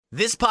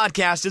This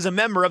podcast is a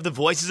member of the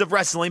Voices of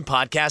Wrestling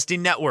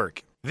Podcasting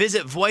Network.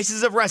 Visit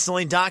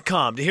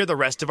voicesofwrestling.com to hear the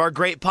rest of our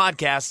great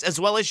podcasts, as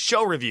well as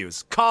show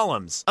reviews,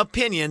 columns,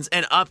 opinions,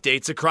 and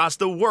updates across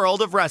the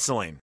world of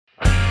wrestling.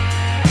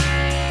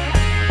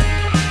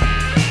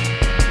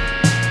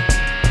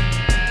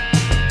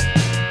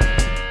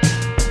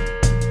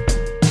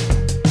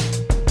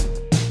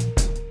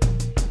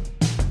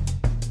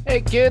 Hey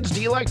kids,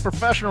 do you like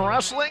professional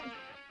wrestling?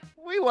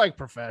 We like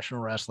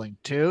professional wrestling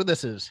too.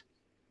 This is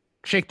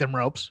Shake Them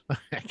Ropes.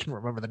 I can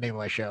remember the name of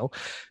my show.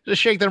 Just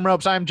Shake Them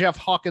Ropes. I'm Jeff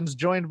Hawkins,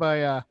 joined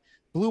by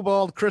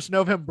blue-balled Chris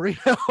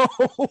Novembrino.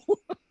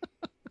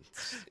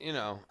 You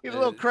know, He's a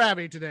little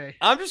crabby today.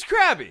 I'm just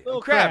crabby.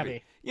 I'm crabby.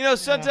 crabby. You know,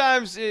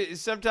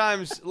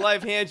 sometimes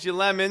life hands you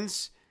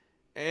lemons,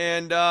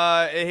 and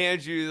it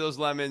hands you those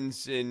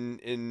lemons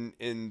in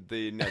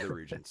the nether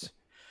regions.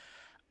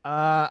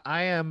 I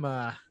am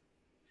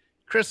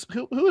Chris.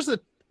 Who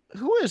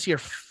is your?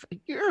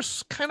 You're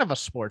kind of a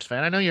sports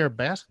fan. I know you're a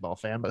basketball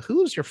fan, but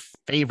who is your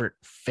favorite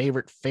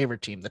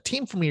team? The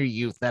team from your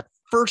youth, that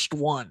first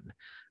one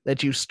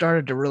that you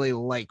started to really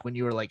like when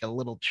you were like a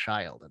little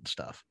child and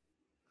stuff.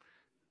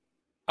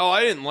 Oh,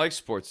 I didn't like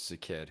sports as a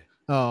kid.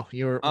 Oh,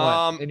 you were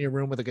in your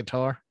room with a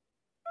guitar?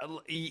 I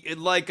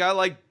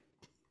like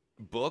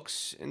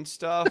books and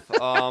stuff.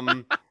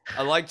 I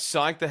liked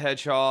Sonic the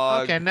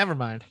Hedgehog. Okay, never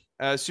mind.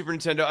 Super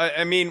Nintendo.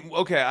 I mean,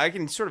 okay, I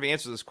can sort of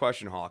answer this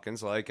question,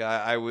 Hawkins. Like,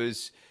 I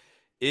was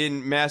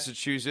in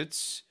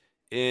Massachusetts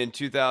in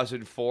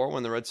 2004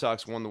 when the Red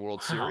Sox won the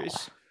World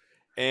Series.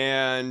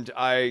 And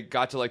I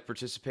got to, like,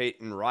 participate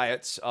in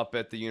riots up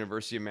at the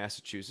University of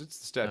Massachusetts.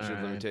 The statute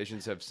of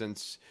limitations have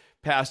since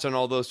passed on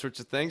all those sorts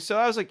of things. So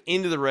I was, like,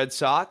 into the Red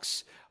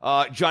Sox.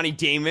 Johnny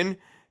Damon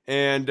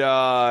and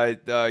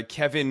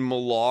Kevin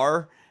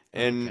Millar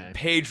and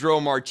Pedro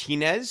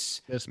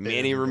Martinez,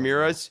 Manny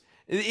Ramirez.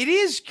 It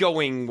is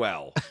going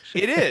well.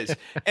 It is.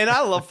 And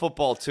I love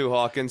football too,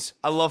 Hawkins.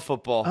 I love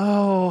football.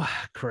 Oh,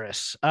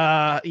 Chris.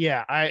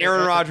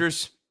 Aaron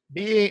Rodgers.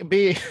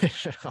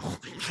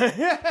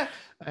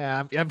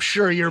 I'm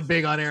sure you're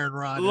big on Aaron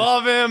Rodgers.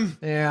 Love him.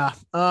 Yeah.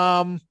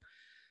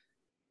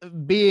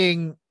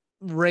 Being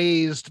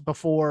raised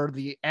before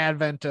the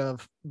advent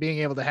of being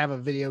able to have a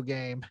video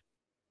game,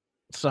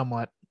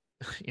 somewhat.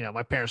 You know,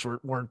 my parents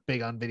weren't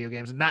big on video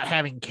games, and not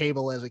having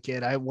cable as a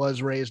kid. I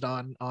was raised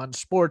on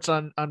sports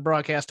on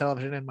broadcast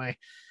television, and my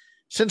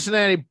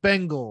Cincinnati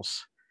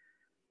Bengals,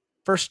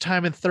 first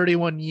time in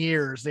 31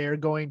 years, they are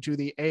going to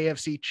the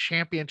AFC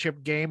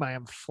Championship game. I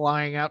am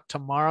flying out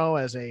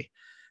tomorrow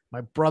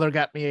my brother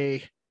got me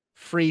a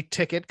free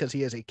ticket because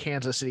he is a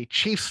Kansas City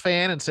Chiefs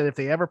fan and said if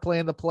they ever play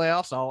in the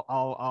playoffs,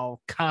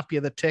 I'll comp you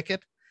the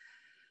ticket.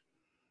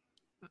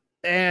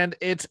 And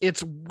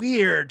it's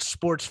weird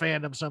sports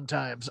fandom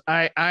sometimes.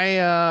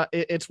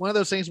 It's one of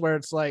those things where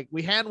it's like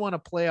we hadn't won a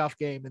playoff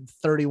game in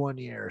 31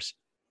 years,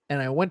 and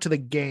I went to the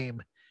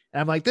game, and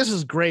I'm like, this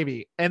is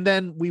gravy. And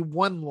then we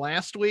won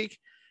last week,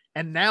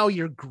 and now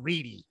you're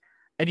greedy,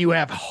 and you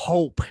have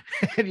hope,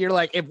 and you're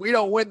like, if we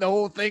don't win the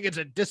whole thing, it's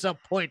a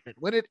disappointment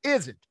when it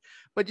isn't.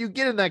 But you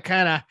get in that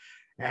kind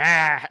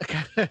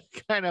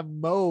of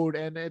mode,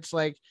 and it's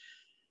like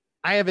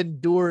I have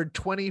endured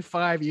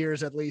 25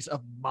 years at least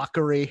of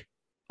mockery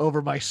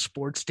over my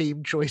sports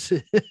team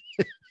choices.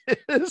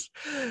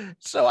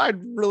 So I'd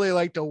really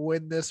like to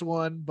win this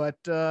one, but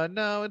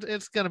no,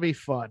 it's going to be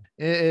fun.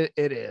 It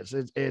is.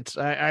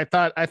 I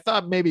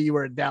thought maybe you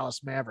were a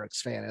Dallas Mavericks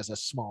fan as a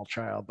small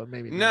child, but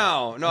maybe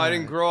No, I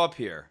didn't grow up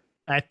here.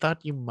 I thought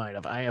you might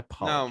have. I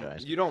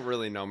apologize. No, you don't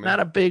really know me. Not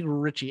a big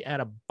Richie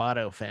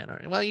Adubato fan, are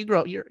you? Well, you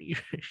grow. You're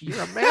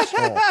a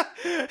masshole.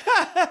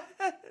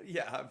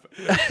 Yeah.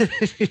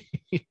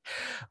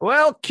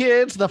 Well,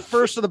 kids, the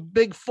first of the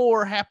big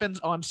four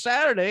happens on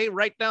Saturday,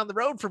 right down the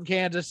road from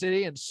Kansas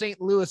City in St.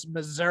 Louis,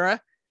 Missouri.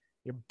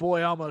 Your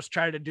boy almost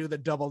tried to do the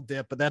double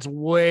dip, but that's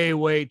way,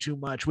 way too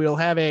much. We'll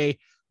have a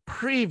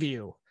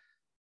preview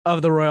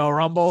of the Royal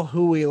Rumble,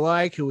 who we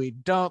like, who we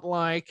don't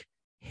like,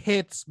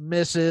 hits,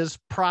 misses,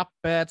 prop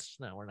bets.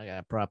 No, we're not going to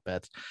have prop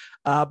bets.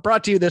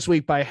 Brought to you this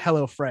week by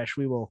HelloFresh.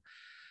 We will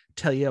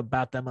tell you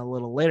about them a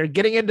little later.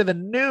 Getting into the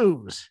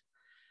news,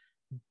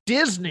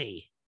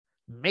 Disney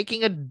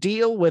making a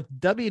deal with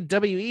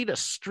WWE to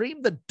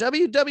stream the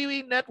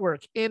WWE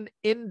Network in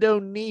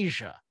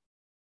Indonesia.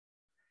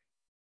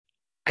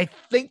 I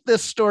think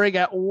this story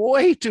got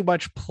way too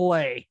much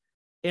play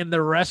in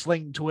the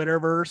wrestling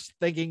Twitterverse,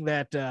 thinking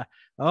that,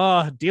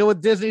 deal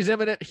with Disney's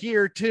imminent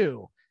here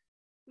too.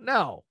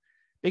 No,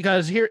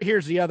 because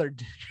here's the other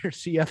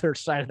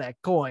side of that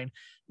coin,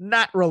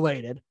 not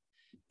related.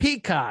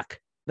 Peacock,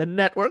 the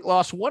network,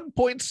 lost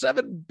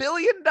 $1.7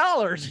 billion in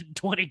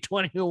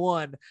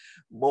 2021,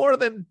 more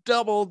than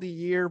double the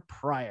year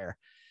prior.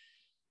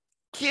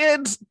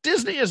 Kids,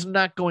 Disney is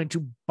not going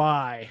to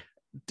buy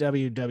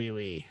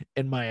WWE,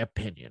 in my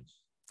opinion.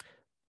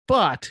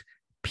 But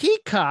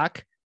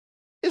Peacock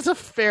is a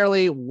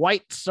fairly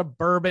white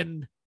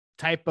suburban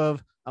type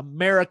of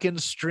American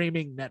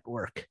streaming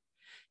network.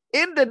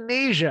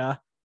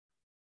 Indonesia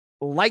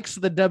likes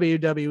the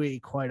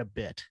WWE quite a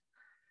bit.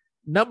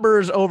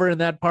 numbers over in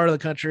that part of the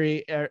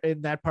country,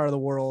 in that part of the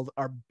world,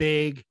 are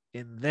big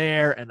in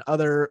there and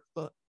other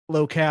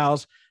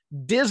locales.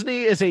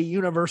 Disney is a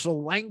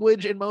universal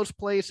language in most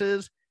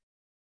places.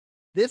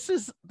 This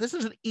is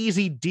an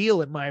easy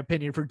deal, in my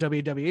opinion, for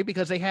WWE,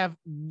 because they have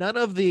none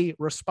of the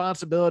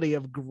responsibility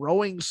of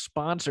growing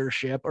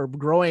sponsorship or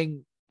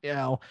growing,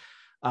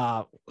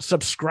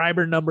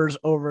 subscriber numbers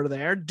over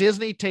there.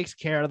 Disney takes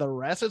care of the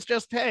rest. It's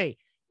just, hey,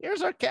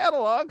 here's our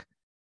catalog.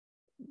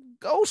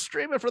 Go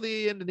stream it for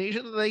the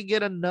Indonesians, and they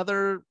get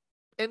another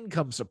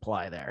income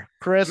supply there.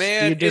 Chris,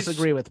 Man, do you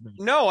disagree with me?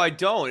 No, I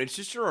don't. It's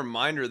just a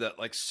reminder that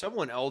like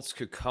someone else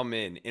could come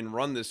in and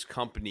run this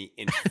company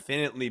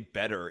infinitely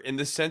better, in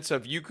the sense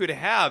of you could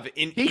have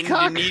an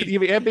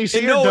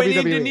NBC no, or an WWE?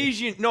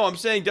 Indonesian. No, I'm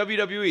saying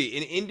WWE,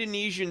 an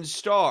Indonesian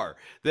star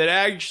that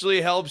actually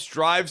helps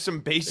drive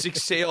some basic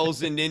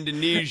sales in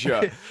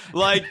Indonesia,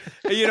 like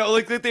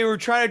like they were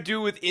trying to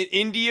do with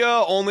India,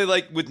 only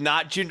like with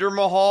not Jinder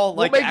Mahal.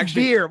 Like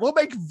we'll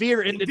make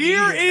Veer Indonesian.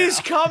 Veer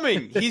is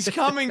coming. He's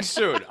coming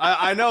soon.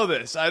 I know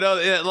this. I know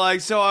it.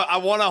 Like, so I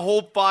want to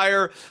hold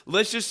fire.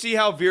 Let's just see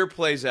how Veer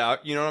plays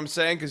out. You know what I'm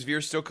saying? Because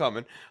Veer's still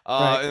coming.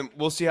 Right. And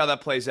we'll see how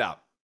that plays out.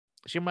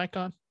 Is your mic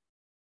on?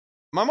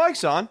 My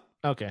mic's on.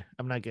 Okay.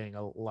 I'm not getting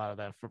a lot of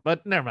that,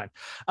 but never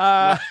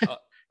mind.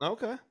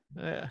 Okay.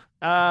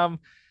 Yeah.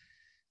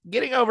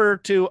 Getting over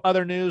to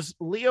other news,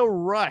 Lio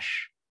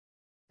Rush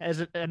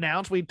has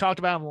announced, we talked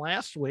about him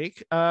last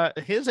week,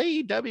 his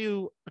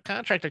AEW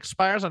contract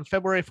expires on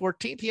February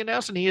 14th. He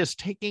announced, and he is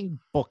taking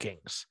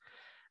bookings.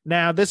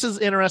 Now, this is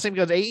interesting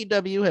because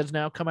AEW has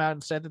now come out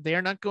and said that they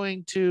are not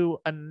going to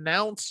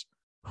announce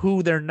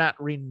who they're not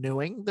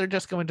renewing. They're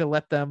just going to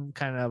let them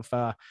kind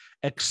of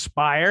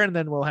expire, and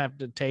then we'll have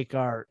to take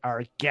our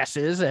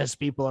guesses as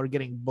people are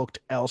getting booked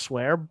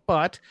elsewhere.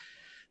 But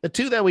the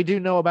two that we do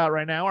know about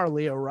right now are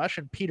Lio Rush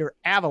and Peter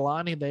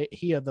Avalon.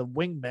 He of the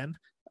Wingmen.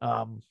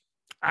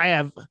 I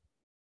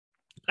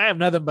have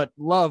nothing but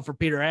love for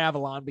Peter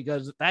Avalon,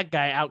 because that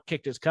guy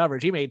outkicked his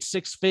coverage. He made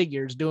six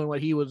figures doing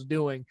what he was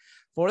doing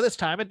for this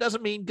time. It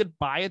doesn't mean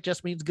goodbye. It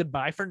just means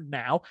goodbye for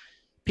now.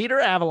 Peter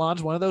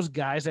Avalon's one of those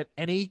guys that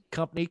any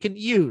company can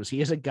use. He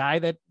is a guy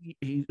that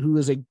who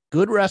is a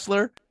good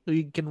wrestler, who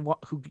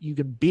you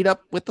can beat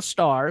up with the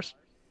stars,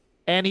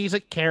 and he's a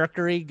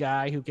character-y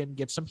guy who can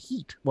get some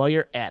heat while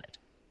you're at it.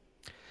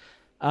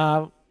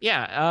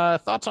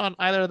 Thoughts on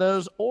either of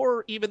those,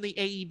 or even the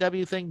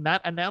AEW thing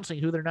not announcing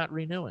who they're not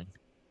renewing?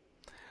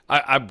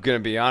 I'm going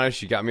to be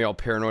honest. You got me all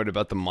paranoid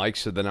about the mic,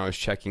 so then I was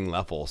checking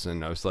levels,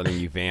 and I was letting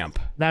you vamp.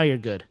 Now you're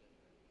good.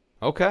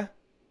 Okay.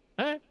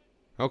 All right.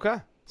 Okay.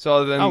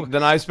 So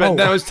then I spent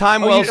that was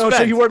time well spent.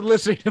 So you weren't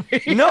listening to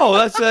me? No,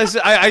 I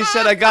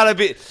said I gotta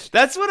be.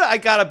 That's what I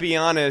gotta be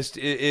honest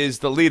is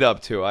the lead up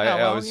to.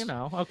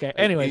 Okay.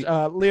 Anyways,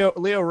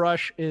 Lio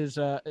Rush is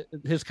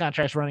his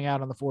contract's running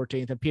out on the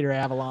 14th, and Peter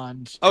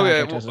Avalon's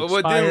contract has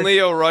expired. Didn't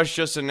Lio Rush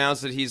just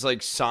announce that he's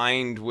like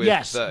signed with?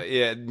 Yes,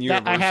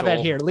 Universal. I have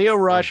that here. Lio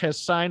Rush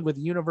has signed with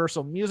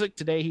Universal Music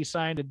today. He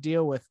signed a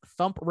deal with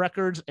Thump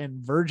Records and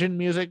Virgin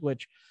Music,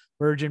 which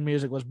Virgin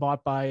Music was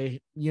bought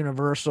by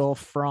Universal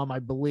from, I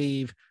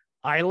believe,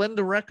 Island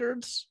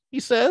Records,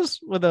 he says,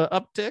 with an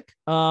uptick.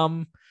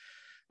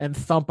 And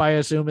Thump, I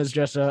assume, is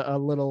just a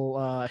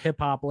little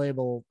hip-hop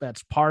label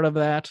that's part of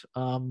that.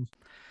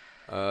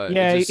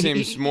 It just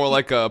seems more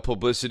like a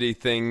publicity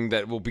thing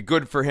that will be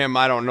good for him.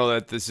 I don't know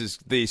that this is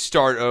the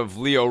start of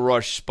Lio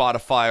Rush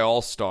Spotify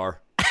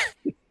All-Star.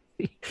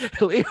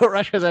 Lio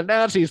Rush has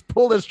announced he's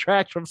pulled his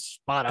tracks from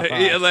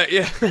Spotify.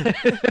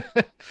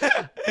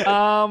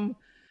 Yeah.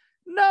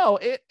 No,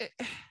 I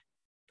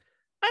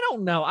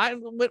don't know.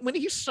 When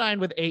he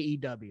signed with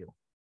AEW,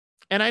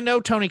 and I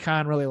know Tony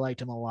Khan really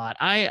liked him a lot.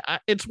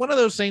 It's one of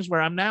those things where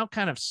I'm now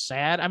kind of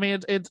sad. I mean,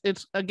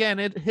 it's again,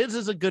 his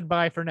is a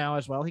goodbye for now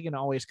as well. He can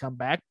always come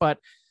back, but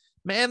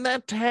man,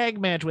 that tag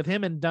match with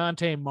him and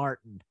Dante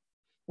Martin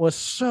was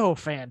so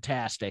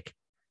fantastic,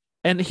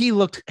 and he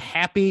looked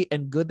happy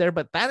and good there.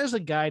 But that is a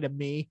guy to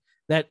me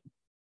that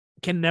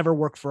can never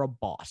work for a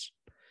boss,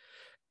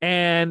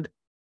 and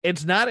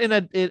it's not in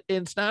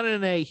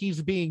a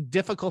he's being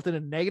difficult in a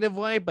negative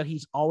way, but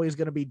he's always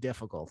going to be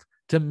difficult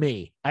to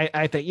me.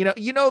 I think,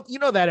 you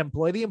know that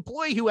employee, the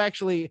employee who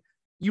actually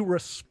you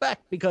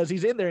respect because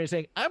he's in there and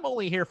saying, I'm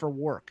only here for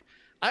work.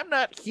 I'm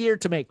not here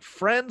to make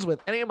friends with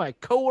any of my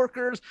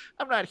coworkers.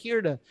 I'm not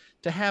here to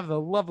have a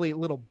lovely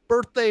little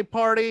birthday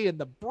party in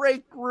the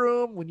break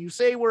room. When you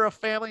say we're a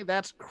family,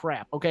 that's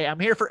crap. Okay. I'm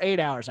here for 8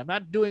 hours. I'm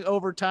not doing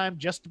overtime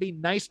just to be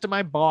nice to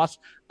my boss.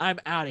 I'm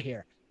out of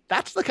here.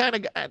 That's the kind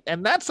of guy,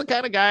 and that's the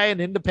kind of guy an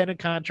independent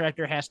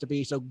contractor has to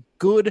be. So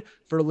good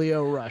for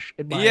Lio Rush.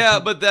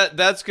 Opinion. But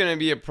that's going to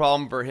be a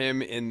problem for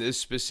him in this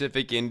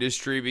specific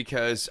industry,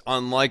 because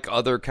unlike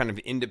other kind of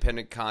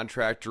independent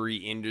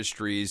contractor-y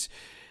industries,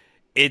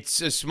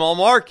 it's a small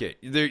market.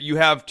 You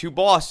have two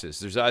bosses.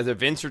 There's either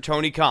Vince or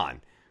Tony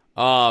Khan.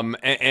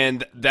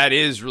 And that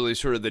is really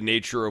sort of the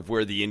nature of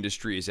where the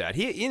industry is at.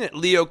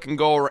 Lio can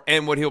go,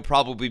 and what he'll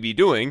probably be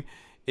doing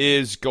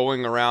is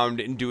going around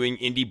and doing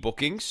indie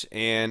bookings,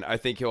 and I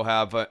think he'll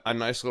have a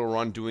nice little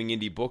run doing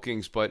indie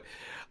bookings. But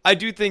I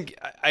do think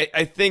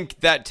I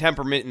think that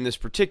temperament in this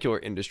particular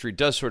industry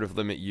does sort of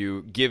limit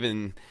you,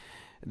 given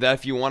that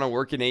if you want to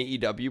work an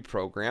AEW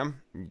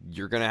program,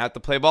 you're going to have to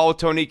play ball with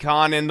Tony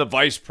Khan and the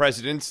vice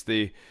presidents,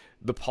 the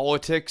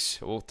politics.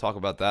 We'll talk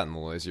about that in the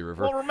Lazy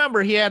River. Well,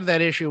 remember, he had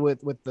that issue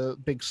with the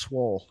Big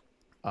Swole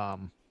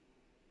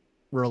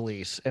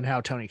release and how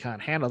Tony Khan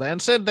handled that,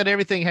 and said that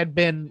everything had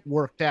been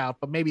worked out,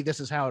 but maybe this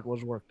is how it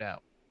was worked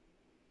out.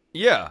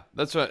 Yeah,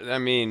 that's what I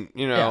mean.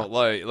 You know,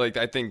 like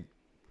I think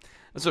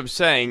that's what I'm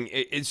saying.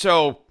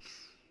 So,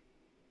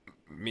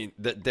 I mean,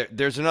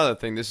 there's another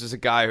thing. This is a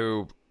guy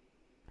who,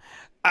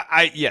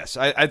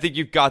 I think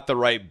you've got the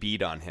right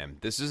beat on him.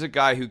 This is a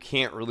guy who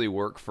can't really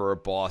work for a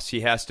boss.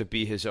 He has to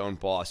be his own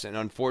boss. And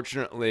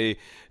unfortunately,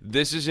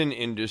 this is an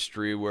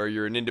industry where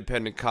you're an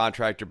independent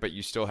contractor, but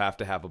you still have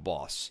to have a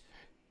boss.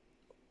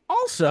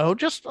 Also,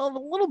 just a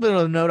little bit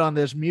of a note on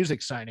this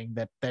music signing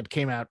that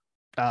came out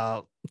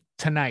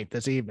tonight,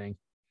 this evening.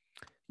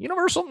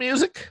 Universal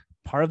Music,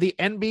 part of the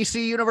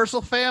NBC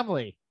Universal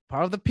family,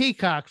 part of the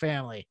Peacock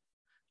family,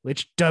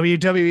 which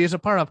WWE is a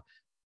part of.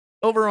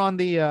 Over on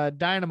the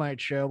Dynamite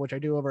show, which I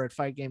do over at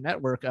Fight Game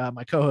Network,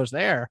 my co-host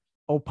there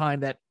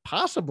opined that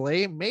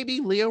possibly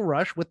maybe Leo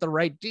Rush, with the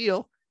right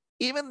deal,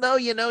 even though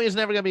he's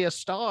never going to be a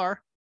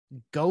star,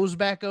 goes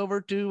back over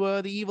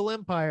to the Evil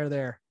Empire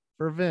there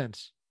for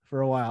Vince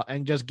for a while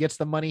and just gets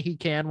the money he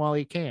can while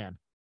he can.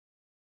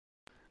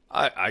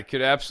 I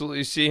could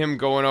absolutely see him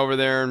going over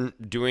there and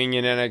doing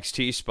an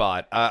NXT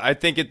spot. I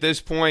think at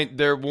this point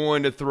they're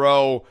willing to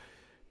throw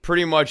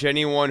pretty much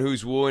anyone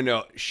who's willing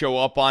to show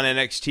up on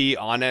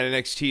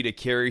NXT to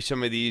carry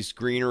some of these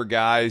greener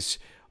guys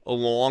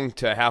along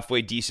to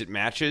halfway decent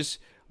matches.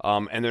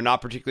 And they're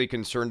not particularly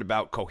concerned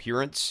about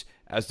coherence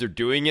as they're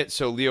doing it.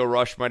 So Leo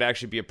Rush might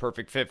actually be a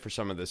perfect fit for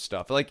some of this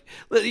stuff. Like,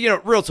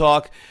 real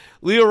talk,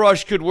 Leo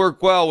Rush could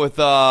work well with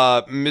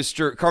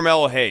Mr.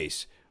 Carmelo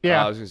Hayes.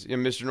 Yeah.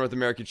 Mr. North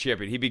American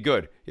Champion. He'd be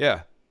good.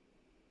 Yeah.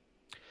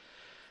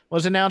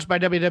 Was announced by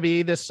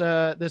WWE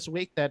this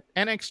week that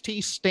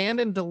NXT Stand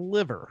and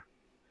Deliver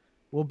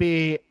will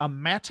be a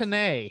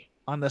matinee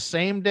on the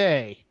same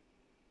day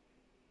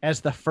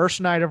as the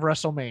first night of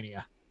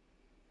WrestleMania.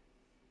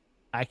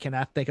 I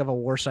cannot think of a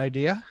worse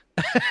idea.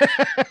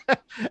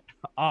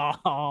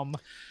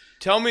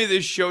 Tell me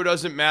this show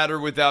doesn't matter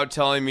without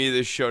telling me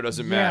this show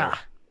doesn't matter.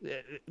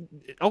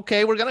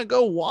 Okay, we're gonna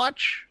go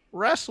watch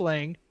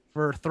wrestling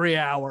for 3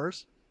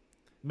 hours,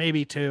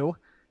 maybe 2.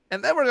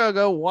 And then we're going to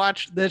go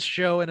watch this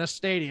show in a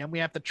stadium. We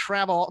have to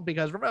travel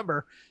because,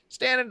 remember,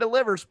 Stand and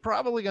Deliver is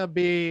probably going to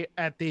be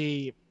at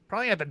the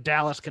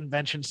Dallas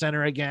Convention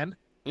Center again.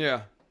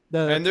 Yeah.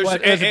 Bailey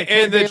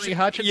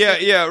Hutchinson?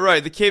 Yeah,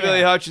 right. The K.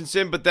 Bailey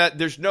Hutchinson, but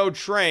there's no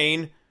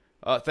train.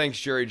 Thanks,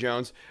 Jerry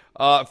Jones.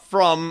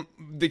 From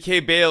the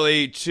K.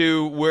 Bailey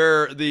to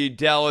where the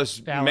Dallas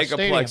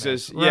Megaplex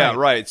is. Right. Yeah,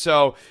 right.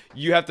 So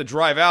you have to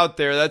drive out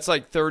there. That's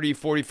like 30,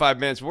 45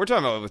 minutes. We're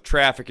talking about with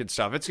traffic and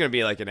stuff. It's going to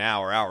be like an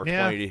hour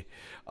 20.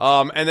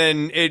 And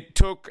then it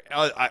took,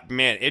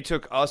 it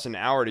took us an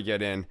hour to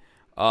get in.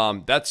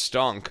 That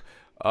stunk.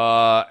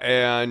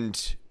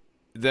 And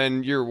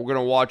then we're going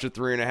to watch a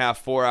 3.5,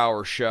 4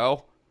 hour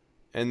show.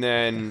 And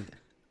then,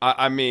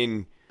 I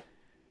mean,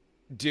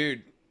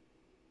 dude,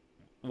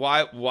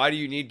 why do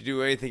you need to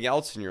do anything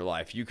else in your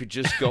life? You could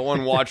just go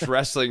and watch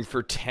wrestling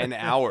for 10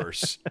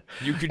 hours.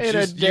 You could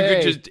just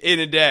in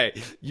a day.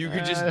 You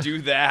could just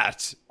do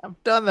that.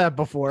 I've done that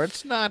before.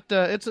 It's not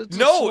it's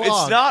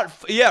not.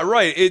 Yeah,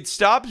 right. It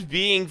stops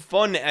being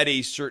fun at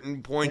a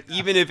certain point,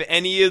 even if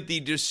any of the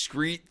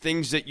discrete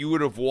things that you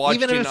would have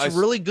watched, even if it's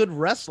really good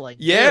wrestling.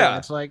 Yeah. Too.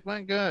 It's like,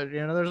 my God,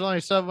 there's only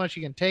so much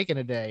you can take in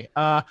a day.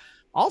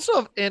 Also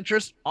of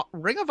interest,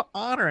 Ring of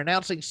Honor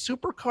announcing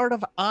Supercard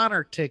of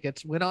Honor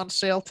tickets went on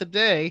sale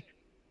today,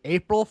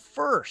 April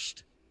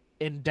 1st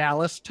in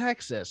Dallas,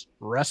 Texas,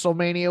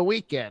 WrestleMania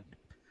weekend.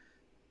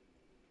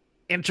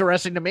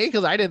 Interesting to me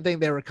because I didn't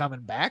think they were coming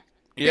back.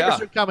 Yeah.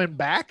 They're coming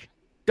back.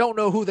 Don't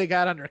know who they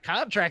got under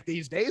contract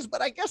these days,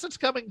 but I guess it's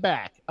coming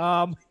back.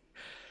 And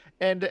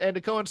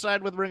to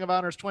coincide with Ring of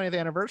Honor's 20th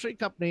anniversary,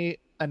 company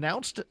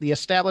announced the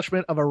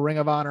establishment of a Ring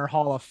of Honor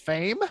Hall of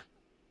Fame.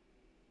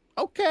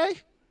 Okay.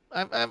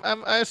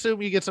 I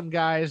assume you get some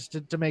guys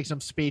to make some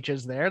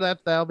speeches there.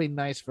 That'll be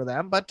nice for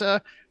them.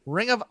 But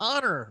Ring of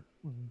Honor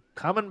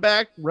coming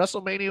back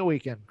WrestleMania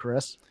weekend,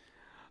 Chris.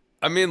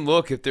 I mean,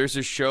 look, if there's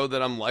a show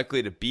that I'm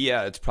likely to be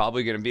at, it's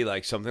probably going to be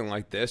like something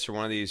like this or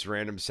one of these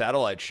random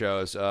satellite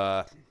shows.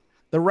 The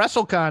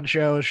WrestleCon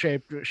show is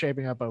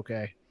shaping up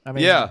okay. I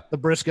mean, the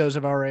Briscoes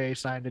have already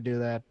signed to do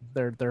that.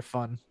 They're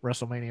fun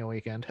WrestleMania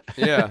weekend.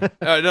 Yeah,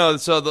 no.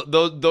 So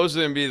those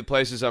are gonna be the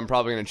places I'm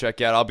probably gonna check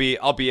out.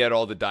 I'll be at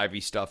all the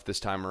divey stuff this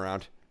time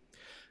around.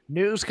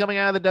 News coming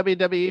out of the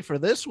WWE for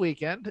this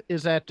weekend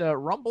is that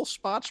Rumble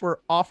spots were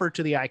offered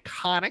to the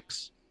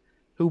Iconics,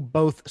 who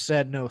both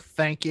said no,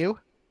 thank you,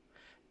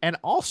 and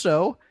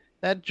also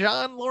that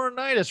John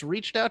Laurinaitis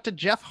reached out to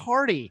Jeff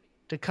Hardy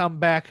to come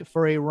back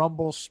for a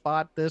Rumble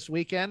spot this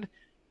weekend.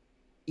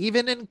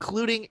 even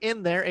including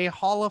in there a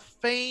Hall of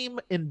Fame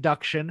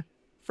induction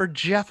for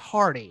Jeff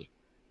Hardy,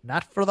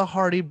 not for the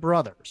Hardy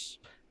brothers.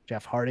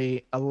 Jeff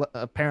Hardy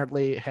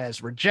apparently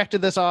has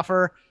rejected this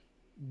offer.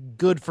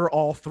 Good for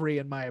all three,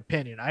 in my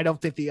opinion. I don't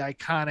think the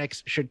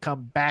Iconics should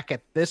come back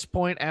at this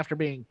point after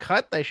being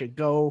cut. They should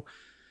go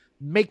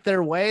make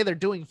their way. They're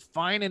doing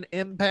fine in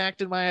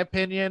Impact, in my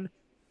opinion.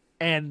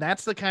 And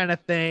that's the kind of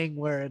thing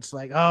where it's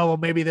like, oh, well,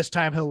 maybe this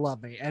time he'll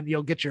love me, and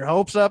you'll get your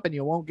hopes up, and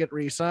you won't get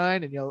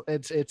re-signed, and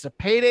it's a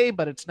payday,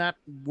 but it's not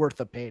worth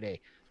a payday.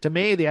 To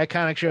me, the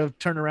Iconics should have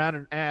turned around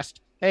and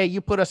asked, hey,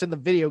 you put us in the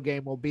video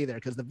game, we'll be there,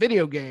 because the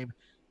video game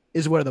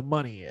is where the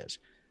money is.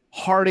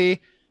 Hardy,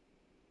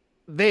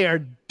 they are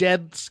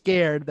dead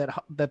scared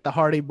that the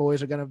Hardy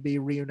Boys are going to be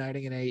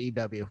reuniting in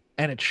AEW,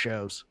 and it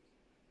shows.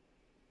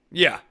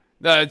 Yeah,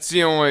 that's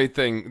the only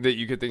thing that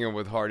you could think of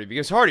with Hardy,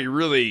 because Hardy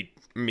really,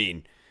 I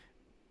mean,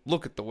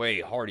 look at the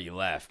way Hardy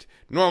left.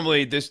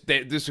 Normally, this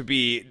would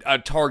be a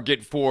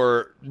target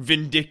for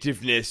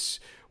vindictiveness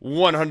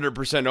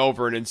 100%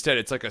 over, and instead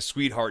it's like a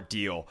sweetheart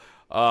deal.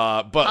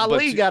 But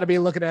Ali got to be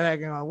looking at that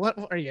going, what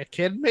are you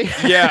kidding me?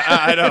 Yeah,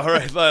 I know,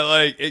 right?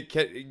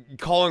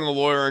 Calling a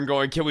lawyer and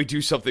going, can we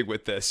do something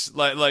with this?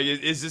 Like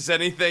is this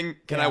anything?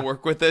 Can I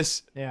work with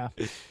this? Yeah,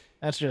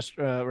 that's just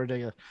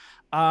ridiculous.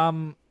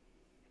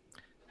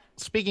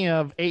 Speaking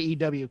of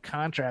AEW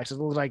contracts, it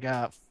looks like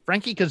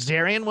Frankie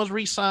Kazarian was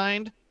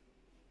re-signed.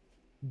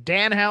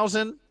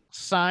 Danhausen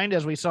signed,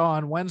 as we saw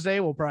on Wednesday.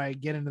 We'll probably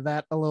get into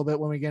that a little bit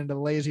when we get into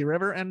Lazy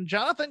River. And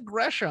Jonathan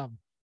Gresham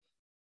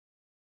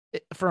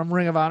from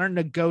Ring of Honor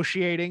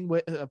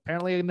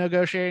apparently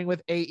negotiating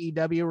with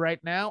AEW right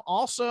now.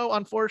 Also,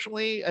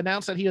 unfortunately,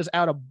 announced that he is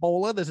out of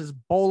Bola. This is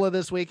Bola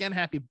this weekend.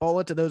 Happy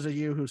Bola to those of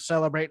you who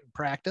celebrate and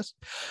practice.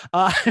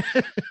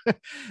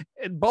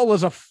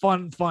 Bola's a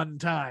fun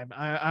time.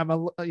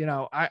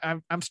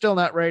 I'm still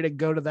not ready to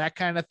go to that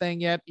kind of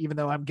thing yet, even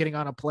though I'm getting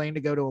on a plane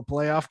to go to a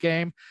playoff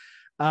game.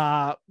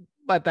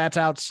 But that's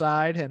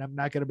outside, and I'm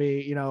not going to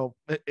be,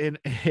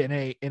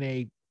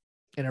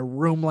 in a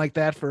room like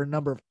that for a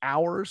number of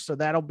hours. So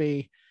it'll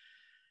be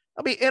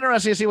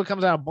interesting to see what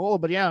comes out of Bola.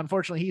 But yeah,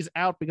 unfortunately he's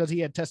out because he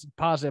had tested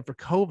positive for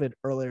COVID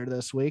earlier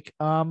this week.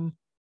 Frankie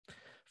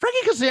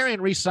Kazarian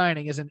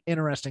re-signing is an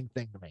interesting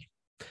thing to me.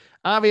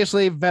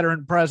 Obviously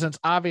veteran presence,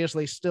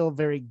 obviously still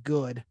very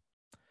good.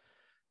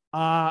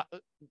 To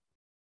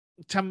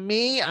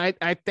me,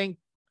 I think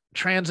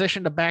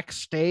transition to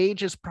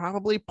backstage is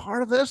probably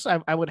part of this.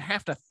 I would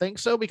have to think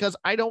so, because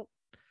I don't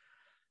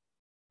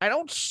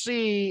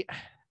see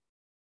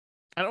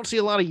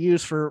a lot of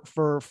use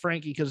for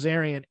Frankie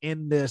Kazarian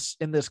in this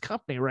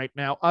company right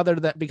now, other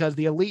than because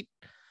the elite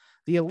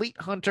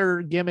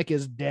hunter gimmick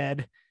is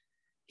dead.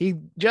 He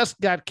just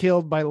got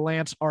killed by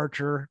Lance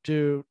Archer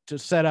to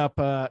set up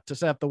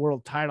the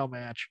world title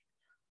match.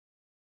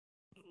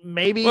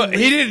 Maybe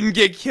he didn't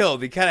get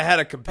killed. He kind of had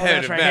a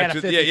competitive match.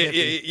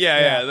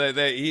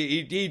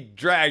 He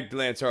dragged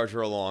Lance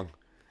Archer along.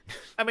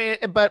 I mean,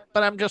 but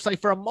I'm just like,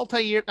 for a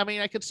multi-year, I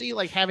mean, I could see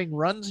like having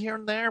runs here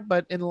and there,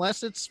 but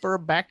unless it's for a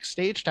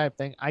backstage type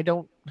thing,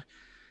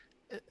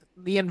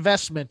 the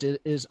investment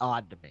is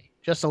odd to me.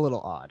 Just a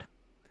little odd.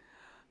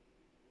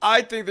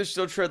 I think there's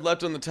still tread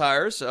left on the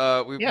tires.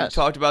 We've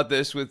talked about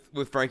this with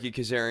Frankie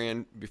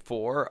Kazarian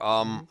before.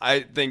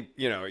 I think,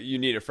 you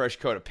need a fresh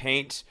coat of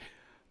paint.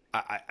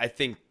 I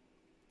think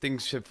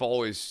things have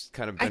always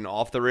kind of been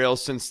off the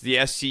rails since the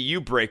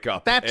SCU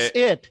breakup. That's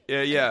it.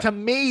 Yeah. To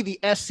me, the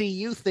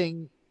SCU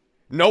thing.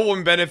 No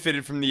one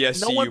benefited from the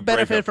SCU. No one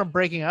benefited from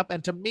breaking up.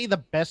 And to me, the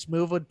best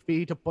move would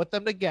be to put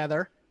them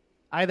together.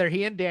 Either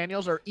he and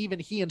Daniels, or even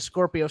he and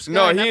Scorpio Sky.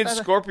 No, he and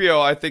Scorpio,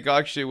 I think,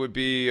 actually would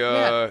be.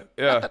 Not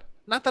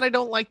that I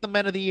don't like the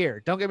Men of the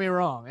Year. Don't get me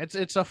wrong.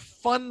 It's a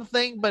fun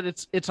thing, but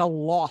it's a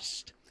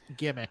lost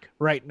gimmick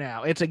right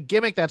now. It's a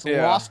gimmick that's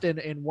lost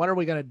in what are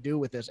we going to do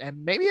with this?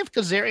 And maybe if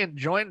Kazarian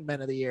joined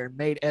Men of the Year and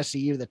made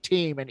SCU the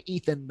team and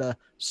Ethan the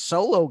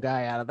solo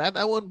guy out of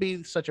that wouldn't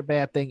be such a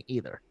bad thing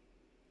either.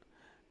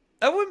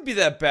 That wouldn't be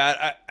that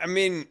bad. I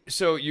mean,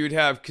 so you'd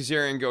have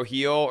Kazarian go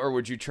heel, or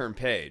would you turn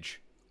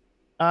Page?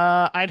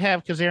 I'd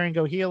have Kazarian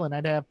go heel, and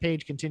I'd have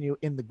Page continue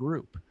in the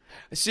group.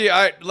 See,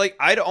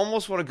 I'd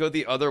almost want to go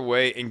the other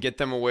way and get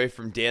them away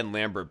from Dan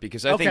Lambert,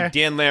 because I think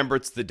Dan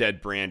Lambert's the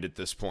dead brand at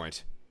this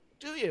point.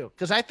 Do you?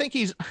 Because I think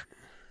he's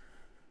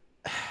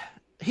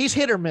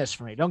hit or miss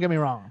for me. Don't get me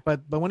wrong,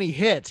 but when he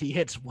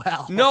hits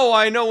well. No,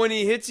 I know when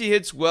he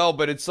hits well,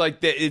 but it's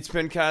like that. It's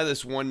been kind of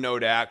this one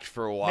note act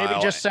for a while.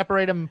 Maybe just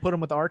seperate him and put him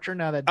with Archer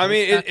now that. I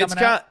mean,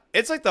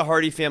 it's like the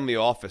Hardy Family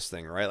Office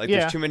thing, right? Like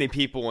there's too many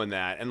people in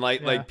that, and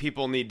like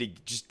people need to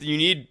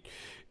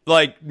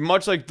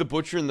much like the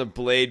Butcher and the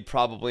Blade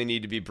probably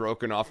need to be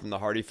broken off from the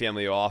Hardy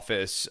Family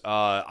Office.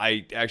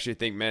 I actually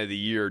think Men of the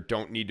Year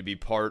don't need to be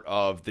part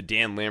of the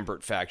Dan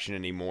Lambert faction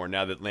anymore,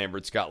 now that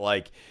Lambert's got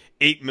like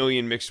 8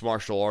 million mixed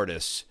martial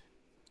artists.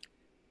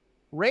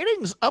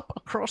 Ratings up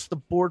across the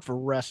board for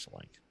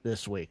wrestling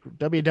this week.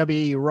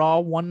 WWE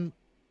Raw,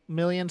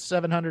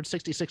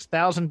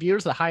 1,766,000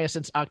 viewers, the highest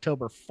since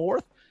October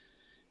 4th.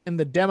 in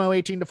the demo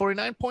 18 to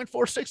 49,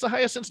 0.46, the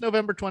highest since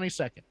November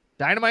 22nd.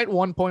 Dynamite,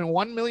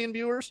 1.1 million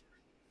viewers,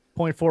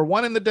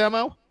 0.41 in the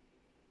demo.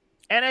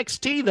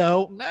 NXT,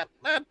 though,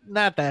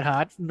 not that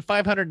hot.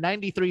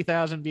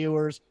 593,000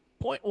 viewers,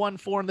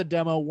 0.14 in the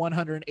demo,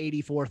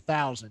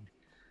 184,000.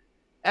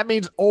 That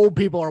means old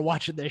people are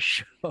watching this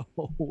show,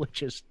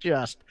 which is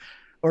just,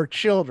 or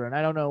children,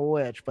 I don't know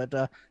which. But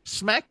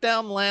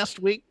SmackDown last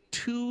week,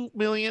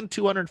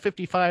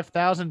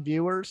 2,255,000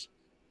 viewers,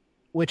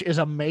 which is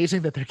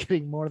amazing that they're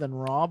getting more than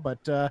Raw.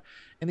 But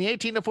in the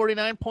 18 to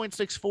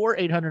 49.64,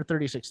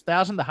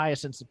 836,000, the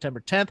highest since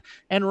September 10th.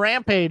 And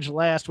Rampage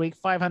last week,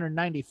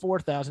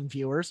 594,000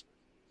 viewers,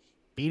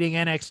 beating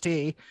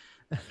NXT.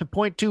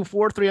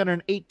 0.24,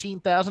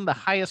 318,000, the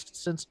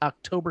highest since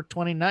October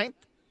 29th.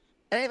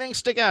 Anything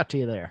stick out to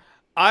you there?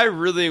 I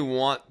really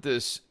want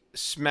this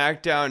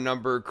SmackDown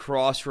number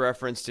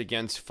cross-referenced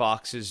against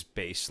Fox's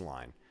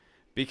baseline,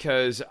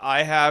 because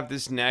I have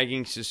this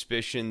nagging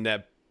suspicion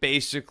that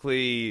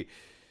basically,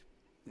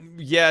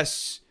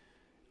 yes,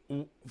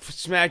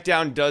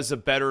 SmackDown does a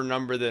better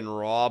number than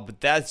Raw,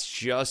 but that's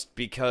just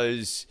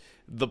because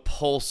the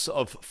pulse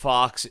of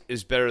Fox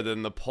is better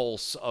than the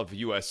pulse of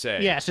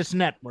USA. Yes, it's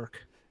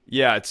network.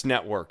 Yeah, it's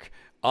network.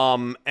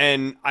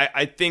 And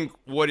I think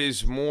what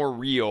is more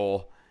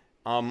real,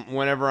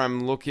 whenever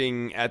I'm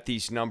looking at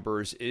these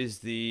numbers, is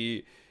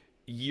the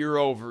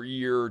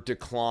year-over-year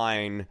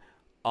decline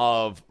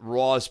of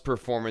Raw's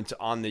performance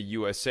on the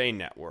USA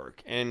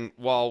Network. And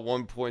while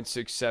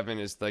 1.67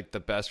 is like the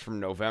best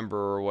from November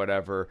or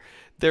whatever,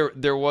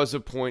 there was a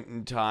point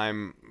in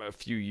time a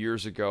few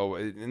years ago,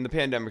 and the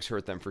pandemic's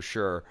hurt them for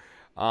sure,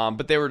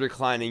 but they were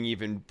declining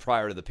even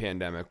prior to the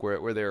pandemic,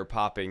 where they were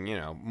popping,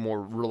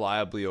 more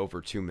reliably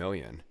over 2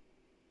 million.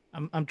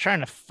 I'm trying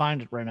to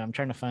find it right now. I'm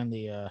trying to find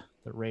the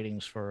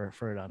ratings for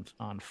it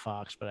on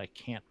Fox, but I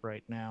can't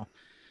right now.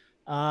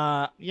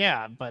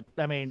 Yeah, but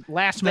I mean,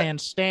 Last Man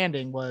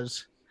Standing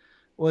was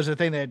the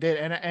thing that it did,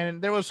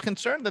 and there was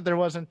concern that there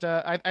wasn't.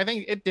 I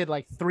think it did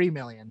like 3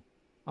 million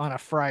on a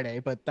Friday,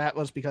 but that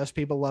was because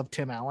people love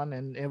Tim Allen,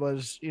 and it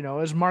was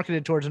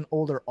marketed towards an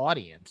older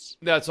audience.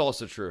 That's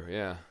also true.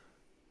 Yeah.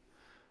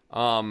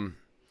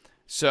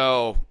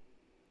 So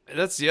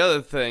that's the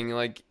other thing.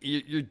 Like,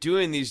 you're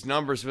doing these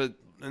numbers, but,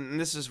 and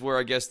this is where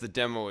I guess the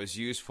demo is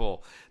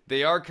useful.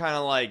 They are kind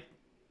of like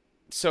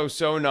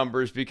so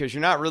numbers, because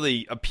you're not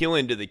really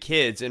appealing to the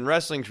kids, and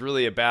wrestling's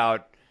really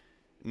about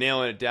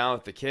nailing it down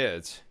with the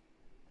kids.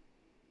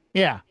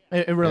 Yeah,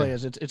 it really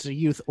is. It's a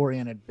youth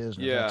oriented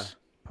business. Yeah. That's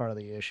part of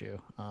the issue.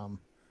 Have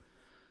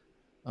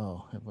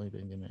we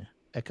been going to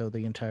echo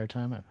the entire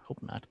time? I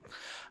hope not.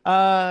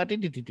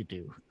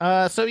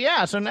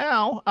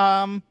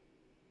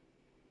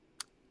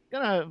 So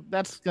now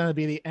that's gonna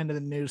be the end of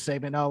the news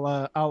segment.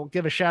 I'll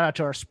give a shout out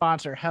to our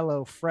sponsor,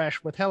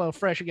 HelloFresh. With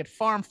HelloFresh, you get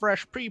farm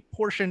fresh,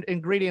 pre-portioned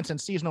ingredients and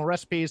seasonal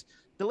recipes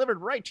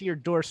delivered right to your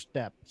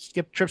doorstep.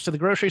 Skip trips to the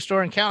grocery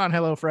store and count on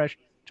HelloFresh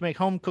to make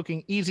home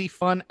cooking easy,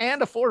 fun,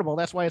 and affordable.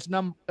 That's why it's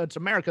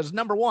America's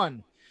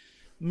 #1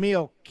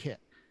 meal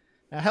kit.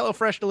 Now,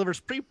 HelloFresh delivers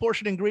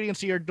pre-portioned ingredients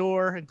to your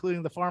door,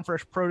 including the farm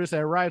fresh produce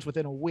that arrives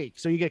within a week,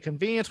 so you get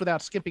convenience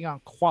without skipping on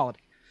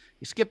quality.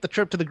 You skip the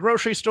trip to the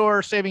grocery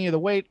store, saving you the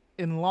wait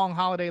in long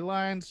holiday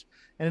lines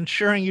and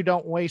ensuring you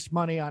don't waste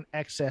money on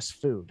excess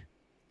food.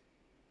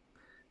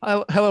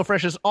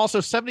 HelloFresh is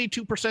also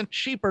 72%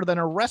 cheaper than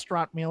a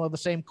restaurant meal of the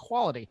same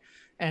quality.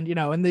 And,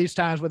 in these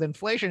times with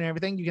inflation and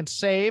everything, you can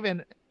save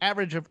an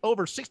average of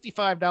over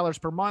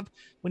 $65 per month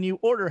when you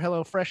order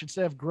HelloFresh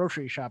instead of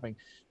grocery shopping.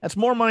 That's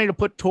more money to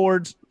put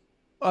towards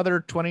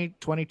other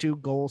 2022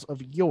 goals of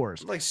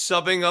yours. Like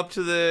subbing up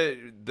to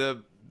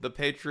the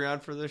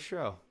Patreon for this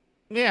show.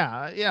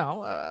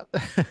 Yeah,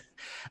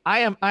 I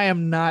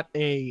am not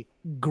a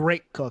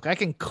great cook. I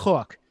can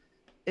cook.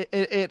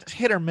 It's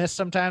hit or miss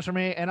sometimes for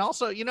me. And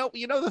also,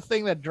 the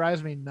thing that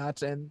drives me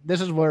nuts, and this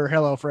is where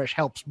HelloFresh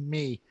helps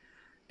me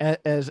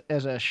as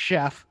a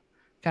chef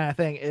kind of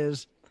thing,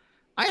 is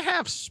I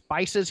have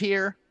spices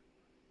here,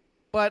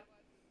 but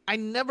I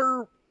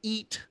never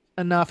eat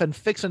enough and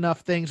fix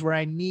enough things where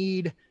I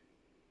need,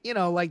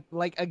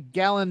 like a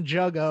gallon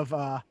jug of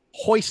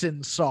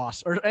hoisin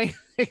sauce or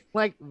anything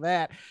like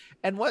that.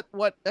 And what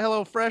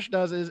HelloFresh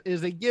does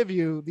is they give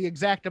you the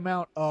exact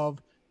amount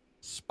of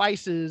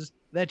spices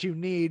that you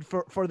need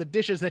for the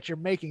dishes that you're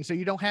making, so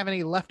you don't have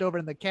any left over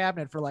in the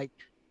cabinet for like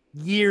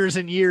years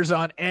and years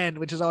on end,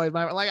 which is always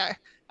I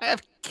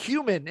have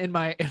cumin in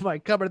my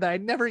cupboard that I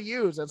never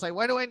use. It's like,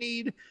 why do I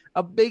need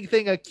a big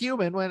thing of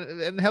cumin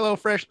and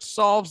HelloFresh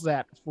solves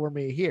that for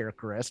me here?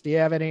 Chris, do you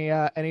have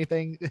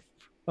anything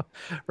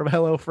from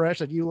HelloFresh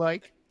that you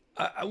like?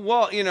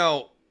 Well,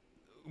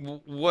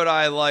 what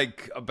I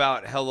like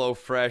about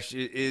HelloFresh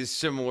is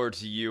similar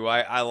to you.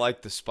 I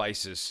like the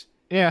spices.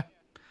 Yeah.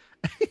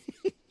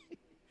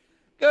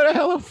 Go to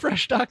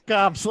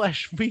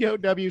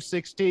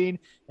HelloFresh.com/VOW16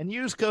 and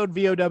use code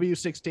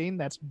VOW16.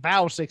 That's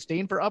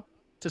VOW16 for up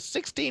to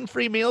 16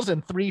 free meals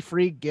and 3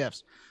 free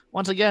gifts.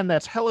 Once again,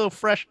 that's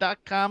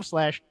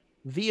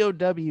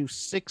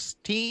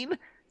HelloFresh.com/VOW16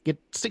 Get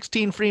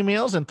 16 free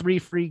meals and 3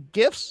 free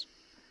gifts.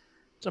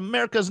 It's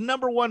America's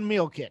 #1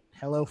 meal kit,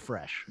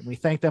 HelloFresh. And we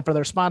thank them for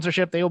their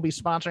sponsorship. They will be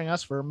sponsoring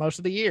us for most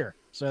of the year.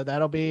 So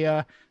that'll be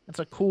that's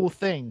a cool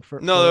thing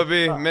there'll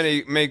be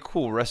many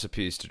cool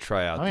recipes to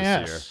try out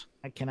this year.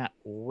 I cannot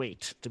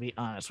wait, to be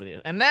honest with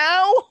you. And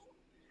now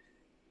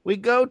we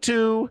go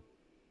to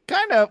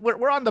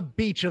we're on the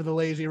beach of the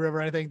lazy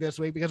river, I think, this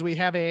week, because we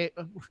have is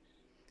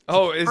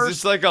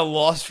this like a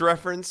Lost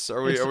reference?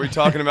 Are we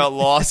talking about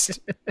Lost?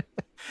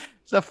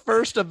 It's the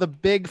first of the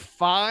big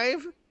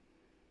 5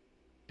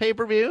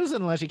 pay-per-views,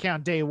 unless you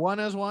count day 1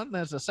 as one.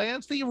 That's the second.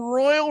 It's the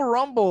Royal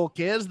Rumble,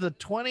 kids, the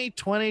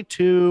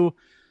 2022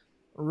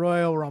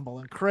 Royal Rumble.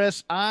 And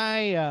Chris,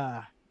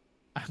 I'm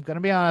going to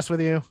be honest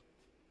with you,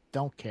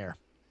 don't care.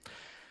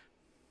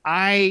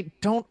 I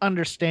don't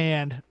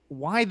understand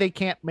why they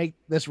can't make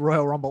this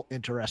Royal Rumble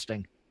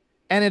interesting.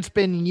 And it's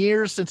been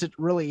years since it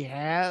really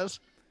has,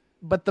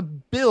 but the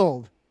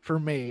build for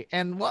me,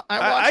 and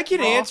I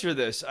can answer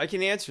this.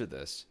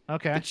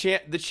 Okay.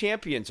 The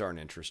champions aren't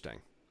interesting.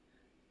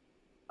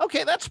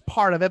 Okay, that's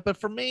part of it, but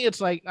for me, it's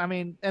like, I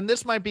mean, and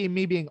this might be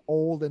me being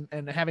old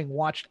and having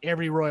watched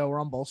every Royal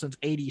Rumble since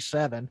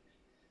 '87.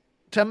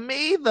 To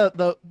me,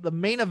 the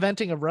main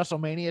eventing of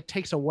WrestleMania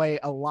takes away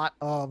a lot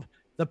of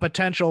the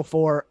potential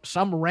for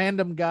some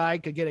random guy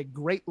could get a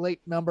great late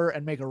number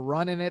and make a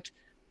run in it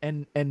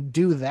and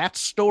do that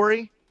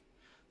story,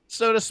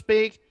 so to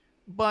speak.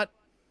 But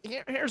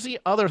here's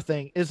the other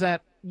thing, is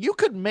that you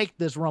could make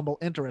this Rumble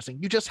interesting.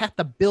 You just have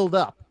to build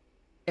up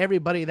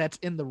everybody that's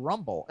in the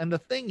Rumble. And the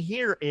thing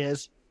here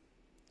is,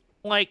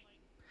 like,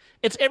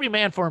 it's every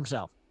man for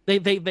himself. They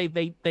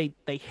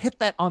hit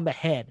that on the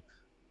head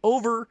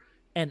over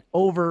and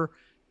over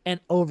and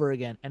over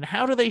again. And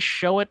how do they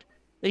show it?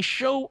 They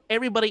show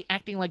everybody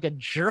acting like a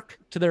jerk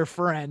to their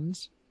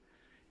friends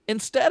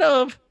instead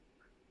of,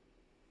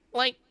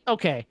 like,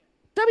 okay,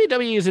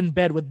 WWE is in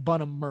bed with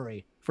Bunham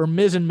Murray for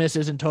Miz and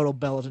Mrs. and Total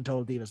Bellas and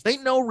Total Divas. They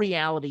know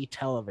reality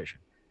television.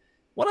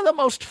 One of the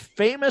most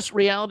famous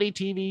reality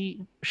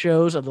TV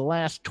shows of the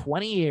last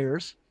 20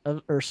 years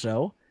or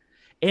so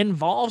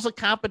involves a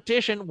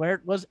competition where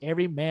it was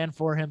every man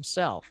for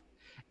himself.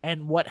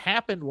 And what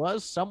happened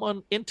was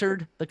someone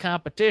entered the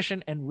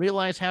competition and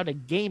realized how to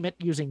game it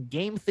using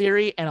game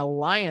theory and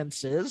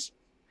alliances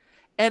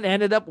and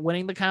ended up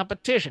winning the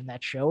competition.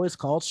 That show is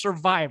called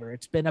Survivor.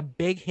 It's been a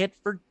big hit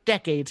for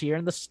decades here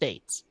in the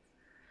States.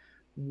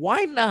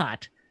 Why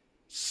not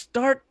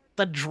start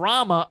the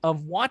drama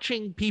of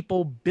watching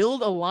people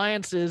build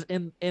alliances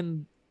in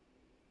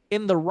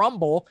the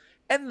Rumble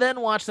and then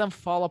watch them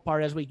fall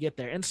apart as we get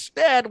there?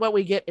 Instead, what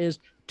we get is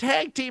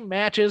tag team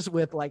matches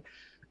with, like,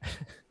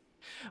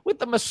 with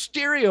the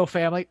Mysterio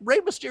family. Rey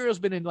Mysterio's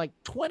been in like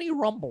 20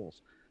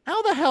 Rumbles.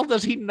 How the hell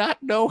does he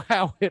not know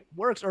how it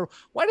works? Or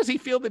why does he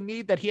feel the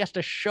need that he has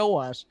to show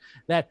us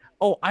that,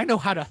 oh, I know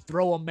how to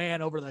throw a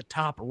man over the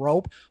top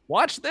rope?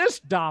 Watch this,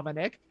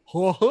 Dominic.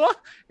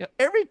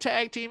 Every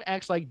tag team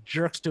acts like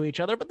jerks to each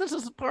other, but this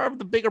is part of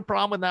the bigger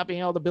problem with not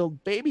being able to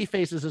build baby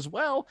faces as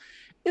well,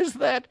 is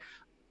that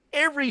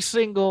every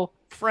single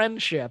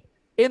friendship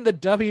in the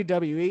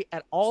WWE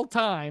at all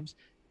times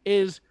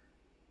is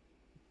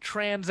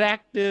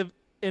transactive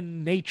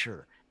in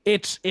nature.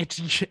 It's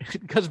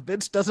because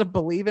Vince doesn't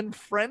believe in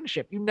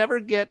friendship. You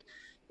never get,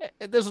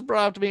 this was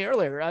brought up to me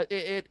earlier,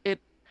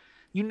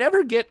 you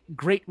never get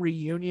great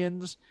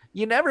reunions.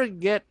 You never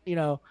get,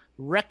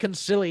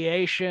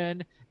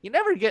 reconciliation. You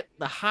never get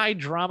the high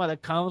drama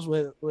that comes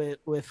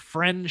with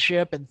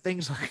friendship and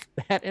things like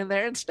that in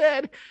there.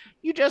 Instead,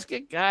 you just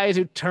get guys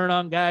who turn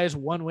on guys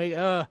one way,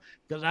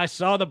 because I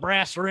saw the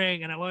brass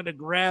ring and I wanted to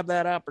grab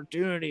that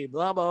opportunity,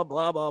 blah, blah,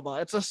 blah, blah, blah.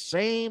 It's the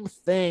same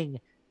thing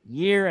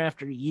year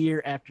after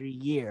year after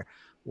year.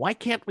 Why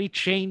can't we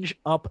change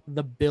up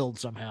the build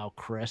somehow,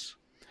 Chris?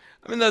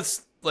 I mean,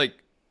 that's like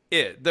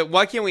it.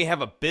 Why can't we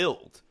have a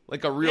build,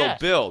 like a real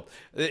build?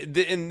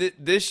 And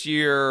this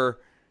year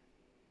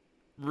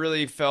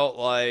really felt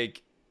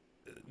like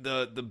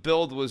the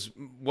build was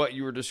what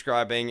you were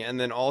describing, and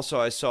then also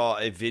I saw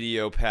a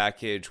video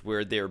package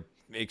where they're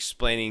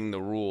explaining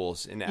the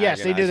rules.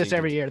 Yes, they do this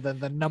every year.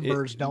 The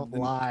numbers don't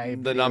lie.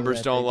 The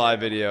numbers don't lie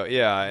video.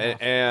 Yeah,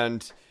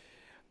 and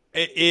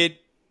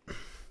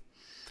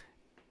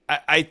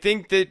I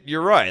think that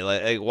you're right.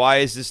 Like, why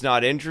is this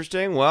not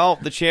interesting? Well,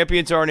 the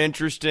champions aren't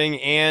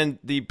interesting, and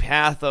the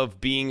path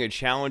of being a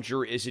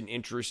challenger isn't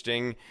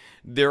interesting.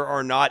 There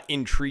are not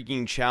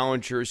intriguing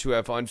challengers who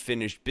have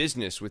unfinished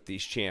business with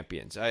these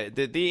champions.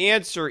 The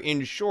answer,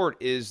 in short,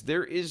 is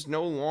there is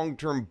no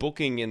long-term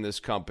booking in this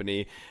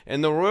company,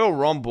 and the Royal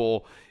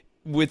Rumble,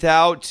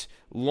 without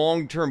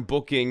long-term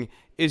booking,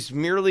 is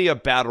merely a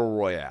battle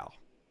royale.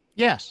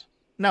 Yes.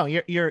 No,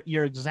 you're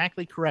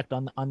exactly correct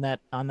on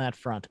that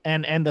front.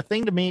 And the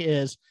thing to me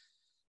is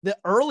the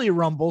early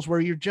Rumbles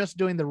where you're just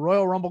doing the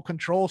Royal Rumble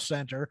Control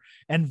Center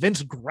and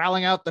Vince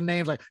growling out the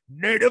names like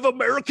Native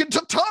American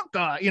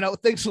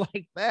Tatanka, things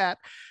like that.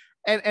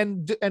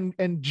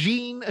 and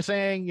Gene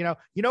saying,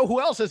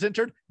 who else has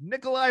entered?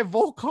 Nikolai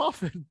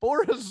Volkov and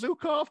Boris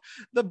Zukov,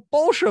 the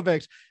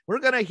Bolsheviks. We're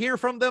going to hear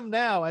from them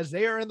now as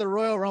they are in the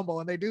Royal Rumble,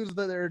 and they do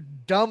their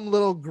dumb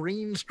little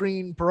green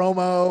screen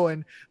promo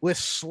and with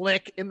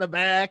Slick in the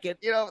back. And,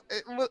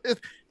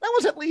 that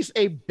was at least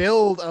a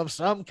build of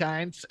some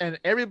kind, and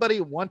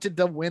everybody wanted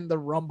to win the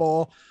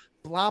Rumble.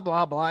 Blah,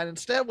 blah, blah. And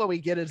instead, what we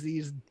get is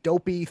these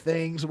dopey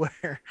things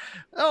where,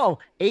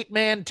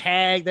 8-man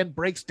tag, then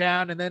breaks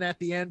down. And then at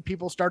the end,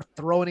 people start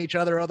throwing each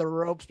other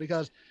ropes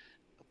because.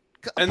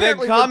 And then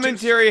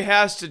commentary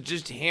has to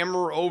just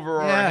hammer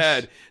over our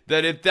head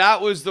that if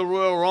that was the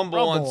Royal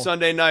Rumble on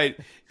Sunday night,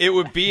 it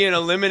would be an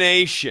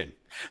elimination.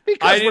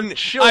 Because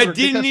I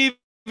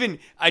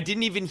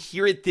didn't even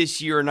hear it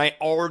this year. And I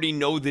already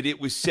know that it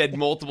was said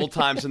multiple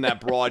times in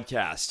that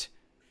broadcast.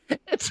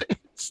 It's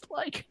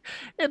like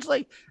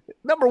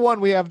number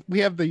one, we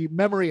have the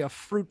memory of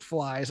fruit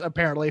flies,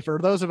 apparently, for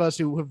those of us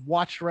who have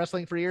watched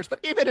wrestling for years. But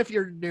even if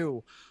you're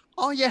new,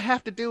 all you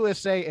have to do is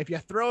say, if you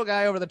throw a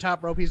guy over the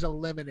top rope, he's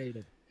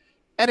eliminated.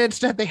 And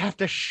instead they have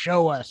to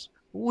show us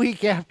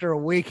week after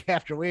week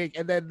after week.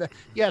 And then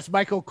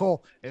Michael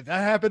Cole, if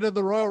that happened in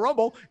the Royal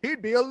Rumble,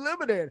 he'd be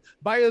eliminated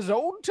by his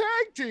own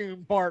tag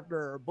team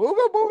partner.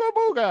 Booga booga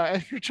booga.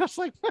 And you're just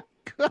like,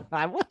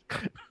 God, what?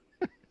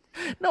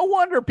 No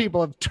wonder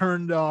people have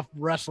turned off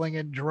wreshling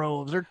in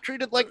droves. They're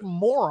treated like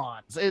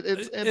morons.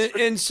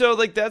 And so,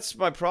 like, that's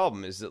my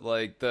problem, is that,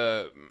 like,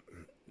 the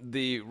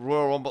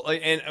Royal Rumble,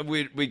 and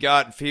we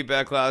got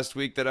feedback last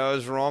week that I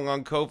was wrong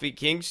on Kofi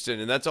Kingston,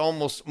 and that's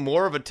almost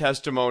more of a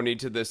testimony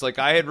to this. Like,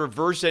 I had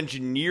reverse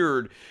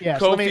engineered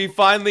Kofi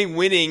finally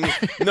winning.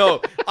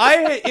 No,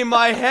 in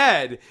my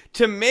head,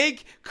 to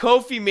make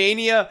Kofi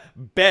Mania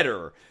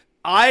better,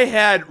 I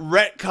had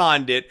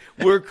retconned it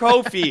where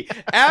Kofi,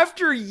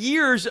 after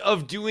years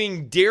of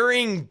doing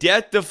daring,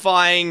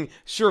 death-defying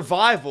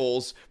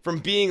survivals from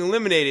being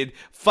eliminated,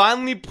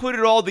 finally put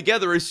it all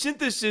together, a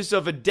synthesis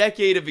of a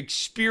decade of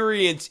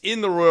experience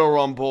in the Royal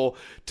Rumble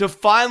to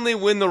finally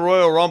win the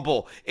Royal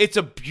Rumble. It's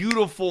a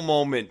beautiful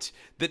moment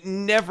that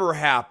never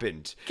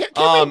happened. Can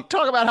we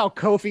talk about how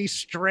Kofi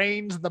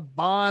strains the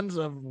bonds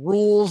of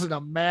rules in a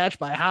match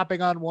by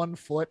hopping on one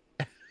foot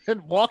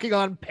and walking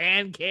on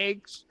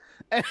pancakes?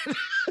 Why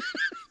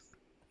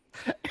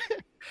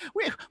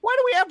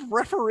do we have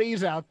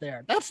referees out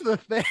there? That's the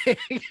thing.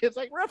 It's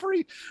like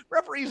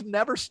referees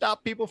never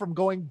stop people from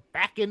going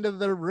back into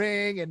the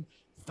ring and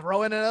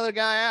throwing another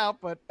guy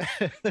out, but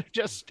they're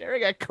just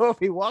staring at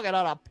Kofi walking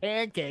on a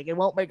pancake and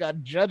won't make a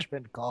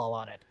judgment call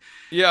on it.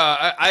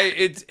 Yeah,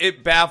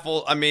 it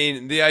baffled. I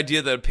mean, the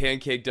idea that a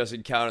pancake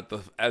doesn't count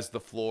as the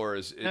floor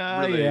is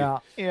really. I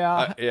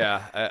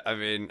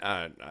mean,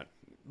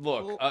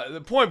 look,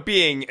 the point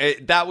being,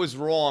 that was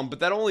wrong, but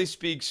that only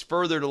speaks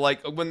further to,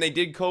 like, when they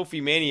did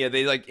Kofi Mania,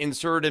 they, like,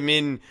 inserted him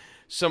in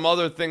some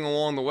other thing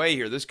along the way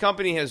here. This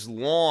company has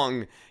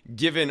long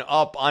given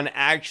up on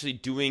actually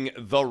doing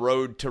the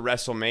road to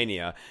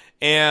WrestleMania.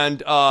 And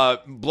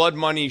Blood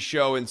Money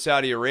show in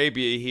Saudi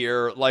Arabia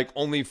here, like,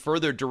 only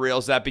further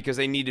derails that because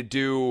they need to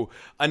do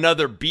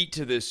another beat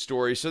to this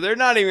story. So they're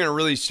not even going to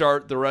really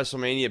start the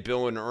WrestleMania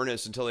bill in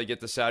earnest until they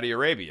get to Saudi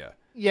Arabia.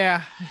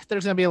 Yeah,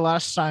 there's going to be a lot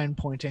of sign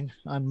pointing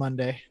on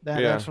Monday.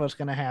 That's what's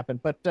going to happen.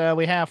 But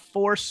we have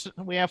four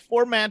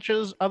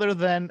matches other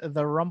than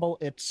the Rumble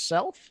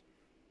itself.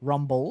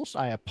 Rumbles,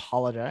 I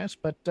apologize.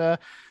 But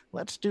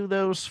let's do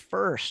those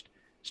first.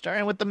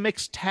 Starting with the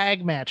mixed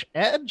tag match.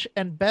 Edge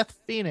and Beth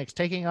Phoenix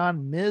taking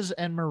on Miz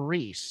and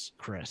Maurice,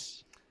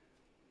 Chris.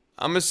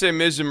 I'm going to say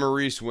Miz and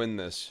Maurice win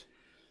this.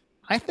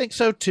 I think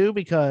so, too,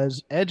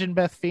 because Edge and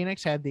Beth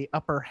Phoenix had the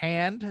upper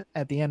hand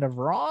at the end of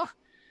Raw.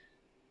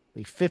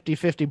 The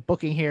 50-50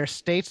 booking here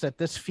states that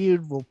this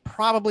feud will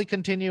probably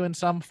continue in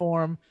some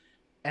form,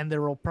 and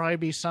there will probably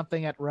be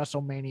something at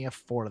WrestleMania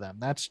for them.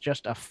 That's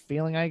just a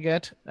feeling I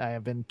get. I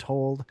have been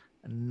told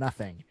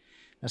nothing.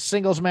 A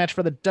singles match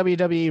for the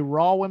WWE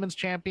Raw Women's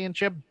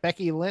Championship.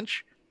 Becky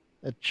Lynch,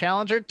 the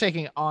challenger,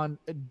 taking on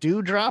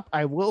Doudrop.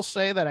 I will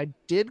say that I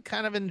did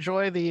kind of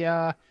enjoy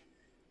the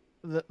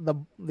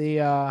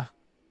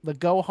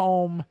go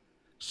home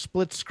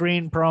split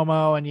screen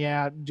promo, and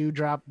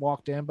Doudrop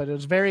walked in, but it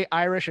was very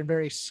Irish and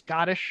very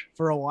Scottish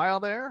for a while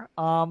there.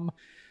 And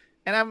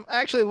I'm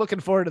actually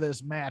looking forward to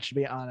this match, to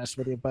be honest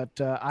with you. But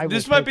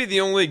this might be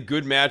the only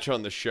good match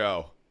on the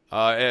show.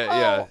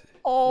 Yeah.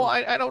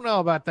 I don't know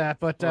about that,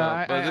 but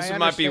this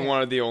might be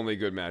one of the only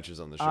good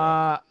matches on the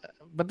show.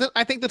 But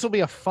I think this will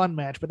be a fun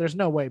match. But there's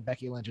no way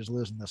Becky Lynch is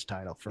losing this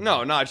title.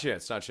 Not a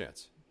chance. Not a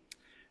chance.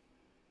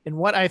 In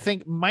what I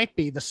think might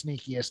be the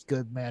sneakiest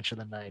good match of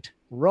the night,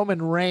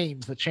 Roman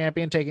Reigns, the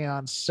champion, taking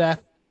on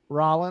Seth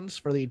Rollins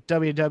for the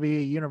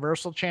WWE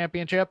Universal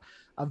Championship.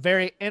 A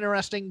very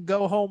interesting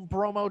go-home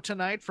promo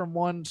tonight from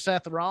one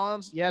Seth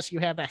Rollins. Yes, you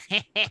have the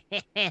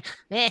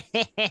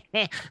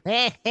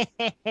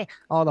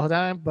all the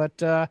time,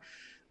 but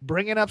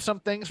bringing up some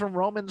things from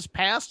Roman's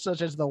past,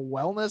 such as the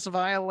wellness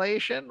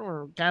violation,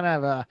 or kind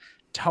of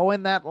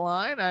towing that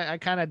line. I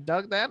kind of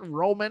dug that.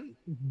 Roman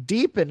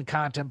deep in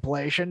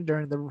contemplation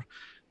during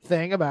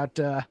thing about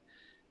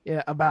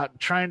about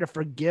trying to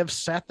forgive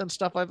Seth and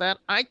stuff like that.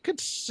 I could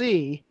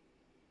see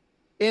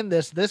in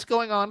this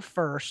going on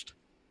first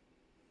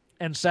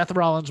and Seth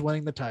Rollins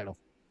winning the title.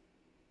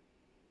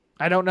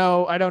 I don't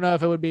know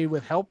if it would be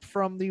with help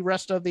from the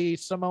rest of the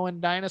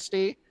Samoan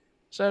dynasty,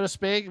 so to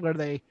speak, where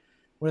they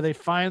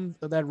find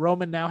that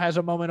Roman now has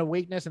a moment of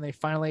weakness and they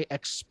finally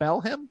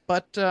expel him.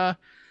 But I'm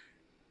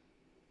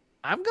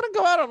going to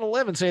go out on a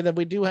limb and say that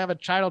we do have a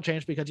title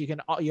change because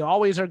you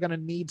always are going to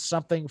need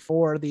something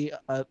for the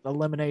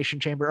elimination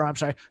chamber, or I'm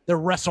sorry, the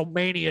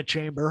WrestleMania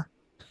chamber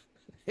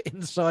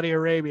in Saudi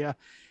Arabia.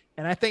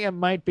 And I think it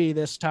might be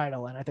this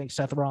title. And I think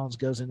Seth Rollins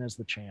goes in as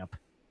the champ.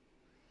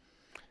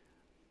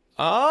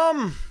 That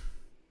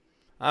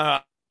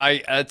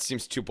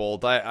seems too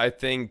bold. I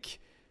think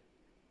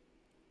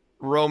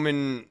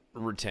Roman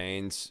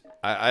retains.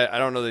 I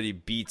don't know that he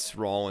beats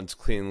Rollins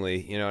cleanly.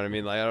 You know what I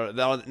mean? Like,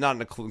 not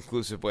in a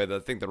conclusive way. I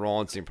think the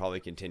Rollins thing probably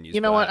continues. You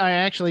know what? I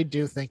actually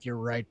do think you're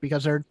right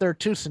because there are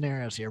two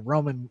scenarios here.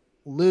 Roman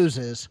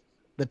loses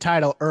the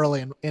title early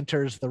and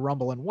enters the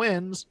Rumble and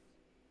wins,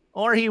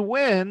 or he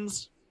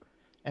wins.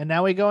 And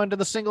now we go into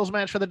the singles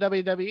match for the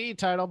WWE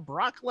title.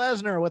 Brock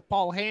Lesnar with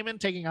Paul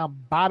Heyman taking on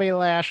Bobby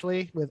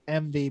Lashley with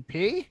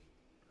MVP.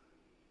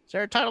 Is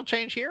there a title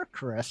change here,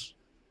 Chris?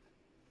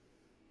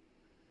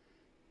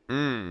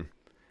 And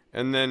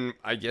then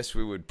I guess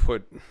we would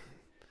put...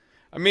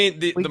 I mean,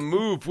 the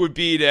move would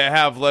be to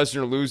have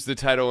Lesnar lose the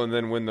title and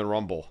then win the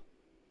Rumble.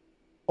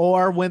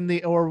 Or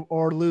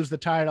or lose the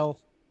title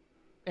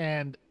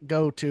and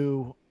go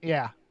to...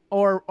 Yeah.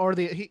 Or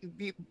the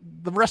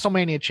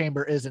WrestleMania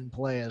chamber is in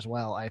play as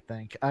well. I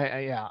think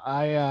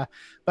but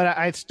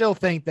I still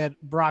think that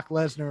Brock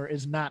Lesnar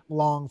is not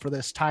long for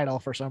this title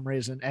for some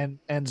reason and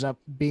ends up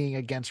being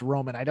against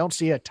Roman. I don't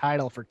see a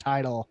title for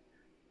title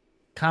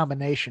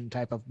combination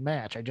type of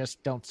match. I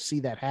just don't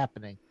see that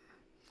happening.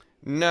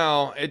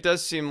 No, it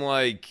does seem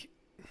like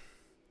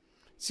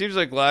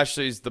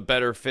Lashley's the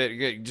better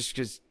fit just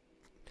because.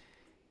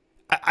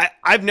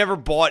 I've never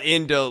bought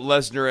into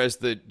Lesnar as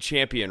the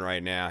champion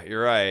right now.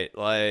 You're right.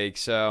 Like,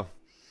 so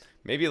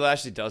maybe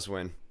Lashley does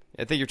win.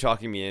 I think you're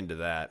talking me into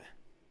that.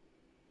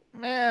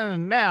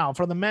 And now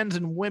for the men's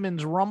and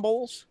women's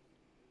rumbles.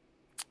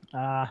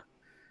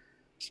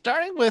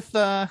 Starting with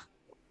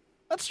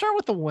let's start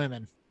with the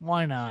women.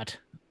 Why not?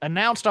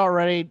 Announced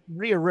already: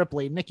 Rhea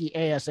Ripley, Nikki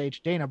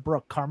ASH, Dana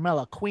Brooke,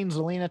 Carmella, Queen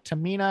Zelina,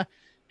 Tamina,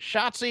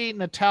 Shotzi,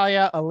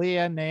 Natalya,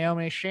 Aaliyah,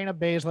 Naomi, Shayna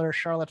Baszler,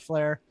 Charlotte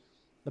Flair,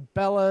 the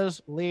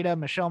Bellas, Lita,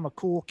 Michelle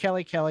McCool,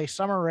 Kelly,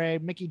 Summer Rae,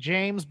 Mickie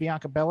James,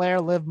 Bianca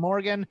Belair, Liv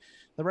Morgan,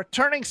 the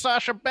returning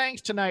Sasha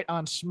Banks tonight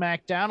on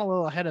SmackDown, a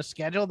little ahead of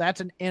schedule. That's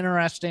an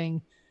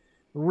interesting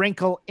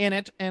wrinkle in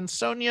it. And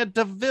Sonya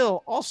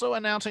Deville also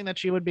announcing that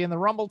she would be in the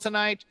Rumble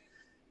tonight,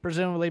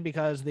 presumably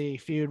because the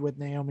feud with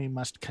Naomi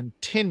must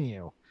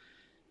continue.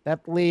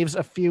 That leaves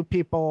a few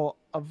people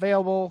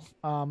available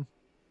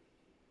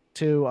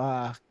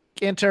to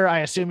enter. I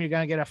assume you're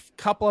going to get a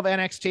couple of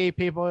NXT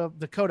people.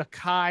 Dakota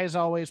Kai is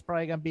always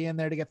probably going to be in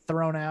there to get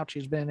thrown out.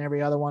 She's been in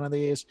every other one of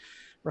these.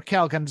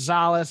 Raquel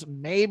Gonzalez,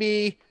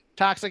 maybe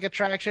Toxic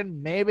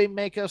Attraction, maybe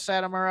Meiko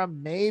Satomura,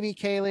 maybe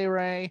Kaylee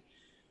Ray,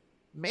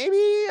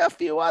 maybe a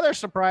few other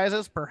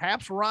surprises.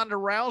 Perhaps Ronda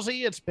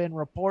Rousey. It's been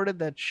reported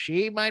that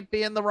she might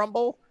be in the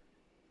Rumble.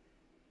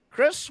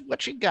 Chris,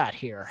 what you got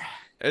here?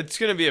 It's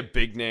going to be a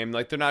big name.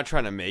 Like, they're not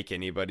trying to make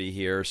anybody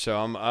here. So,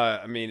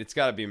 I mean, it's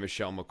got to be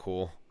Michelle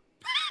McCool.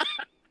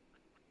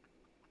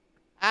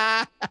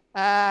 I'm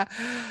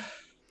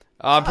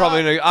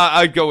probably gonna.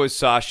 I'd go with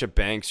Sasha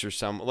Banks or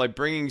something. Like,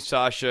 bringing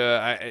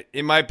Sasha,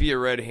 it might be a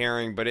red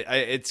herring, but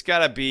it's got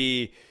to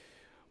be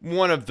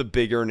one of the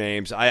bigger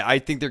names. I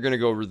think they're gonna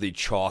go really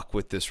chalk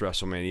with this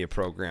WrestleMania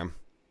program.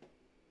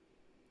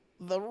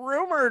 The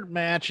rumored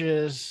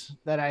matches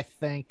that I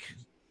think,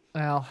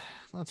 well,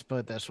 let's put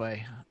it this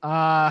way.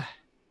 I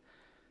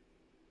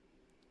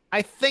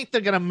think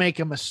they're gonna make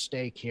a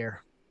mistake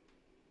here.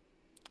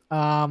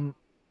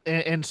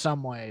 In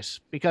some ways,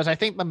 because I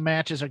think the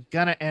matches are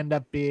going to end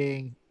up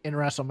being in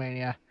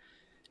WrestleMania.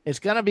 It's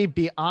going to be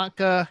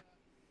Bianca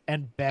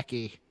and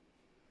Becky.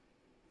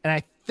 And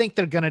I think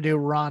they're going to do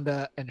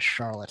Ronda and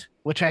Charlotte,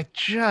 which I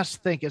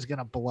just think is going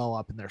to blow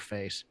up in their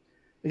face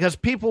because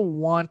people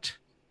want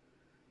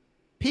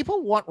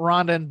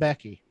Ronda and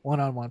Becky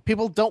one-on-one.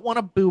 People don't want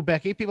to boo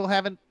Becky. People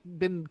haven't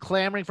been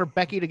clamoring for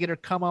Becky to get her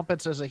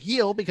comeuppance as a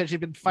heel because she's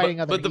been fighting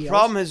other heels. But the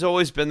problem has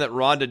always been that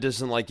Ronda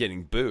doesn't like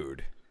getting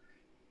booed.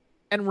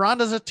 And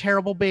Ronda's a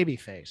terrible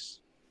babyface.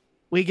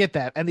 We get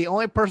that. And the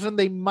only person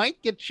they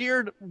might get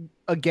cheered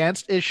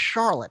against is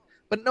Charlotte.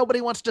 But nobody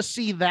wants to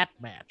see that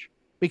match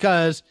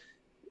because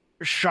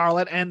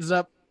Charlotte ends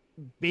up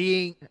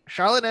being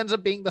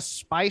the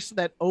spice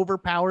that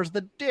overpowers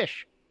the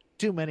dish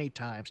too many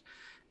times.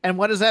 And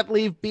what does that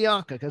leave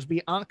Bianca? Because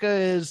Bianca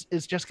is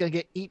just going to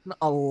get eaten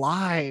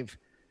alive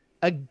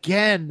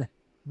again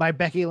by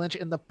Becky Lynch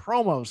in the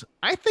promos.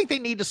 I think they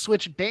need to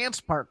switch dance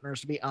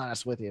partners, to be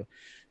honest with you.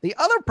 The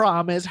other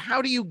problem is,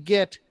 how do you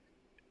get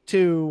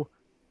to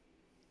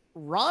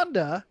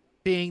Ronda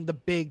being the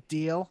big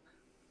deal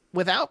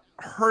without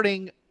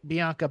hurting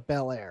Bianca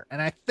Belair.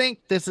 And I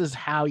think this is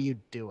how you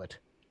do it.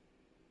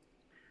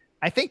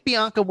 I think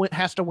Bianca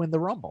has to win the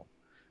Rumble.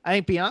 I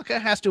think Bianca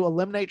has to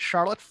eliminate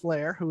Charlotte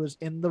Flair, who is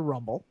in the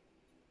Rumble.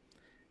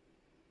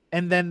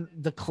 And then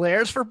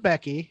declares for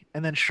Becky.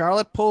 And then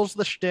Charlotte pulls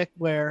the shtick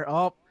where,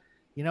 oh,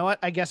 you know what?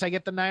 I guess I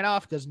get the night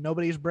off because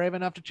nobody's brave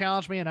enough to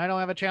challenge me and I don't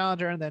have a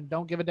challenger. And then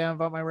don't give a damn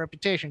about my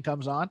reputation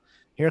comes on.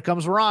 Here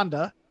comes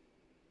Ronda.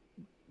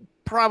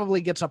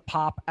 Probably gets a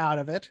pop out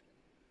of it.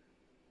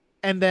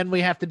 And then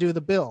we have to do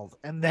the build.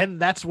 And then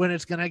that's when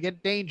it's going to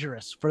get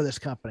dangerous for this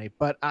company.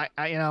 But I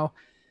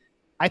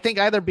think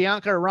either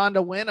Bianca or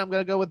Ronda win. I'm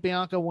going to go with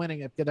Bianca winning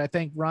it because I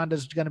think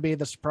Ronda's going to be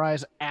the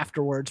surprise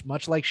afterwards,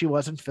 much like she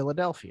was in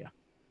Philadelphia.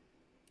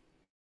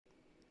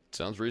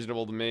 Sounds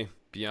reasonable to me.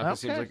 Bianca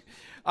seems like,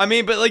 I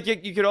mean, but like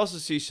you could also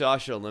see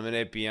Sasha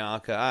eliminate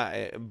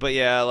Bianca. But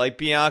yeah, like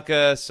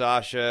Bianca,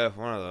 Sasha,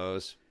 one of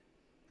those.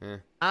 Yeah.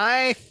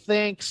 I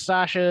think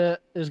Sasha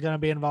is going to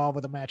be involved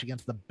with a match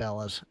against the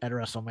Bellas at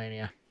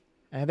WrestleMania.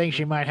 I think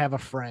she might have a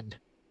friend.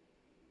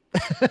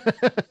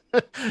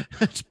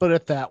 Let's put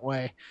it that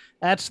way.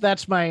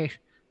 That's my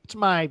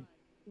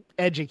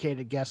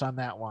educated guess on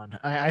that one.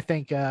 I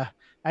think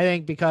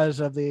because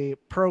of the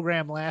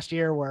program last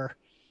year where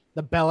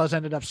the Bellas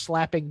ended up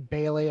slapping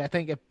Bayley. I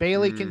think if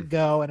Bayley can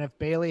go and if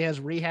Bayley has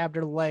rehabbed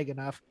her leg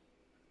enough,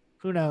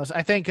 who knows?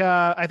 I think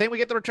we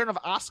get the return of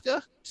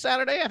Asuka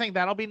Saturday. I think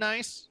that'll be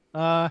nice.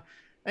 I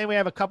think we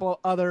have a couple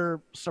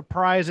other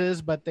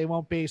surprises, but they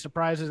won't be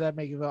surprises that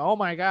make you go, oh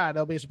my God.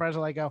 They'll be surprises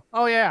like go,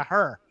 oh yeah,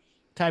 her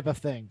type of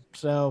thing.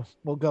 So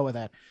we'll go with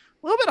that.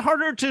 A little bit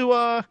harder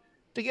to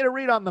get a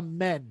read on the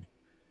men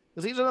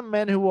because these are the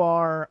men who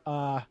are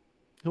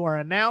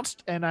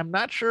announced, and I'm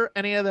not sure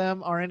any of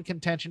them are in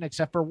contention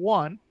except for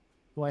one,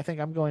 who I think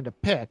I'm going to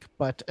pick.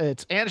 But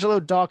it's Angelo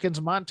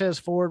Dawkins, Montez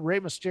Ford, Rey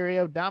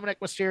Mysterio, Dominic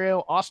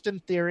Mysterio, Austin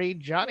Theory,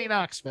 Johnny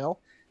Knoxville,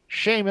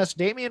 Sheamus,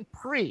 Damian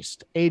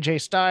Priest,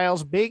 AJ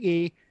Styles, Big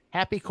E,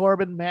 Happy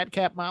Corbin,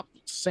 Madcap Mop,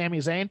 Sami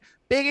Zayn.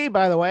 Big E,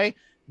 by the way,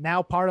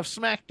 now part of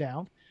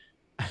SmackDown.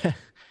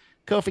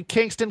 Kofi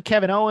Kingston,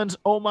 Kevin Owens,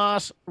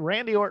 Omos,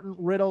 Randy Orton,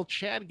 Riddle,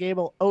 Chad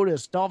Gable,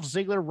 Otis, Dolph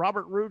Ziggler,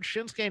 Robert Roode,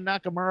 Shinsuke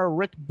Nakamura,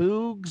 Rick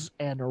Boogs,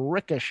 and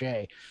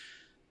Ricochet.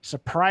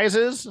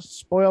 Surprises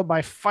spoiled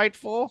by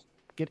Fightful.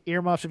 Get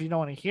earmuffs if you don't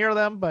want to hear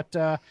them, but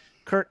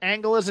Kurt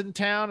Angle is in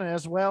town,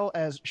 as well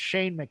as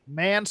Shane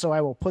McMahon, so I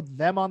will put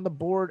them on the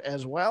board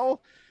as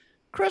well.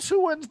 Chris,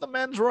 who wins the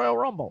men's Royal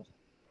Rumble?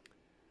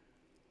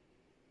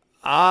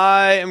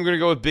 I am going to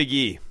go with Big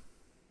E.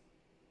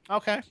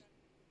 Okay.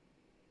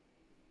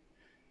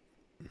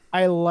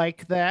 I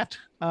like that.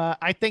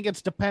 I think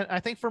I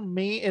think for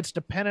me, it's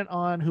dependent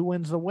on who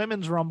wins the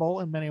women's Rumble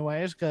in many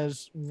ways,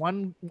 because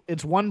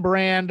it's one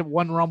brand,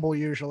 one Rumble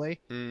usually.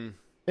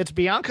 It's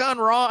Bianca on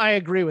Raw. I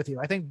agree with you.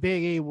 I think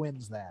Big E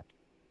wins that,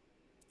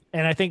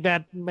 and I think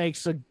that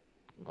makes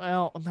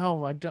no,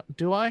 I don't.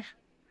 Do I?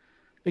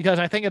 Because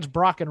I think it's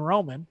Brock and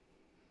Roman.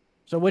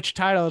 So which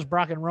title is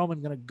Brock and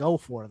Roman going to go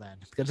for then?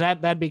 Because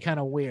that'd be kind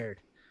of weird.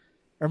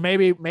 Or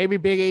maybe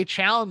Big E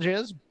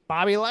challenges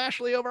Bobby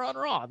Lashley over on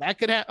Raw. That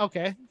could happen.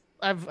 Okay.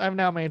 I've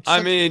now made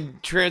I mean,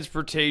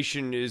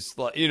 transportation is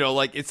like,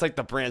 it's like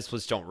the brand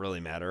splits don't really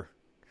matter.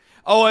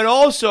 Oh, and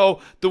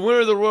also the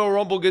winner of the Royal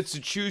Rumble gets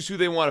to choose who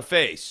they want to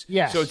face.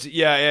 Yes. So it's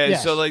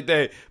Yes. So like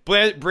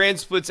brand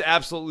splits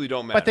absolutely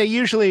don't matter. But they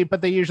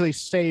usually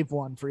save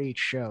one for each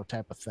show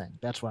type of thing.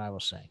 That's what I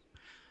was saying.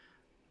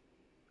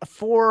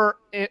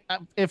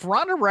 If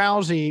Ronda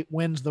Rousey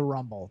wins the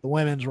Rumble, the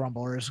women's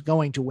Rumble, or is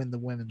going to win the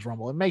women's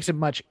Rumble, it makes it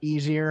much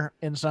easier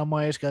in some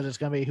ways because it's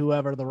going to be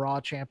whoever the Raw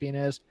champion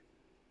is.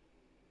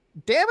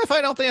 Damn if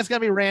I don't think it's going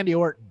to be Randy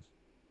Orton,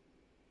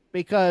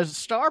 because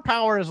star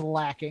power is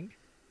lacking.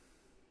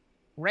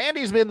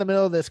 Randy's been in the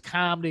middle of this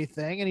comedy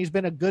thing, and he's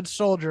been a good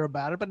soldier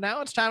about it, but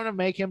now it's time to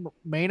make him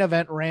main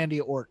event Randy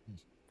Orton.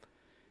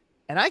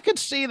 And I could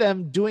see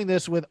them doing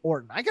this with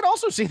Orton. I could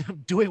also see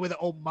them doing it with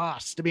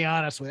Omos, to be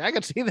honest with you. I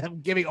could see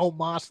them giving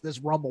Omos this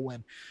Rumble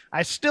win.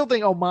 I still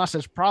think Omos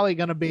is probably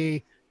going to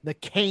be the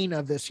Kane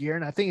of this year,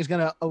 and I think he's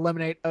going to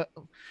eliminate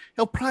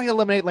he'll probably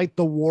eliminate like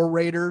the War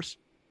Raiders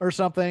or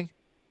something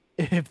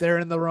if they're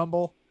in the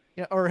Rumble.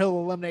 Or he'll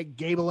eliminate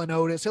Gable and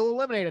Otis. He'll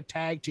eliminate a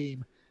tag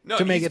team. No,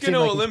 he's going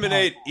to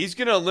eliminate. He's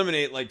going to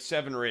eliminate like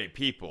 7 or 8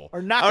 people.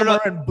 Or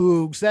Nakamura and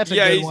Boogs. That's a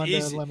good one to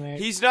eliminate.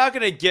 He's not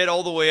going to get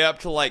all the way up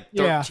to like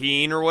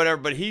 13 or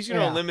whatever, but he's going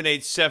to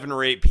eliminate 7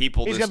 or 8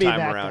 people this time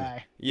around.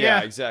 Guy.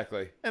 Yeah,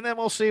 exactly. And then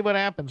we'll see what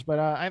happens. But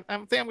I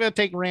think I'm going to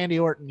take Randy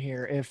Orton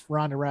here if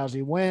Ronda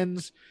Rousey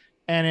wins,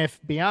 and if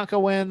Bianca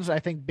wins, I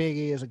think Big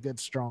E is a good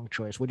strong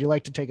choice. Would you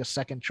like to take a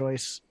second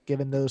choice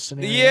given those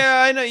scenarios?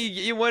 Yeah, I know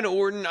you went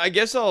Orton. I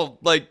guess I'll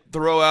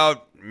throw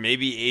out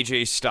maybe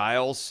AJ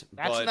Styles.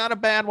 That's not a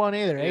bad one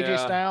either. Yeah.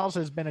 AJ Styles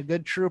has been a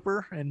good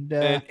trooper, and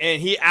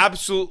he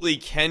absolutely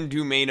can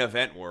do main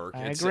event work.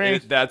 I agree.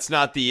 That's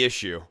not the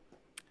issue.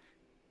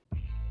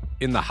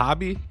 In the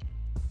hobby,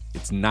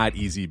 it's not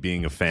easy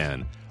being a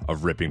fan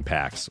of ripping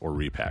packs or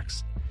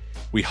repacks.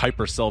 We hype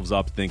ourselves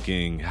up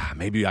thinking,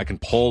 maybe I can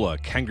pull a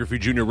Ken Griffey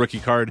Jr. rookie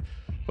card,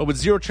 But with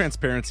zero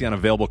transparency on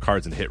available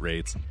cards and hit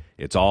rates,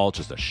 it's all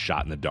just a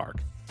shot in the dark.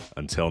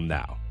 Until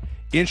now.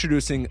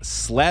 Introducing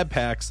Slab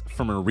Packs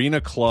from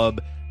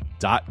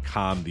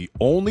ArenaClub.com, the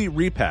only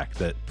repack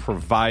that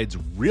provides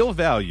real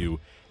value,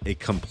 a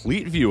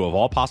complete view of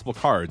all possible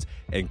cards,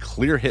 and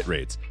clear hit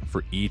rates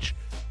for each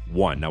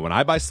one. Now, when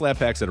I buy Slab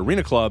Packs at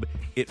Arena Club,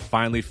 it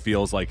finally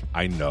feels like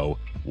I know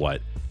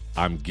what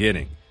I'm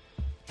getting.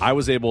 I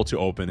was able to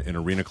open an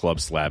Arena Club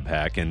Slab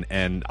Pack,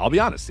 and I'll be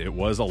honest, it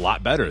was a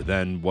lot better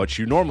than what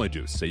you normally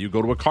do. Say you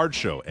go to a card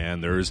show,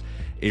 and there's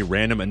a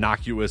random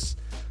innocuous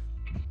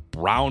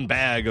brown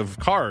bag of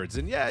cards,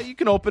 and yeah, you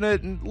can open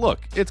it and look,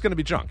 it's going to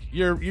be junk.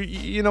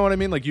 You know what I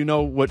mean? Like, you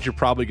know what you're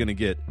probably going to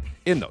get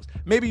in those.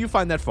 Maybe you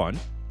find that fun,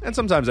 and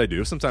sometimes I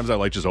do. Sometimes I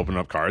like just opening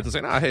up cards and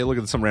saying, hey, look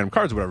at some random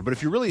cards or whatever. But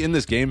if you're really in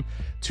this game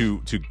to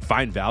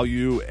find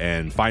value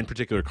and find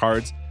particular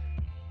cards,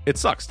 it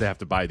sucks to have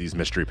to buy these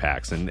mystery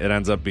packs, and it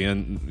ends up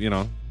being,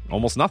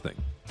 almost nothing,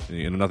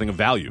 nothing of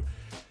value.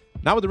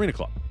 Not with Arena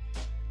Club.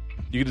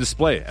 You can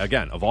display,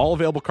 again, of all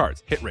available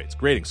cards, hit rates,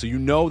 grading, so you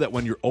know that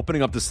when you're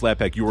opening up the slab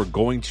pack, you are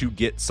going to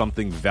get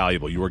something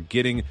valuable. You are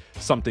getting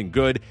something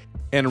good.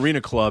 And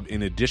Arena Club,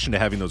 in addition to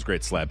having those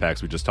great slab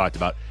packs we just talked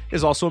about,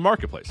 is also a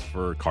marketplace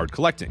for card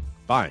collecting,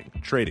 buying,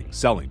 trading,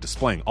 selling,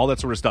 displaying, all that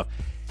sort of stuff.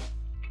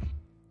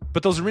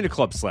 But those Arena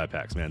Club slab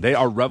packs, man, they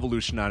are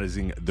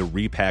revolutionizing the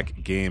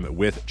repack game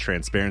with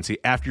transparency.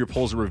 After your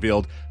pulls are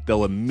revealed,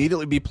 they'll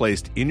immediately be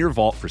placed in your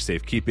vault for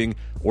safekeeping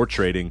or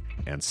trading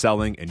and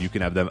selling, and you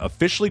can have them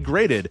officially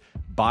graded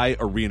by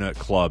Arena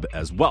Club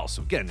as well.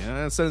 So again,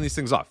 sending these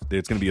things off,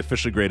 it's going to be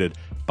officially graded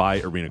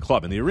by Arena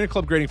Club. And the Arena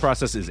Club grading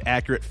process is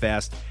accurate,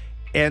 fast,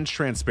 and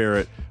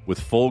transparent, with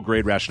full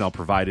grade rationale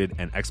provided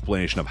and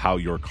explanation of how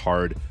your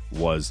card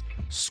was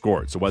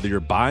scored. So whether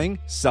you're buying,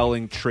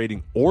 selling,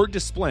 trading, or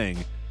displaying,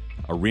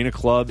 Arena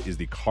Club is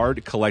the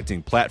card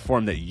collecting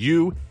platform that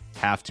you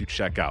have to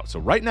check out. So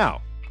right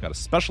now, I've got a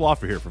special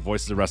offer here for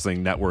Voices of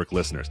Wrestling Network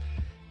listeners.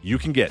 You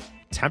can get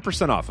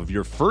 10% off of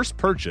your first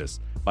purchase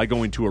by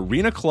going to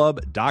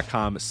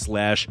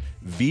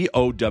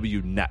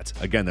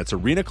arenaclub.com/VOWnet. Again, that's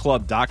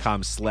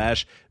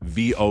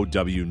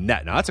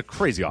arenaclub.com/VOWnet. Now, that's a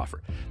crazy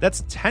offer.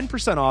 That's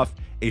 10% off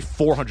a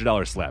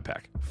 $400 slab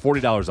pack.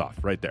 $40 off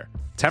right there.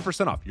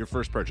 10% off your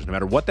first purchase. No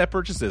matter what that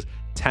purchase is,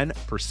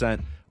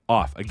 10%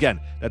 off. Again,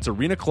 that's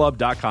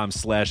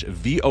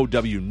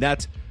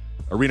arenaclub.com/VOWnet.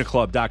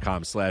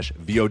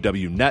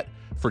 arenaclub.com/VOWnet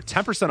for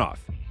 10%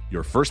 off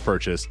your first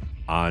purchase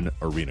on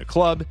Arena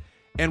Club.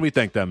 And we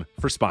thank them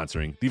for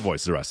sponsoring the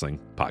Voices of Wrestling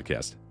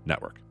Podcast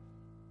Network.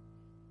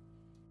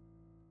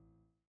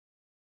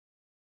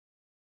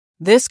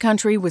 This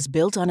country was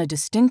built on a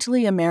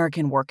distinctly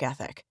American work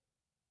ethic.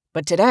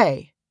 But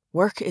today,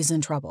 work is in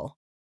trouble.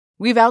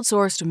 We've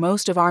outsourced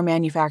most of our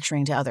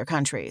manufacturing to other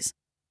countries.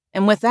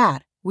 And with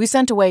that, we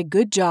sent away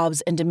good jobs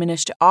and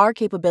diminished our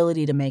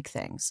capability to make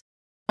things.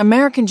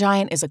 American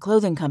Giant is a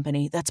clothing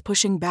company that's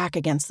pushing back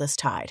against this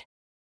tide.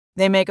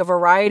 They make a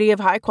variety of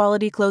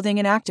high-quality clothing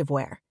and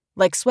activewear,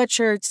 like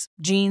sweatshirts,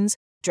 jeans,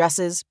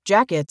 dresses,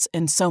 jackets,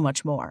 and so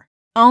much more.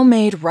 All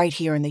made right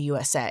here in the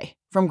USA,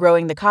 from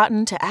growing the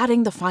cotton to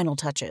adding the final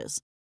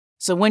touches.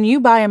 So when you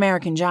buy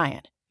American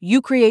Giant,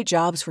 you create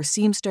jobs for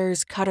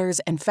seamsters,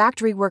 cutters, and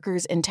factory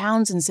workers in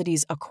towns and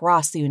cities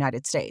across the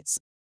United States.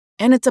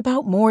 And it's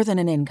about more than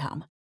an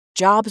income.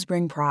 Jobs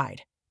bring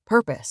pride,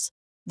 purpose.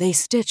 They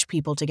stitch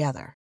people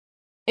together.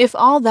 If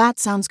all that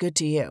sounds good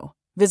to you,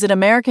 visit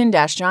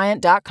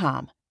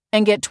American-Giant.com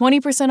and get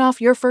 20%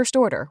 off your first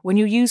order when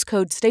you use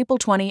code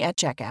STAPLE20 at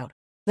checkout.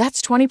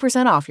 That's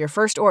 20% off your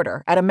first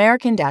order at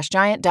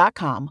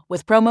American-Giant.com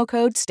with promo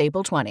code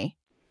STAPLE20.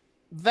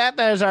 That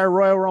is our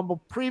Royal Rumble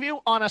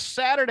preview on a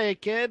Saturday,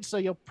 kids. So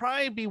you'll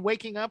probably be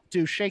waking up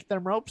to Shake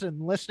Them Ropes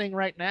and listening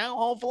right now,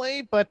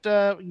 hopefully. But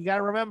you got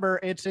to remember,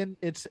 it's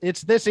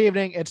this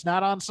evening. It's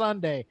not on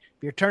Sunday.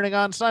 If you're turning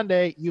on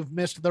Sunday, you've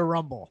missed the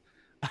Rumble.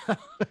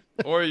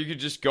 Or you could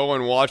just go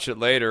and watch it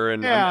later.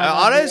 And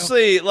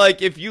honestly,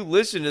 like, if you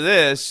listen to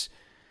this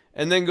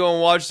and then go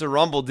and watch the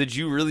Rumble, did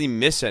you really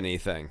miss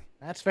anything?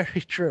 That's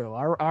very true.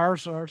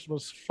 Ours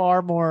was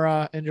far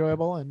more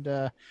enjoyable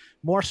and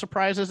more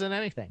surprises than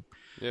anything.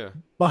 Yeah.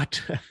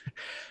 But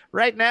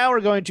right now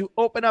we're going to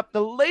open up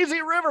the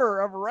lazy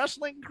river of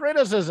wrestling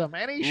criticism.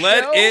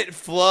 Let it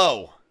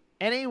flow.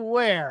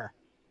 Anywhere.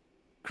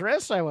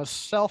 Chris, I was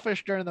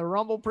selfish during the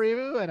Rumble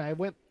preview, and I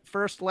went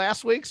first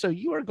last week, so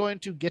you are going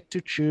to get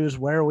to choose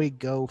where we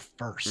go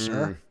first,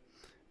 sir.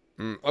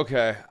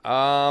 Okay.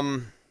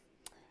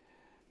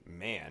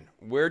 Man,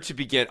 where to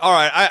begin? All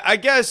right, I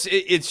guess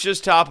it's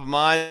just top of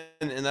mind,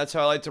 and that's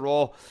how I like to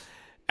roll.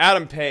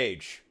 Adam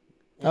Page.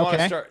 I want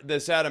to start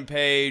this Adam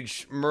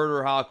Page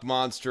Murder Hawk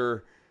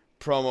Monster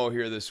promo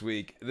here this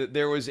week.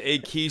 There was a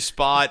key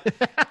spot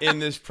in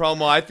this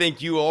promo. I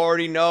think you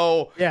already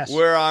know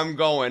where I'm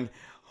going.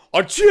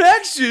 A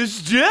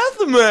Texas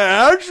death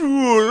match?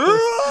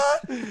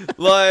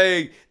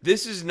 Like,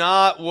 this is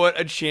not what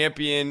a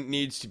champion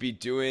needs to be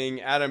doing.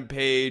 Adam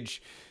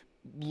Page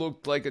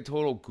looked like a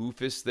total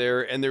goofus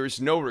there, and there was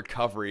no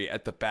recovery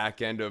at the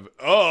back end of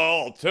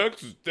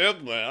Texas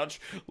Deathmatch.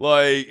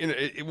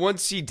 Like,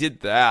 once he did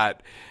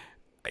that,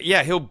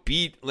 yeah, he'll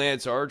beat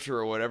Lance Archer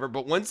or whatever.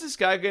 But when's this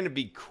guy going to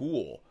be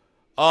cool?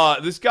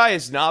 This guy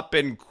has not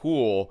been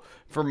cool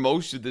for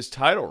most of this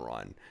title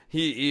run.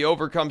 He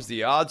overcomes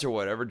the odds or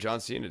whatever. John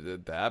Cena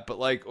did that, but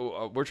like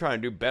we're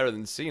trying to do better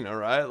than Cena,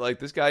 right? Like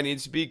this guy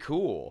needs to be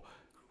cool.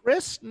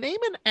 Chris, name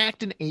an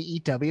act in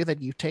AEW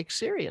that you take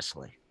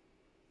seriously.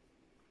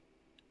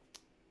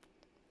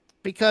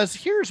 Because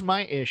here's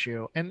my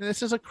issue, and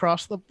this is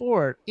across the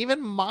board.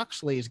 Even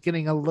Moxley's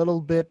getting a little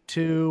bit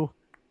too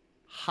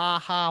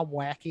ha-ha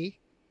wacky.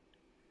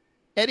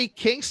 Eddie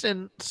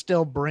Kingston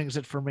still brings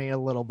it for me a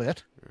little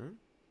bit. Mm-hmm.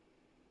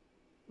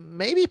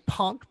 Maybe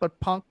Punk, but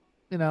Punk,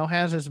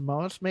 has his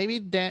moments. Maybe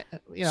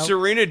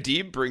Serena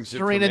Deeb brings it.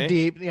 Serena for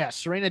me. Deeb, yeah,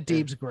 Serena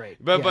Deeb's great.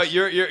 But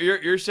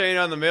you're saying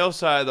on the male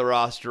side of the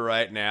roster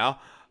right now,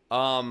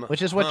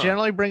 which is what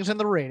generally brings in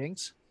the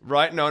ratings.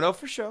 Right? No,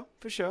 for sure.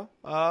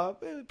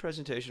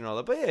 Presentation and all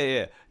that, but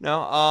yeah.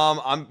 No,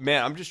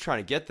 I'm just trying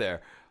to get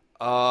there.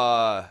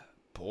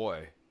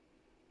 Boy,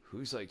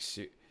 who's like,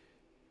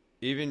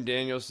 even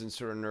Danielson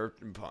sort of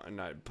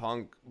nerfed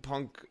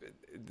Punk.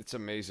 It's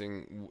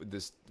amazing.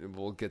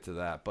 We'll get to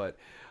that, but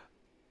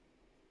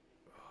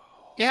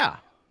yeah.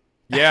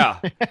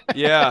 I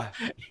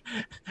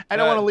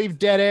don't want to leave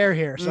dead air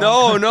here.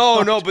 So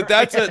no. But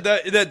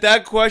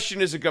that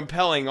question is a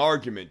compelling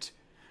argument.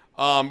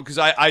 Because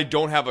I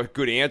don't have a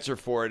good answer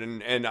for it,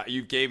 and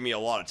you gave me a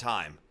lot of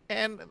time.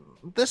 And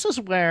this is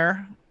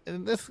where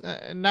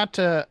not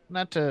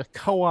to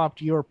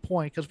co-opt your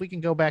point, because we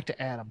can go back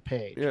to Adam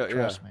Page.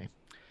 Trust me.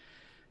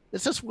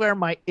 This is where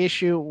my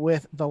issue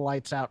with the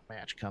Lights Out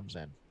match comes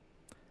in,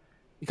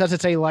 because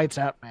it's a Lights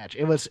Out match.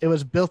 It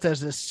was built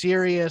as this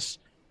serious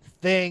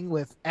thing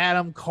with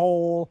Adam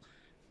Cole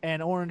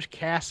and Orange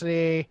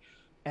Cassidy,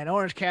 and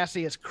Orange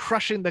Cassidy is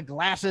crushing the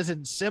glasses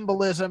in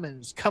symbolism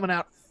and is coming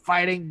out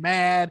fighting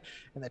mad,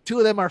 and the two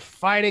of them are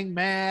fighting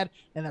mad,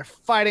 and they're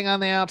fighting on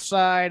the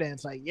outside, and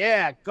it's like,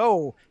 yeah,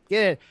 go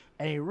get it.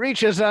 And he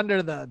reaches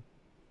under the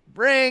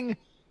ring,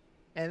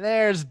 and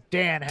there's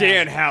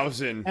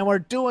Danhausen. And we're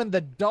doing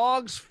the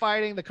dogs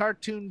fighting, the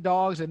cartoon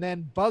dogs, and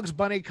then Bugs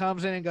Bunny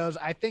comes in and goes,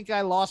 I think I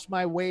lost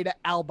my way to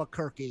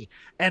Albuquerque,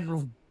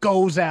 and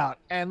goes out.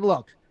 And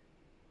look,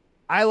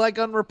 I like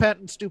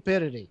unrepentant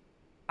stupidity.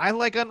 I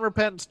like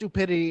unrepentant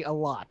stupidity a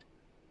lot.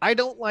 I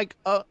don't like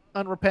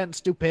unrepentant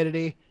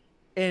stupidity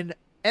in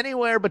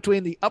anywhere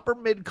between the upper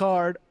mid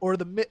card or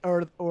the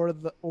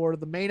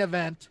main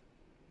event,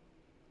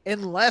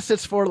 unless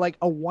it's for like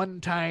a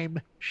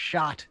one-time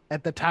shot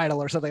at the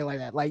title or something like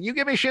that. Like, you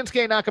give me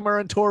Shinsuke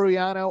Nakamura and Toru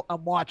Yano,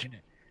 I'm watching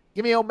it.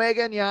 Give me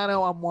Omega and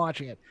Yano, I'm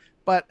watching it.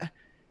 But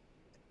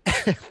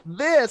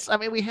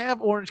we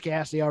have Orange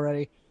Cassidy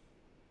already.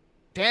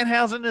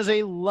 Danhausen is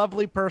a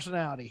lovely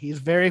personality. He's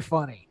very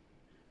funny.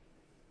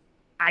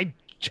 I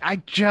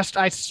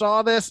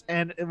saw this,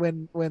 and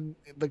when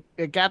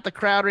it got the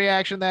crowd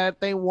reaction that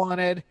they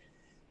wanted,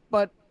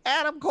 but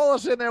Adam Cole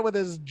is in there with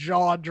his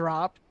jaw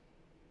dropped.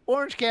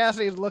 Orange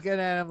Cassidy is looking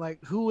at him like,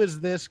 who is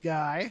this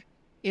guy?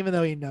 Even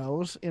though he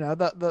knows,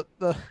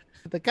 the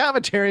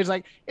commentary is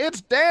like,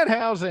 it's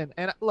Danhausen.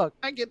 And look,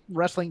 I get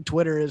wrestling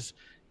Twitter is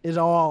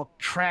all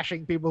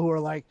trashing people who are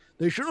like,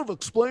 they should have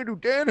explained who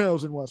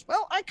Danhausen was.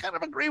 Well, I kind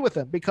of agree with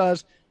them,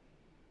 because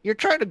you're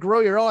trying to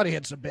grow your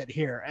audience a bit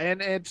here.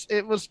 And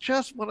it was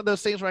just one of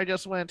those things where I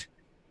just went,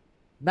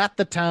 not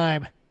the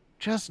time.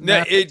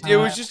 It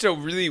was just a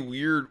really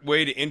weird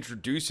way to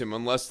introduce him,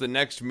 unless the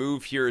next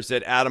move here is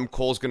that Adam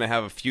Cole's going to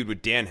have a feud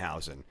with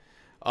Danhausen.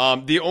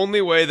 The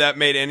only way that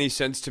made any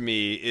sense to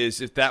me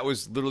is if that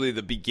was literally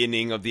the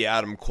beginning of the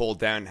Adam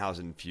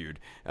Cole-Danhausen feud.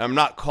 And I'm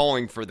not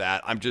calling for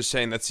that. I'm just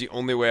saying that's the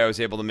only way I was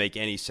able to make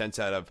any sense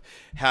out of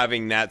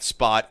having that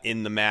spot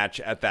in the match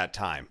at that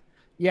time.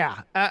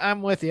 Yeah,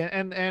 I'm with you.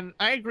 And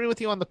I agree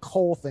with you on the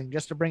Cole thing,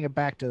 just to bring it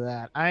back to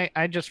that.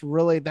 I just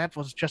really, that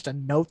was just a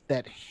note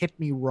that hit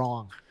me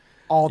wrong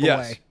all the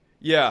way.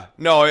 Yeah,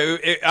 no,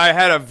 I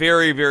had a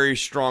very, very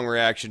strong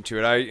reaction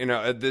to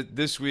it.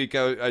 This week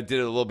I did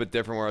it a little bit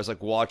different, where I was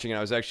like watching, and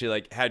I was actually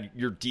like had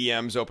your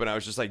DMs open. I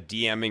was just like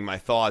DMing my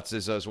thoughts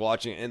as I was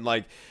watching, and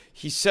like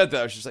he said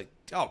that, I was just like,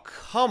 oh,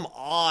 come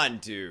on,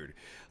 dude!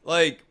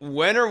 Like,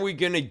 when are we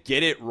gonna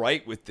get it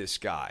right with this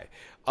guy?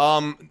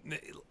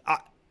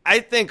 I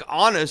think,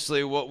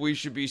 honestly, what we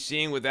should be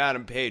seeing with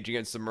Adam Page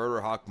against the Murder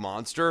Hawk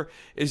Monster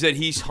is that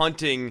he's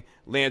hunting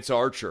Lance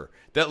Archer.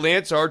 That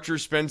Lance Archer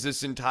spends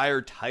this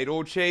entire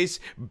title chase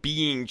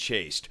being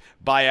chased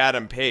by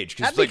Adam Page.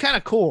 That'd be kind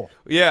of cool.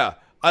 Yeah.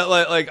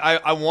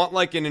 I want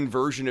like an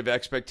inversion of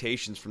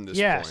expectations from this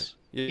point.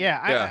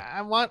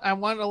 I want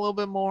a little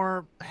bit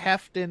more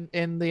heft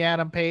in the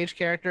Adam Page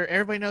character.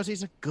 Everybody knows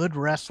he's a good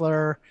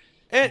wrestler.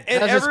 And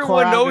Does his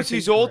everyone knows choreography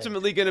he's great.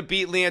 ultimately going to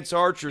beat Lance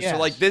Archer. Yes. So,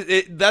 like,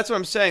 that's what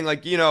I'm saying.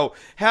 Like,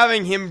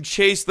 having him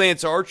chase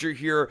Lance Archer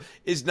here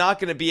is not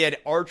going to be at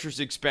Archer's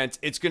expense.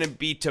 It's going to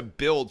be to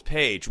build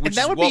Page, which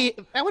And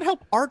that would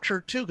help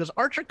Archer too, because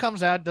Archer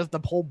comes out, does the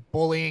whole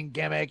bullying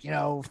gimmick,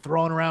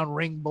 throwing around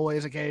ring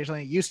boys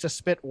occasionally. Used to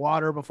spit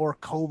water before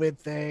COVID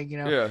thing,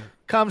 Yeah.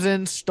 comes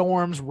in,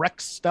 storms,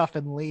 wrecks stuff,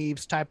 and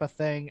leaves type of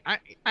thing.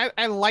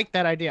 I like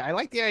that idea. I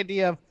like the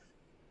idea of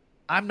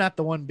I'm not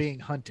the one being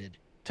hunted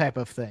type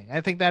of thing.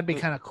 I think that'd be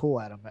kind of cool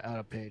out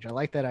of Page. I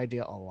like that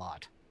idea a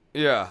lot.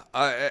 Yeah,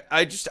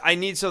 I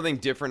need something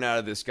different out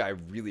of this guy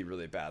really,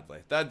 really badly.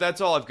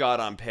 That's all I've got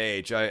on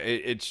Page.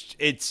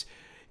 It's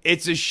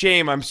a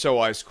shame I'm so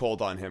ice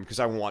cold on him because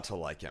I want to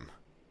like him.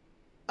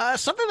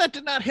 Something that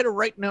did not hit a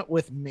right note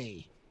with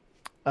me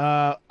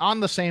on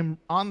the same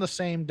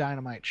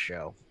Dynamite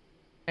show,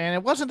 and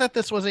it wasn't that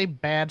this was a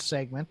bad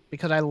segment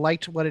because I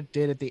liked what it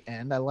did at the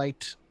end. I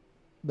liked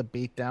the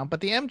beatdown, but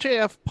the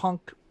MJF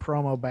Punk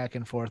promo back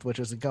and forth, which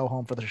is a go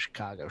home for the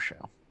Chicago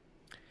show.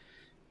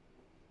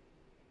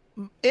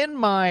 In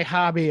my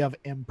hobby of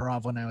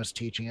improv when I was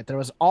teaching it, there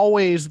was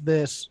always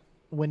this,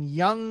 when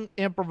young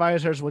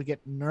improvisers would get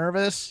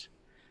nervous,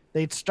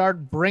 they'd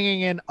start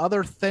bringing in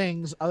other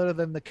things other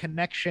than the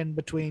connection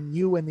between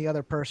you and the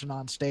other person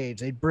on stage.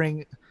 They'd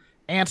bring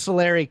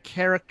ancillary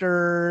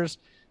characters.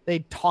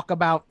 They'd talk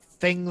about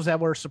things that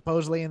were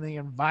supposedly in the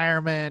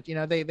environment.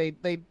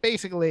 They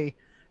basically,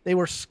 they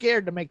were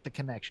scared to make the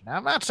connection. Now,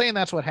 I'm not saying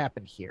that's what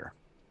happened here.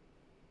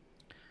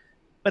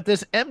 But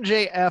this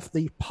MJF,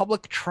 the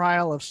public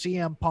trial of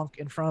CM Punk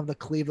in front of the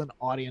Cleveland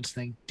audience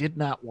thing did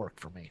not work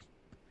for me.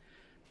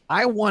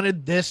 I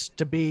wanted this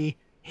to be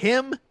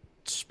him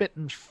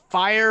spitting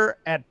fire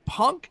at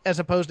Punk as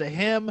opposed to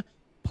him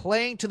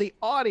playing to the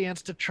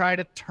audience to try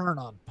to turn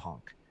on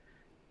Punk.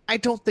 I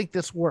don't think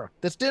this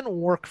worked. This didn't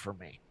work for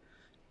me.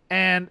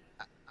 And,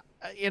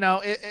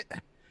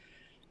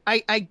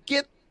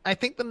 I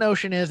think the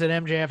notion is that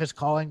MJF is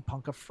calling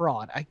Punk a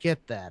fraud. I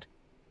get that.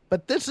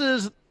 But this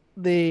is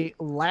the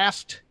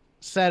last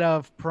set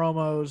of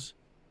promos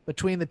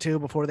between the two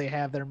before they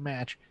have their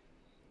match.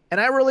 And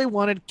I really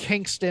wanted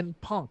Kingston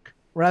Punk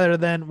rather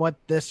than what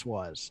this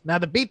was. Now,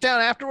 the beatdown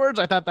afterwards,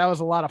 I thought that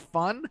was a lot of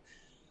fun,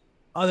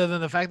 other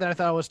than the fact that I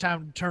thought it was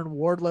time to turn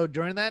Wardlow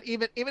during that.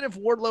 Even if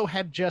Wardlow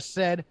had just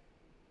said,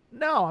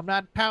 no, I'm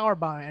not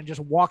powerbombing, and just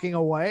walking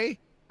away,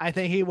 I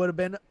think he would have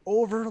been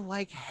over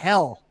like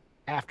hell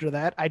after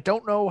that. I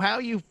don't know how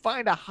you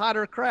find a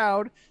hotter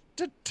crowd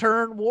to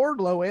turn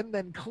Wardlow in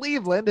than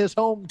Cleveland, his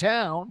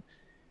hometown.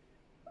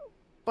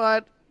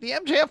 But the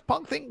MJF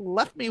Punk thing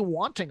left me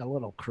wanting a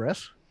little,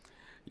 Chris.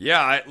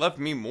 Yeah, it left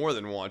me more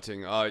than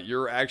wanting.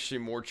 You're actually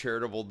more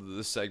charitable to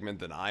this segment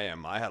than I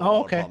am. I had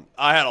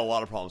a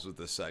lot of problems with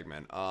this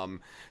segment.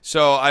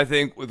 So I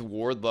think with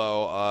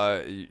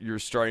Wardlow, you're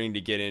starting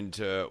to get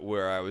into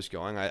where I was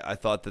going. I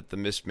thought that the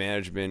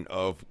mismanagement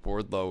of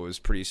Wardlow was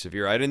pretty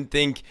severe. I didn't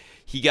think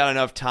he got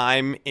enough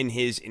time in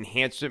his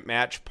enhancement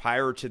match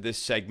prior to this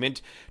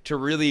segment to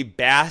really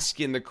bask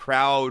in the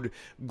crowd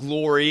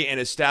glory and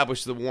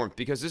establish the warmth,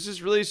 because this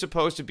is really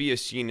supposed to be a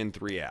scene in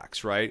 3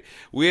 acts, right?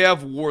 We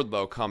have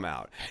Wardlow come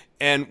out,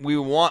 and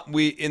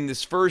we in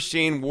this first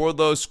scene,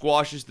 Wardlow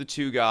squashes the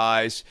 2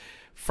 guys.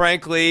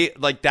 Frankly,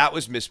 like, that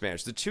was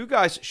mismanaged. The 2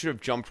 guys should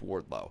have jumped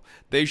Wardlow.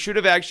 They should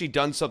have actually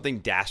done something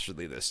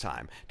dastardly this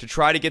time to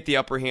try to get the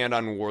upper hand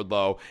on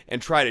Wardlow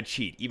and try to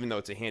cheat, even though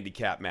it's a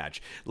handicap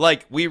match.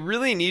 Like, we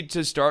really need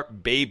to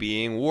start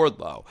babying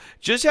Wardlow.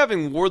 Just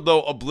having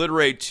Wardlow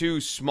obliterate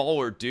 2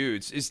 smaller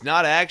dudes is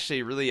not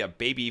actually really a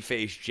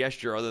babyface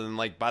gesture, other than,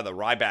 like, by the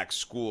Ryback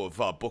school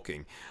of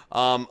booking.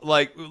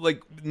 Like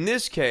in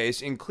this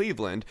case, in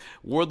Cleveland,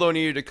 Wardlow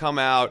needed to come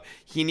out.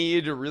 He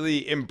needed to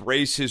really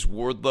embrace his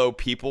Wardlow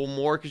people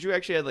more, because you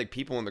actually had, like,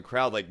 people in the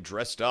crowd, like,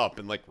 dressed up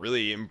and, like,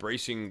 really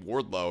embracing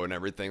Wardlow and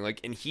everything. Like,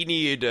 and he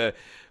needed to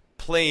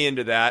play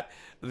into that.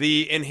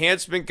 The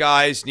enhancement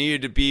guys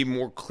needed to be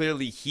more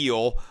clearly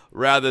heel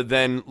rather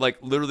than, like,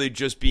 literally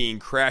just being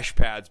crash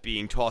pads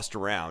being tossed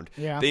around.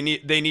 Yeah. They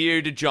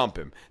needed to jump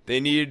him.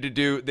 They needed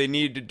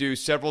to do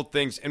several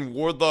things, and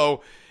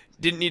Wardlow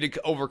didn't need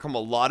to overcome a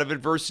lot of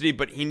adversity,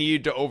 but he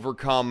needed to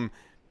overcome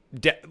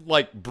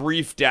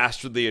brief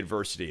dastardly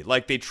adversity.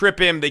 Like, they trip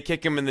him, they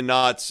kick him in the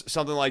nuts,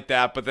 something like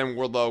that, but then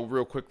Wardlow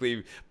real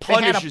quickly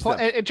punishes them.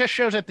 It just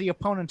shows that the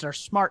opponents are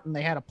smart and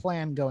they had a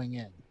plan going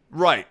in.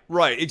 Right,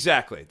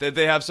 exactly. That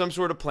they have some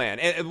sort of plan,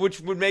 and which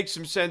would make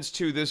some sense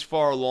too this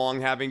far along,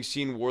 having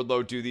seen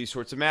Wardlow do these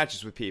sorts of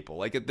matches with people.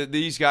 Like,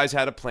 these guys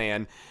had a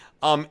plan.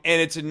 And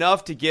it's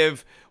enough to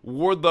give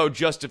Wardlow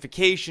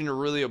justification to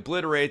really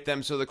obliterate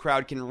them, so the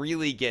crowd can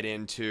really get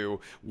into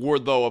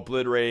Wardlow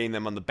obliterating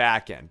them on the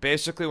back end.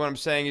 Basically, what I'm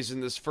saying is,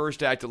 in this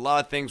first act, a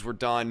lot of things were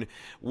done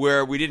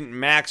where we didn't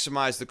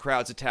maximize the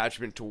crowd's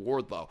attachment to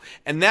Wardlow.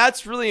 And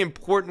that's really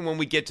important when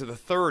we get to the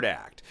third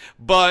act.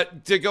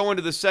 But to go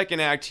into the second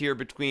act here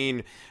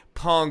between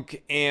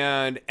Punk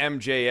and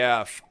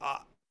MJF,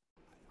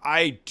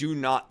 I do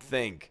not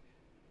think...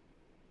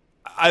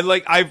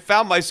 I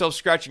found myself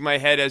scratching my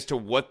head as to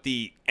what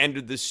the end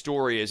of this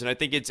story is, and I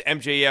think it's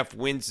MJF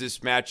wins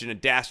this match in a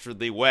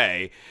dastardly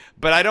way.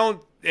 But I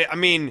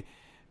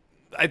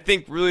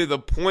think really the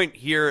point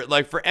here,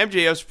 like for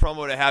MJF's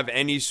promo to have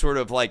any sort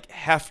of like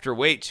heft or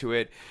weight to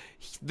it,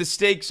 the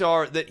stakes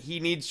are that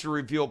he needs to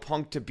reveal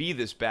Punk to be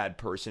this bad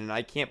person, and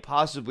I can't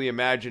possibly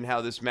imagine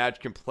how this match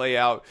can play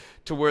out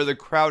to where the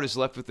crowd is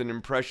left with an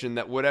impression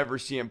that whatever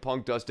CM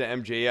Punk does to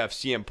MJF,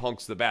 CM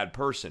Punk's the bad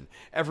person.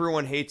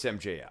 Everyone hates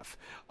MJF.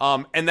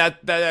 And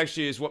that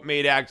actually is what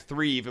made Act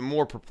 3 even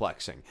more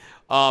perplexing.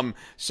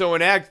 So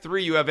in Act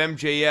 3, you have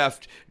MJF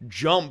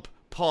jump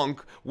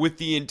Punk with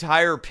the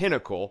entire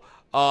Pinnacle,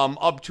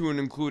 up to and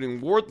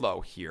including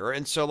Wardlow here.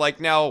 And so, like,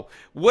 now,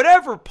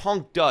 whatever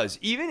Punk does,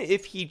 even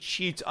if he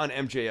cheats on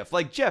MJF,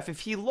 like, Jeff,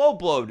 if he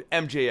low-blowed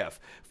MJF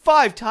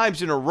 5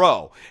 times in a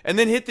row, and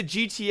then hit the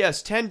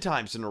GTS 10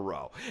 times in a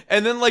row,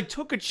 and then, like,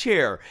 took a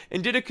chair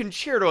and did a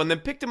concerto, and then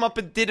picked him up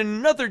and did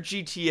another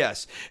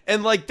GTS,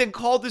 and, like, then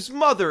called his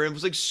mother and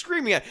was, like,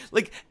 screaming at,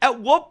 like, at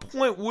what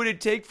point would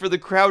it take for the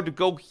crowd to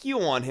go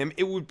heel on him?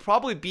 It would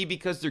probably be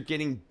because they're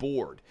getting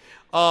bored.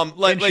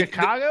 In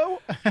Chicago?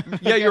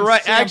 Yeah, you're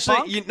right.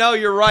 Actually,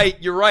 you're right.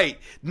 You're right.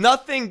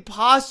 Nothing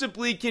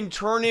possibly can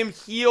turn him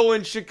heel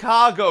in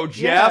Chicago,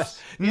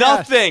 Jeff.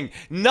 Nothing.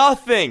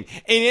 In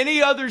any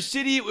other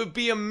city, it would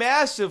be a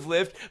massive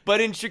lift,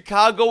 but in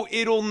Chicago,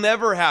 it'll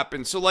never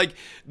happen. So, like,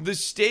 the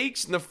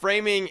stakes and the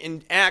framing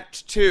in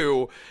Act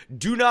 2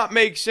 do not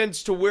make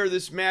sense to where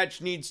this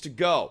match needs to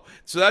go.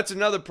 So that's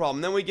another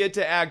problem. Then we get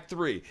to Act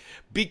 3.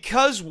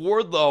 Because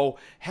Wardlow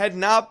had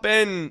not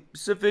been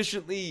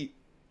sufficiently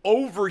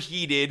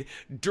overheated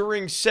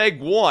during Seg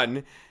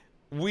 1,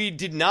 we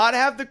did not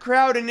have the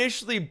crowd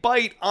initially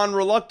bite on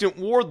reluctant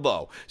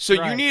Wardlow. So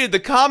you needed the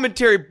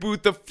commentary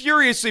booth to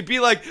furiously be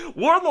like,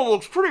 Wardlow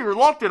looks pretty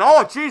reluctant.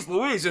 Oh, geez,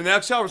 Louise. And the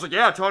next hour was like,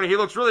 yeah, Tony, he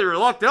looks really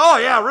reluctant. Oh,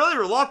 yeah, really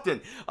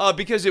reluctant.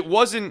 Because it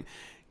wasn't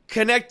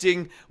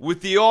connecting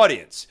with the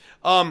audience.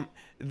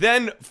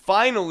 Then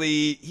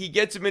finally, he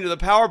gets him into the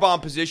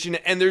powerbomb position,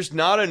 and there's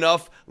not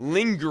enough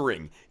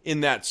lingering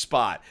in that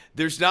spot.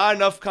 There's not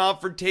enough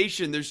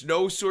confrontation. There's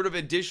no sort of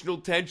additional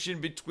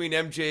tension between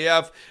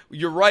MJF.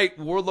 You're right,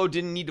 Wardlow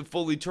didn't need to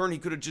fully turn. He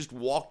could have just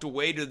walked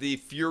away to the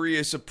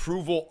furious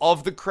approval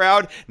of the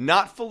crowd,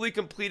 not fully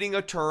completing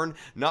a turn,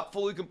 not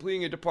fully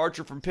completing a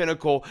departure from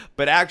Pinnacle,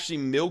 but actually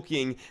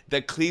milking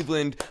that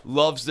Cleveland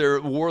loves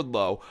their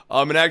Wardlow,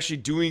 and actually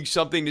doing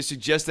something to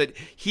suggest that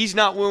he's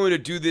not willing to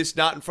do this,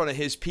 not in front of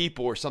his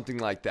people or something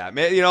like that.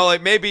 You know,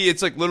 like maybe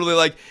it's like literally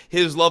like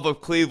his love of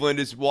Cleveland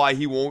is why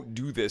he won't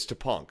do this to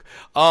Punk.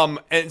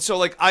 And so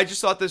like I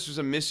just thought this was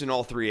a miss in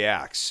all 3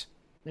 acts.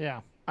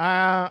 Yeah.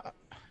 The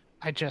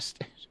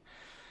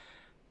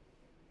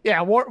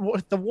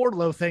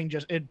Wardlow thing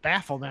it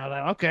baffled now.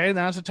 That okay,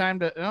 now's the time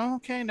to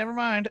okay, never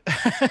mind.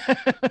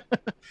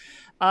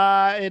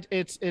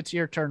 It's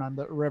your turn on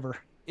the river.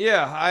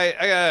 Yeah, I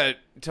gotta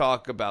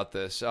talk about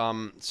this.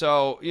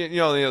 So you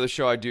know the other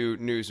show I do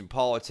news and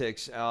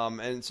politics,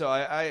 and so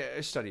I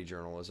study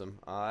journalism.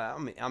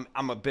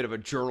 I'm a bit of a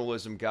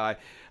journalism guy.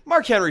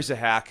 Mark Henry's a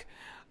hack.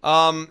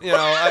 We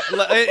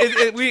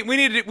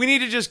need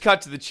to just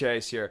cut to the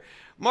chase here.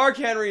 Mark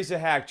Henry's a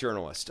hack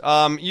journalist.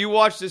 You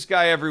watch this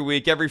guy every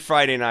week, every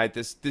Friday night.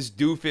 This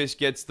doofus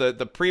gets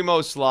the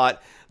primo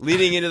slot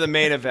leading into the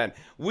main event.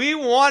 We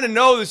want to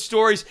know the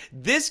stories.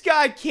 This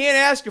guy can't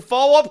ask a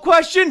follow-up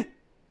question?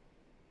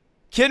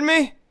 Kidding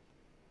me?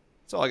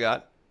 That's all I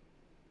got.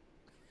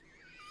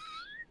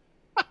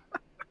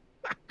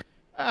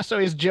 So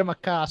he's Jim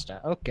Acosta.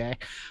 Okay.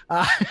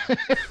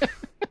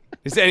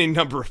 It's any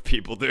number of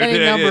people, dude.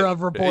 Any number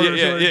of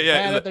reporters who are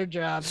bad at their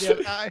jobs.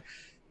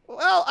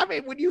 Well, I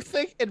mean, when you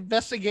think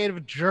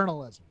investigative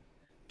journalism,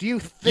 do you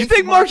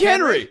think Mark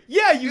Henry?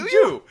 Yeah, you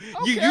do.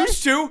 Okay.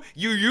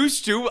 You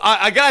used to.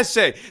 I gotta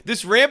say,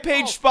 this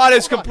Rampage spot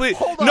is complete.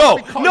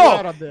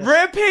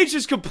 Rampage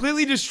has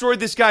completely destroyed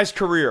this guy's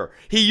career.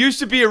 He used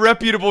to be a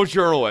reputable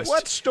journalist.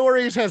 What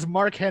stories has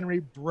Mark Henry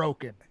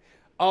broken?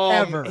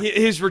 Ever?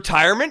 His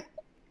retirement?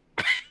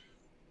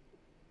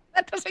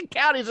 That doesn't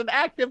count. He's an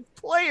active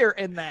player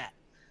in that.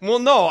 Well,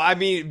 no. I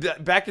mean,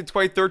 back in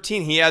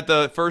 2013, he had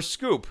the first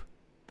scoop.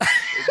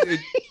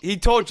 He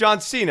told John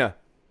Cena.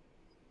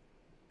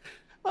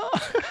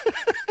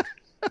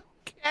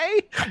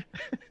 Okay.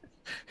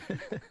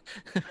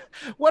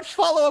 What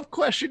follow-up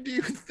question do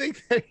you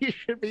think that he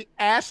should be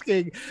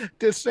asking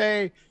to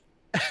say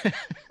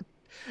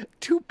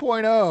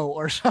 2.0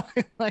 or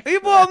something like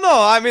that? Well, no,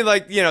 I mean,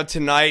 like, you know,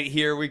 tonight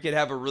here we could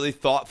have a really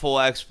thoughtful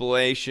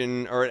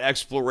explanation or an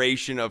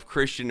exploration of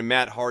Christian and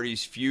Matt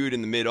Hardy's feud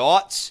in the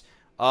mid-aughts.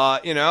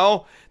 You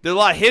know, there's a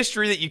lot of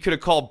history that you could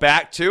have called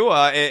back to.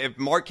 If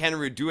Mark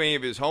Henry would do any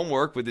of his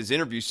homework with his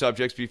interview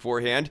subjects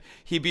beforehand,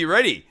 he'd be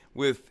ready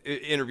with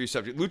interview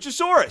subject.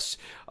 Luchasaurus,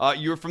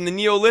 you're from the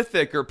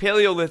Neolithic or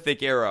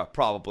Paleolithic era,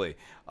 probably.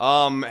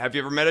 Have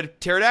you ever met a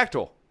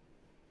pterodactyl?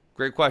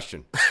 Great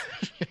question.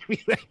 Have you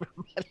ever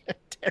met a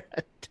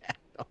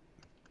pterodactyl?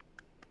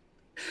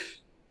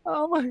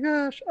 Oh my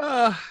gosh.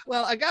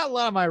 Well, I got a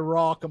lot of my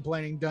Raw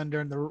complaining done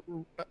during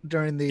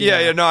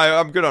the No,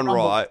 I'm good on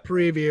Rumble Raw.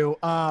 preview.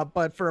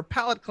 But for a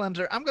palate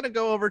cleanser, I'm going to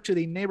go over to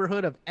the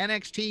neighborhood of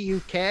NXT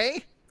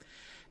UK.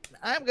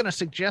 I'm going to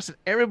suggest that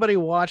everybody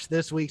watch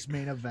this week's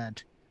main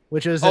event,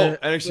 which is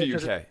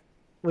NXT UK.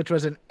 Which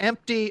was an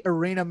empty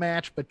arena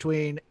match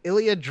between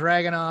Ilya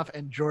Dragunov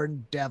and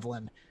Jordan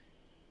Devlin.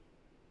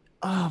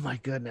 Oh my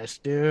goodness,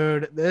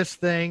 dude! This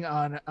thing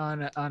on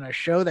a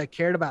show that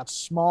cared about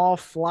small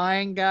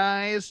flying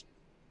guys,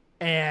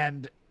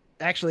 and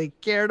actually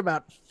cared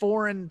about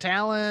foreign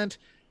talent,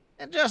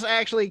 and just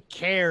actually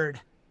cared.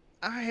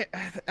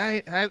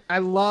 I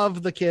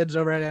love the kids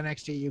over at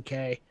NXT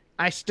UK.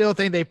 I still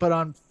think they put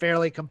on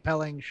fairly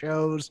compelling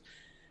shows,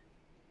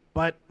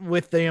 but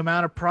with the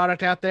amount of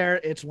product out there,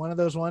 it's one of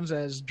those ones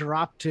that has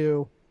dropped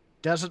to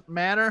doesn't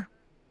matter.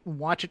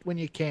 Watch it when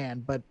you can.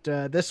 But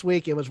this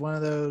week it was one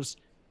of those.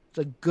 It's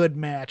a good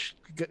match.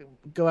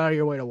 Go out of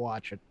your way to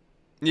watch it.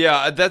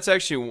 Yeah,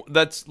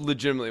 that's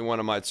legitimately one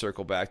I might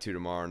circle back to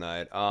tomorrow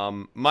night.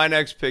 My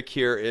next pick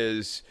here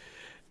is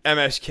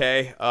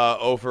MSK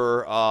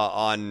over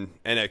on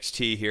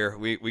NXT here.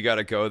 We got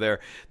to go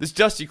there. This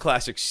Dusty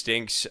Classic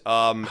stinks.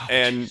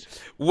 And geez.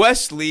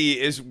 Wes Lee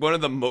is one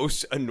of the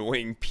most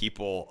annoying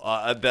people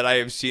that I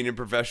have seen in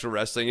professional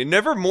wrestling, and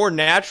never more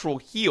natural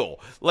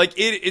heel. Like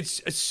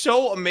it's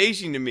so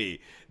amazing to me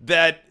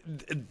that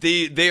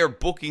they are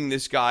booking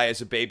this guy as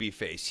a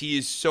babyface. He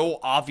is so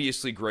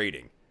obviously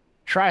grating.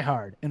 Try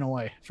hard in a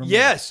way.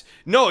 Yes.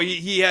 No,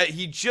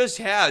 he just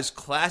has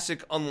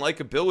classic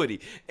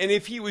unlikability. And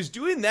if he was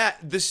doing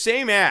the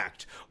same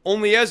act,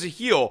 only as a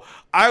heel,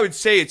 I would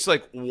say it's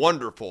like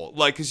wonderful.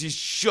 Like, cause he's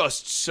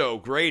just so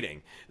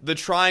grating. The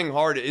trying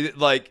hard,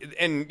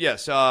 and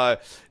yes,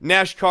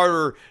 Nash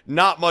Carter,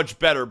 not much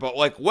better, but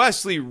like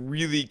Wes Lee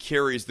really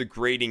carries the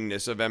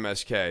gratingness of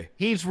MSK.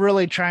 He's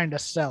really trying to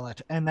sell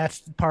it. And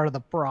that's part of the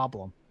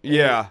problem.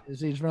 Yeah.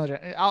 He's really,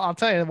 I'll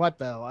tell you what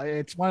though,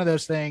 it's one of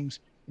those things.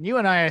 You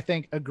and I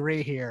think,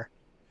 agree here.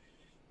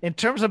 In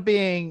terms of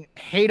being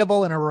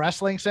hateable in a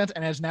wrestling sense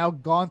and has now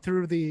gone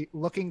through the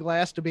looking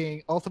glass to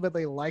being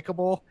ultimately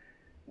likable,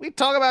 we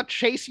talk about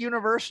Chase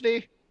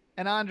University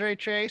and Andre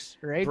Chase,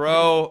 right?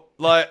 Bro,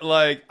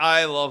 like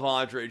I love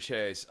Andre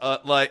Chase. I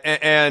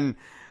want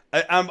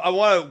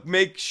to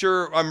make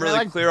sure I'm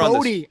really clear on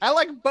this. I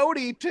like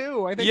Bodie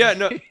too. I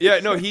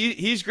think. No,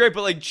 he's great,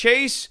 but like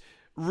Chase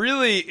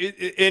really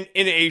in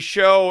a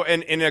show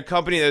and in a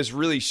company that's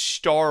really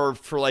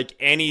starved for like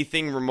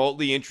anything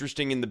remotely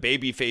interesting in the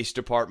babyface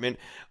department,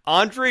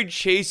 Andre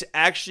Chase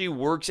actually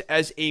works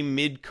as a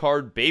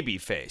mid-card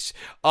babyface,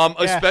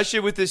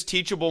 especially with this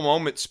teachable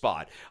moment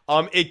spot.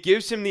 It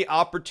gives him the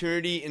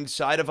opportunity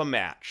inside of a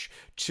match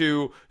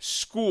to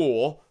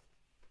school,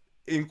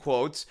 in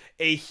quotes,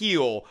 a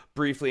heel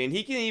briefly, and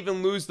he can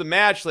even lose the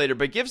match later,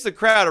 but gives the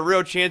crowd a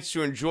real chance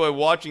to enjoy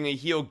watching a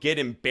heel get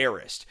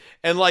embarrassed.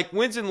 And like,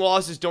 wins and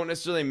losses don't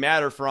necessarily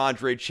matter for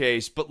Andre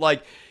Chase, but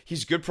like,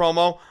 he's good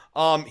promo.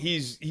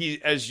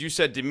 He, as you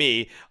said to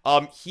me,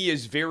 he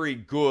is very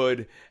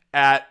good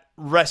at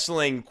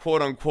wrestling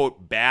quote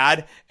unquote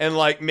bad and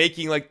like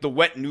making like the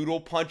wet noodle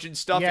punch and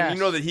stuff. Yes. And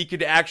you know that he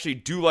could actually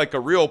do like a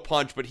real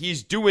punch, but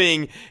he's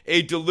doing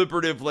a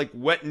deliberative like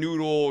wet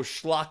noodle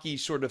schlocky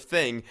sort of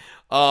thing.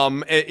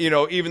 And,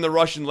 even the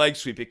Russian leg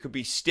sweep, it could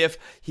be stiff.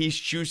 He's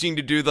choosing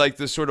to do like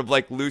the sort of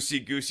like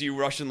loosey goosey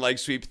Russian leg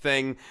sweep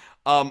thing.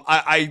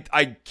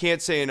 I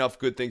can't say enough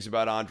good things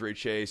about Andre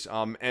Chase.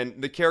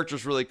 And the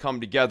characters really come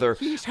together.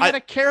 He's had a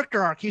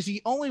character arc. He's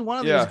the only one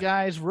of these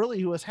guys really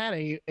who has had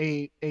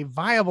a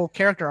viable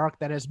character arc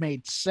that has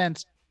made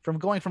sense, from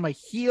going from a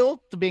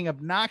heel to being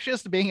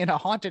obnoxious to being in a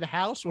haunted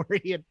house where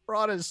he had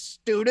brought his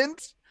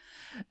students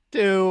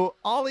to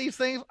all these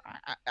things.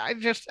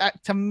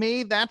 To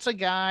me, that's a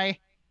guy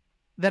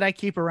that I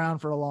keep around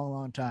for a long,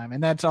 long time.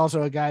 And that's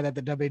also a guy that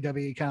the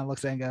WWE kind of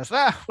looks at and goes,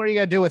 what are you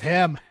going to do with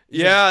him?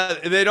 Yeah,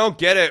 they don't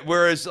get it.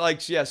 Whereas,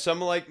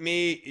 someone like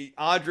me,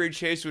 Andre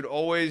Chase would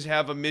always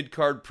have a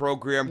mid-card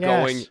program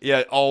going.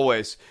 Yeah,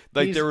 always.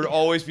 There would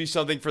always be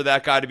something for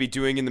that guy to be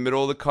doing in the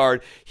middle of the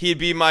card. He'd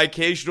be my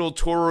occasional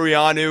Toru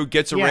Yano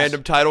gets a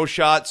random title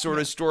shot sort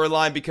of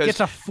storyline, because it's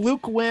a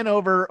fluke win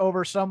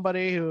over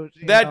somebody who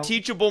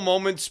teachable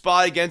moment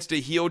spot against a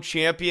heel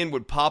champion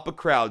would pop a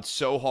crowd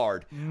so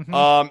hard.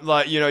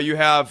 Mm-hmm. You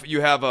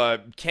have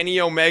a Kenny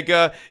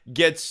Omega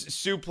gets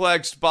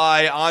suplexed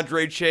by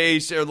Andre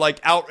Chase, or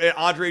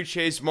Andre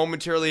Chase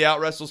momentarily out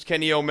wrestles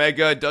Kenny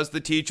Omega, does the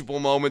teachable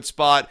moment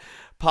spot,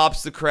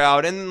 pops the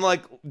crowd, and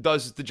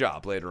does the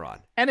job later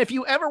on. And if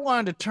you ever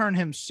wanted to turn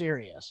him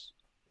serious,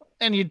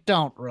 and you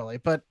don't really,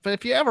 but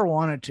if you ever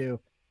wanted to,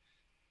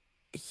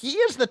 he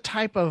is the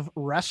type of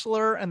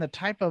wrestler and the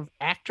type of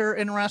actor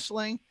in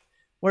wrestling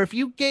where if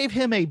you gave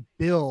him a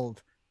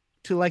build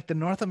to like the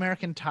North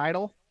American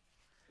title,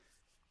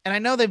 and I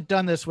know they've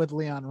done this with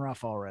Leon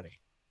Ruff already,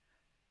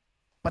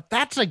 but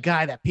that's a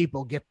guy that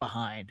people get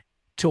behind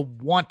to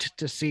want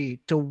to see,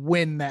 to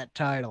win that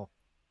title,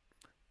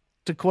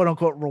 to quote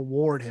unquote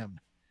reward him.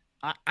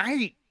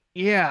 It's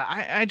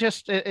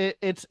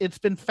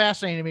been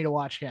fascinating to me to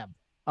watch him.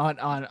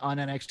 on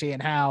NXT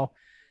and how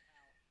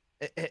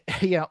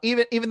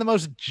even the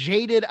most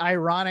jaded,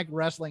 ironic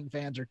wrestling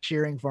fans are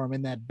cheering for him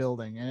in that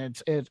building,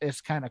 and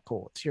it's kind of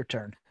cool. It's your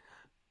turn.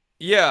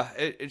 Yeah,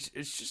 it's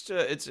just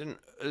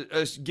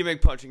a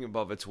gimmick punching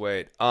above its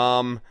weight.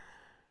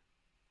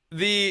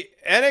 The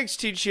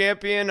NXT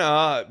champion,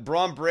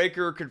 Braun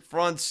Breaker,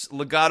 confronts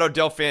Legado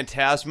del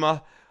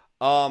Fantasma.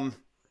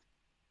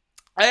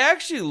 I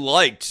actually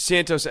liked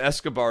Santos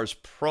Escobar's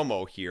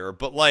promo here,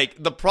 but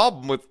like the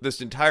problem with this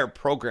entire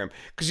program,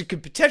 because it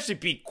could potentially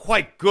be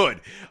quite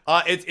good.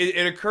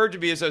 It occurred to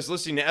me as I was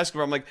listening to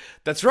Escobar, I'm like,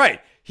 that's right.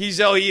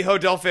 He's El Hijo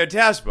del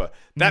Fantasma.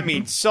 That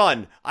means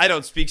son. I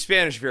don't speak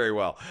Spanish very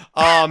well.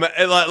 And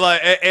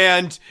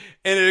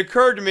it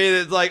occurred to me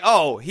that like,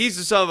 oh, he's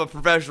the son of a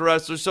professional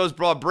wrestler. So is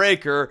Braun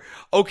Breaker.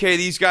 Okay,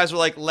 these guys are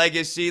like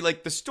legacy.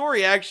 Like the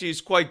story actually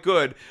is quite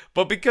good,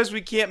 but because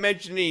we can't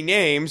mention any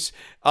names,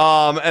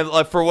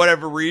 and for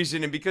whatever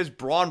reason, and because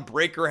Braun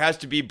Breaker has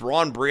to be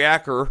Braun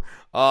Breaker,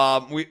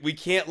 we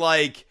can't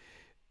like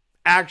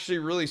actually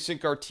really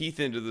sink our teeth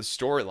into the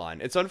storyline.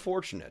 It's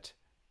unfortunate.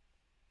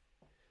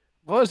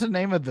 What was the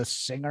name of the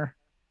singer?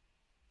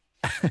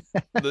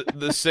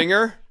 the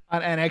singer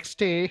on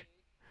NXT?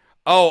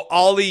 Oh,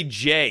 Ollie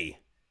J.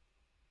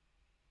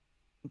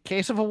 In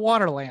case of a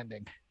water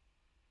landing,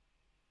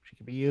 she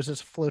can be used as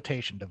a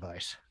flotation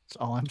device. That's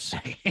all I'm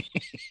saying.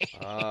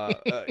 My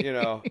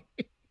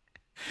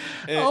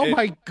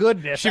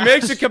goodness. She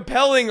makes a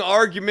compelling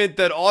argument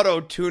that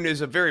auto-tune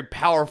is a very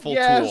powerful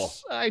tool.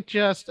 I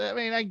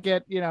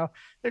get,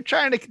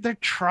 they're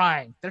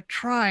trying,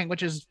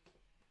 which is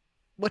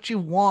what you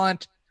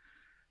want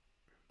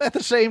at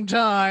the same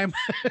time.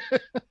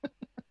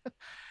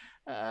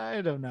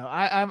 I don't know.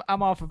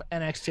 I'm off of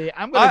NXT.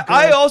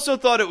 I also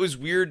thought it was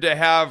weird to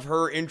have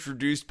her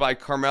introduced by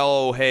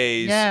Carmelo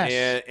Hayes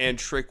and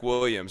Trick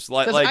Williams.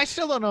 Like I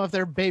still don't know if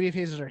they're baby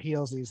faces or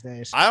heels these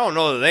days. I don't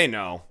know that they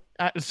know.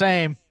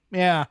 Same.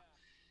 Yeah.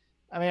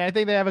 I mean, I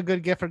think they have a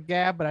good gift for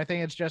gab, but I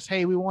think it's just,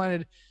 hey, we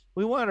wanted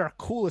our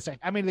coolest thing.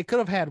 I mean, they could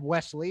have had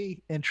Wes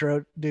Lee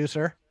introduce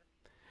her.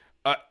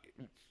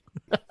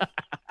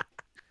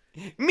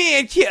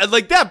 Man,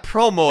 like that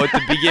promo at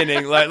the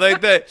beginning,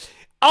 like that.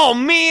 Oh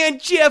man,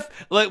 Jeff,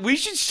 like we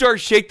should start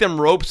shake them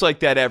ropes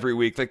like that every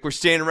week. Like we're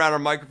standing around our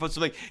microphones,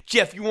 like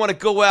Jeff, you want to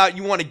go out?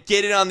 You want to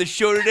get it on the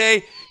show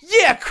today?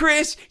 Yeah,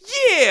 Chris.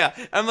 Yeah.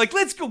 I'm like,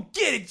 let's go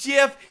get it,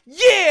 Jeff.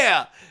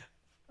 Yeah.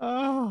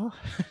 Oh.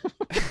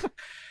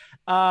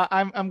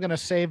 I'm gonna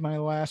save my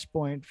last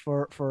point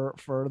for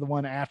the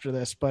one after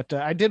this, but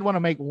I did want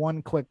to make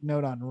one quick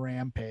note on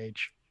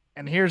Rampage,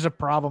 and here's a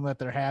problem that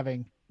they're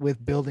having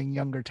with building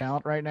younger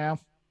talent right now.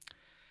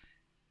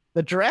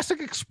 The Jurassic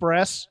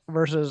Express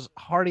versus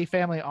Hardy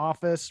Family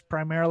Office,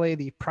 primarily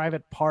the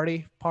private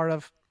party part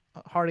of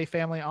Hardy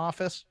Family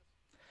Office.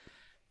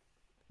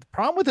 The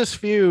problem with this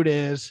feud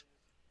is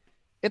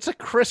it's a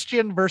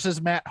Christian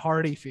versus Matt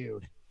Hardy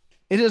feud.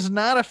 It is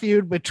not a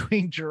feud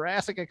between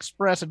Jurassic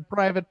Express and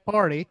Private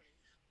Party,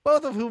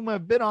 both of whom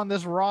have been on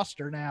this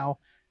roster now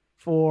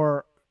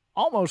for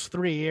almost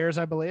 3 years,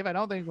 I believe. I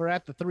don't think we're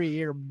at the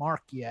 3-year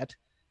mark yet.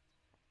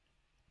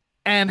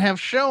 And have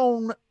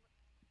shown,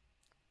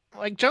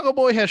 like Jungle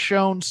Boy has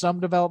shown some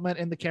development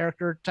in the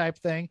character type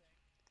thing.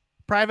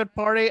 Private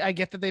Party, I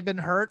get that they've been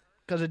hurt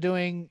because of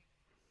doing,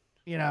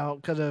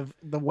 because of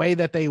the way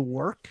that they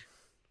work.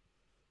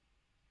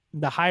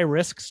 The high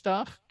risk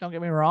stuff, don't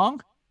get me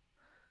wrong.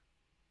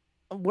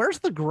 Where's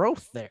the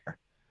growth there?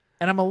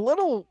 And I'm a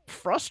little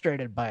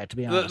frustrated by it, to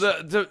be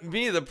honest. To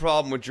me, the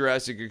problem with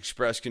Jurassic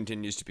Express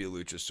continues to be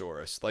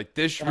Luchasaurus. Like,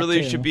 this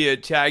really should be a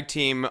tag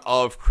team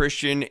of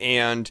Christian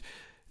and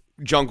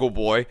Jungle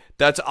Boy.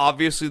 That's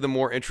obviously the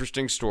more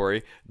interesting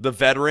story. The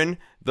veteran,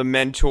 the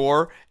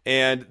mentor,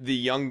 and the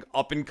young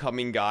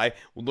up-and-coming guy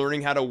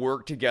learning how to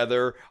work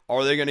together.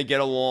 Are they going to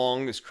get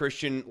along? Is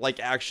Christian,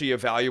 like, actually a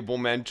valuable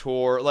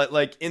mentor?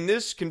 Like in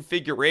this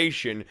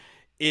configuration,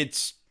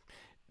 it's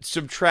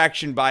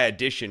subtraction by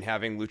addition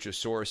having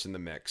Luchasaurus in the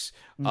mix.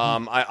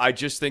 Mm-hmm. I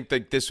just think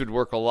that this would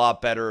work a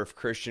lot better if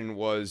Christian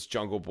was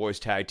Jungle Boy's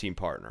tag team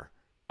partner.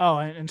 Oh,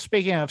 and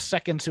speaking of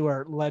seconds who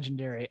are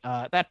legendary,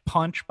 that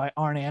punch by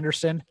Arn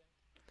Anderson.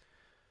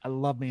 I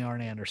love me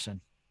Arn Anderson.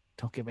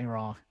 Don't get me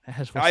wrong.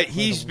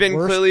 He's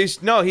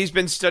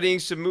been studying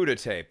some Muta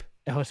tape.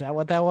 Oh, is that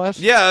what that was?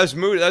 Yeah, it was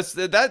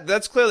Muta.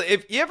 That's clearly.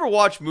 If you ever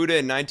watched Muta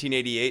in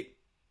 1988,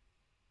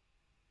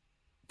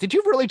 did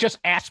you really just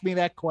ask me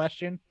that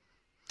question?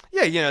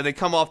 Yeah, they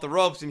come off the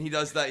ropes and he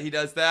does that.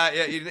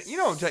 Yeah,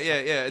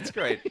 yeah, it's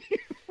great.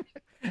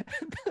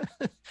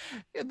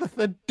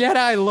 The dead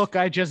eye look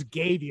I just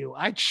gave you.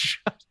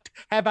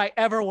 Have I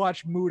ever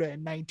watched Muta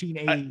in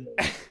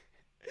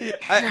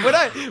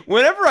 1988?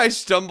 Whenever I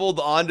stumbled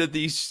onto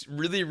these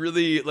really,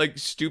 really like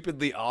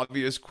stupidly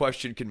obvious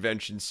question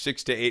conventions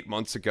 6 to 8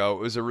 months ago, it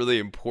was a really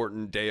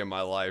important day in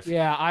my life.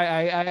 Yeah,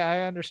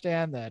 I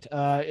understand that.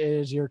 It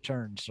is your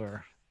turn,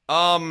 sir.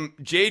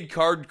 Jade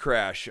Card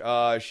Crash.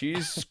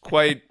 She's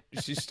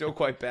still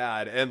quite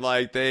bad, and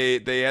like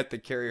they have to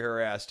carry her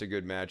ass to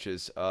good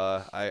matches.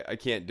 I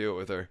can't do it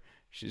with her.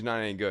 She's not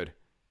any good.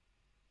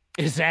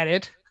 Is that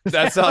it?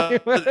 That's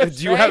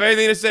do you have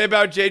anything to say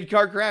about Jade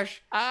Car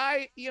Crash?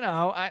 I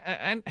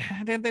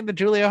didn't think the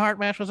Julia Hart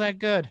match was that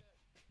good.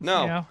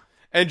 No. You know?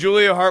 And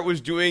Julia Hart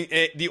was doing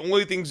the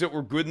only things that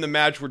were good in the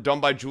match were done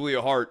by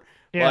Julia Hart.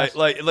 Yes.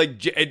 Like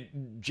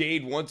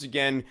Jade once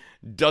again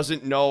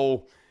doesn't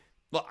know.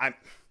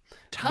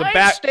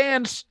 Time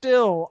stands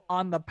still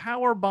on the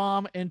power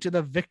bomb into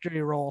the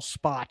victory roll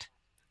spot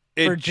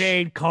for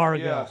Jade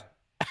Cargill. Yeah.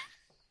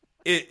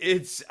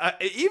 It's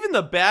even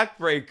the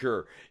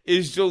backbreaker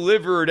is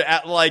delivered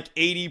at like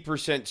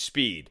 80%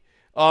 speed.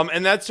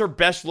 And that's her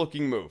best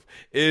looking move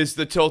is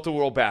the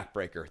tilt-a-whirl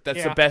backbreaker.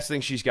 That's the best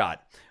thing she's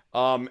got.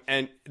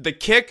 And the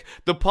kick,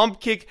 the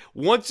pump kick,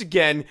 once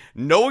again,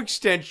 no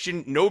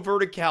extension, no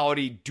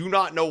verticality. Do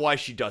not know why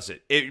she does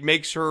it. It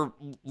makes her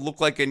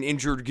look like an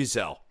injured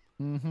gazelle.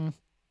 Mm-hmm.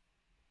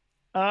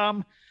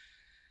 I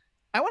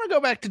want to go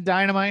back to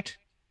Dynamite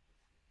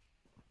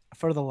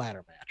for the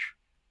ladder match.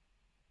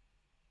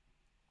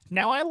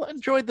 Now, I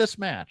enjoyed this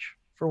match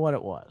for what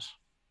it was.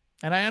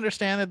 And I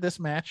understand that this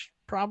match,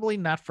 probably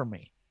not for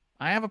me.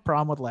 I have a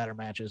problem with ladder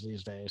matches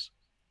these days.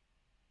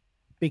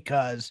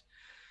 Because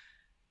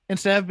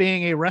instead of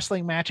being a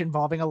wrestling match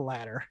involving a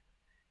ladder,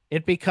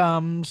 it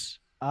becomes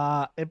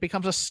a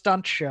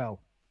stunt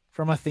show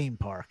from a theme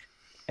park.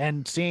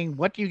 And seeing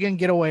what you can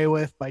get away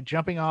with by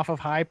jumping off of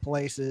high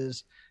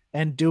places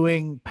and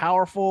doing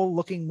powerful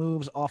looking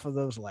moves off of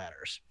those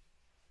ladders.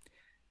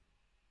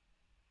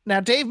 Now,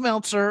 Dave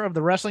Meltzer of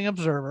the Wrestling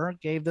Observer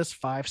gave this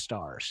 5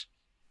 stars,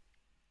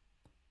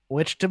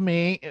 which to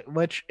me,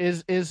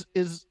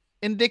 is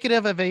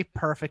indicative of a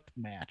perfect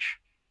match.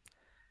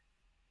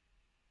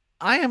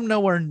 I am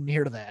nowhere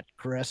near that,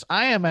 Chris.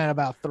 I am at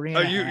about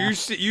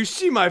 3.5. You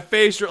see my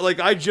face,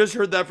 like I just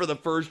heard that for the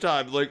first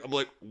time. Like I'm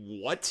like,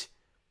 what?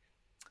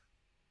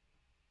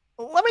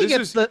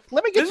 This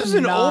is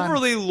an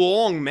overly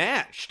long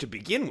match to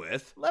begin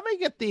with. Let me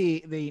get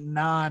the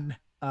non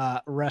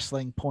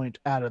wrestling point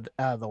out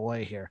of the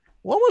way here.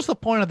 What was the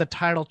point of the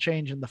title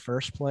change in the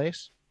first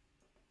place,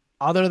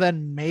 other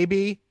than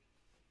maybe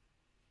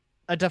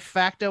a de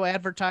facto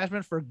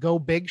advertisement for Go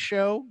Big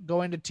Show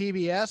going to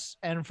TBS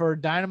and for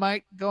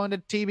Dynamite going to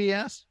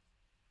TBS?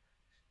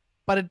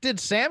 But it did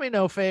Sammy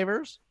no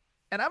favors,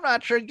 and I'm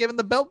not sure giving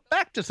the belt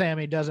back to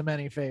Sammy does him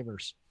any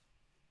favors.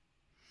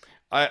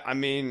 I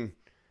mean,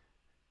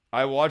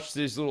 I watched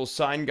this little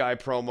sign guy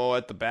promo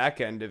at the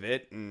back end of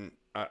it, and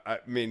I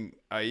mean,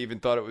 I even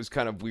thought it was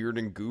kind of weird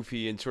and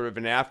goofy and sort of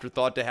an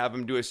afterthought to have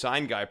him do a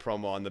sign guy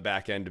promo on the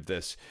back end of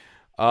this.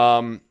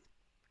 I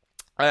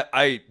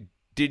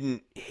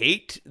didn't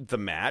hate the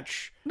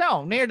match.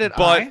 No, neither did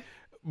I.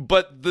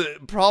 But the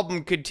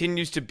problem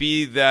continues to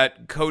be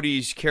that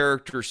Cody's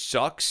character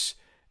sucks,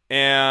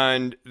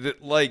 and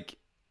that like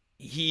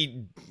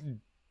he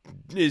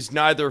is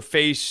neither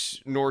face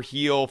nor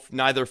heel,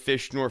 neither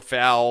fish nor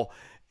fowl,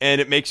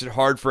 and it makes it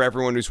hard for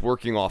everyone who's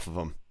working off of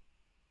him.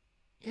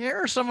 Here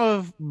are some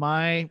of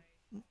my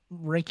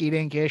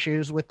rinky-dink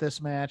issues with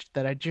this match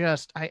that I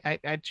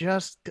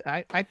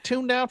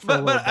tuned out for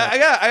a little bit. I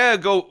gotta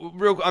go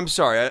real. I'm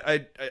sorry.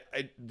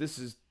 This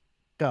is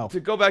to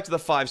go back to the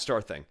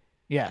 5-star thing.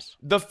 Yes.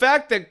 The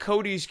fact that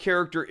Cody's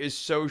character is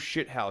so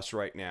shithouse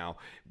right now,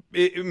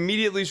 it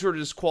immediately sort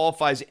of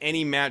disqualifies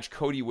any match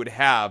Cody would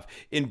have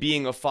in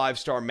being a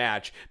 5-star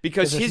match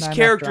because his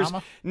character's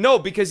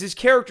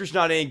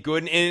not any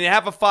good. And to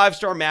have a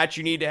 5-star match,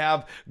 you need to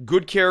have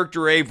good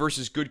character A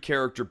versus good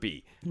character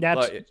B.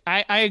 I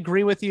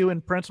agree with you in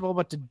principle,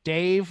 but to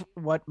Dave,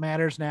 what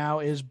matters now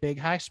is big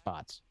high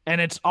spots. And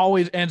it's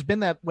been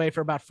that way for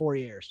about 4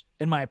 years,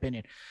 in my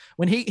opinion.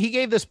 When he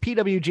gave this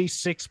PWG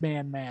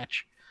 6-man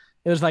match,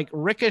 it was like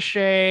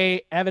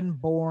Ricochet, Evan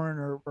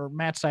Bourne, or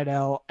Matt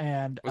Sydal,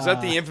 and was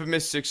that the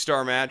infamous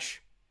 6-star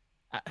match?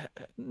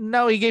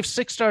 No, he gave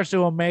 6 stars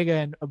to Omega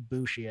and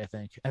Ibushi. I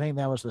think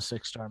that was the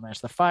 6-star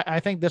match. I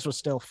think this was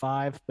still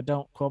 5, but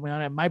don't quote me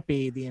on it. It might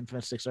be the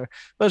infamous 6-star.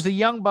 But it was the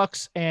Young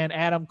Bucks and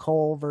Adam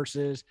Cole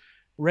versus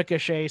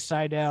Ricochet,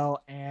 Sydal,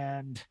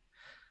 and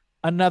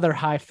another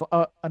high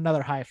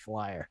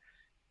flyer,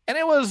 and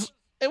it was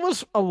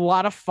a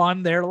lot of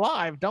fun there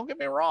live. Don't get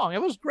me wrong.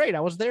 It was great. I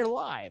was there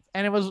live,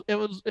 and it was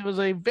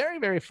a very,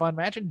 very fun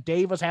match. And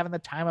Dave was having the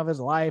time of his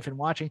life and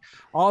watching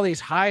all these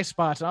high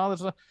spots and all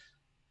this stuff.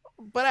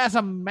 But as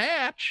a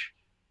match,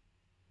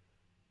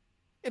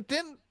 it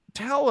didn't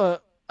tell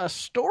a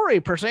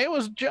story per se. It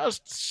was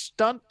just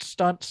stunt. To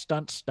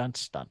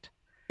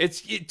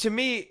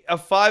me, a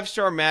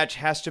 5-star match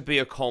has to be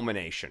a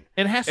culmination.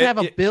 It has to have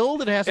a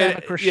build. It has to have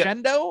a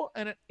crescendo.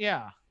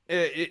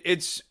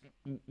 It's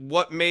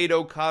what made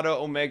Okada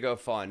Omega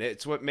fun.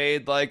 It's what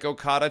made like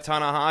Okada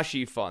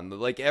Tanahashi fun.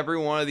 Like every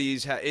one of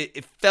these,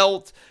 it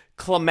felt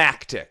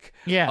climactic.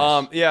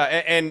 Yeah.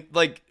 And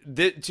like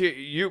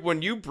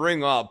when you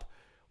bring up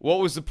what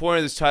was the point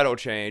of this title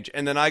change,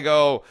 and then I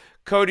go,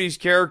 Cody's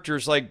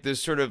character's like this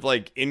sort of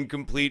like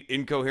incomplete,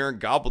 incoherent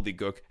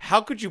gobbledygook.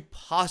 How could you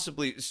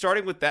possibly,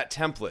 starting with that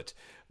template,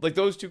 Like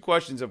those two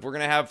questions, if we're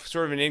going to have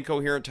sort of an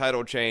incoherent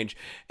title change,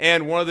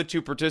 and one of the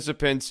two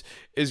participants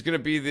is going to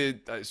be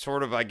the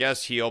sort of, I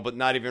guess, heel, but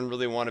not even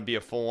really want to be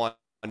a full-on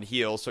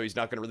heel, so he's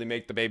not going to really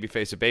make the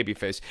babyface a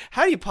babyface.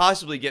 How do you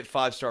possibly get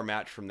 5-star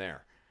match from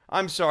there?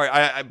 I'm sorry,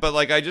 but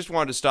like I just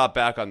wanted to stop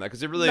back on that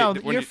because it really,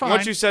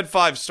 once you said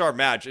 5-star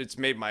match, it's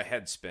made my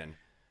head spin.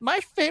 My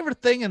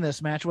favorite thing in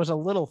this match was a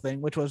little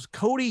thing, which was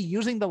Cody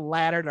using the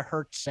ladder to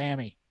hurt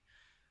Sammy.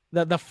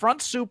 The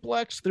front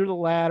suplex through the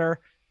ladder,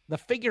 the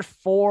figure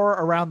 4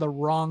 around the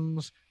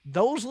rungs,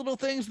 those little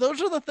things,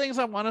 those are the things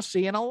I want to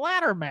see in a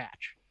ladder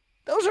match.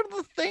 Those are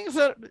the things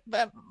that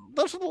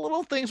those are the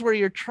little things where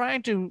you're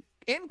trying to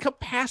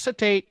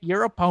incapacitate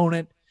your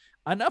opponent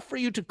enough for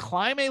you to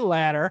climb a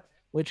ladder,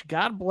 which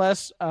God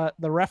bless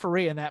the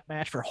referee in that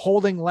match for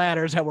holding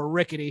ladders that were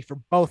rickety for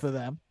both of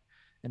them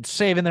and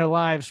saving their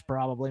lives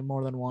probably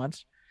more than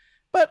once,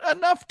 but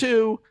enough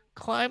to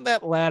climb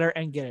that ladder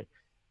and get it.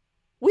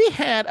 We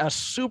had a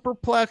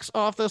superplex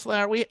off this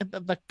ladder.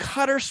 The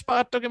cutter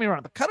spot, don't get me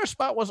wrong, the cutter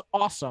spot was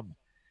awesome.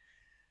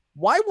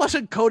 Why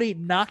wasn't Cody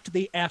knocked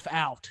the F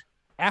out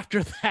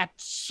after that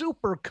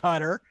super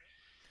cutter?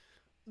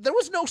 There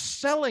was no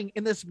selling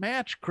in this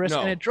match, Chris,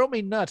 and it drove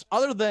me nuts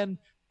other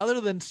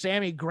than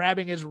Sammy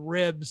grabbing his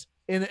ribs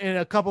in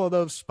a couple of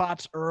those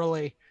spots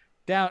early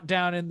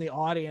down in the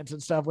audience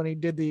and stuff when he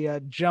did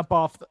the jump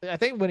off. I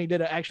think when he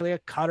did actually a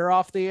cutter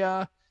off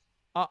the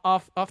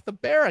off the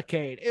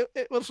barricade.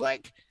 It was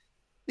like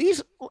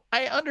these.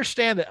 I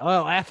understand that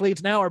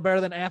athletes now are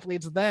better than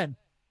athletes then.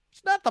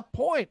 It's not the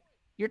point.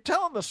 You're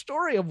telling the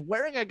story of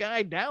wearing a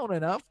guy down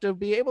enough to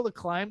be able to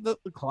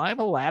climb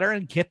a ladder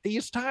and get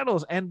these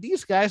titles, and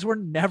these guys were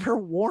never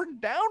worn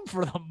down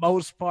for the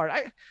most part.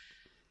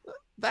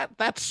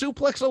 That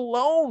suplex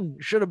alone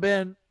should have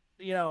been,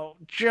 I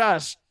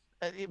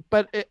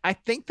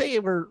think they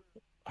were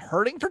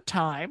hurting for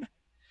time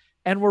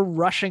and were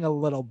rushing a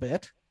little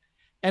bit.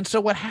 And so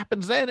what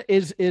happens then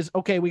is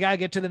okay, we got to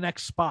get to the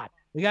next spot.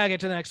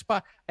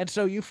 And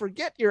so you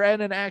forget you're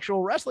in an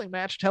actual wrestling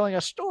match telling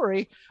a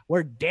story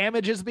where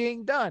damage is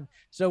being done.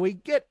 So we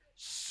get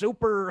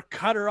super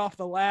cutter off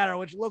the ladder,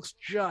 which looks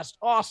just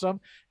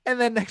awesome. And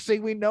then next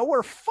thing we know,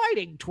 we're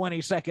fighting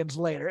 20 seconds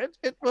later.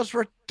 It was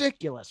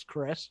ridiculous,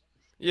 Chris.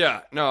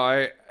 Yeah,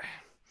 no,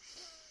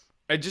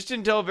 I just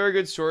didn't tell a very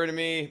good story to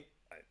me.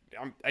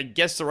 I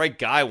guess the right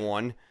guy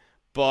won,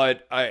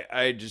 but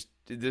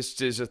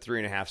this is a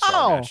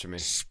 3.5-star match to me.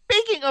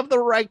 Speaking of the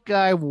right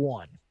guy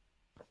won,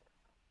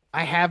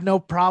 I have no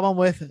problem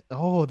with,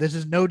 this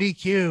is no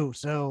DQ.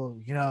 So,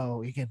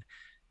 you can,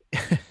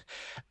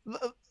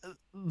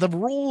 the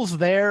rules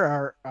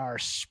there are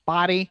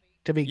spotty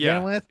to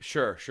begin with.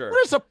 Sure.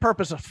 What is the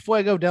purpose of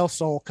Fuego del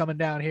Sol coming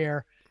down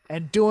here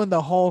and doing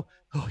the whole,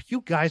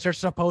 you guys are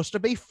supposed to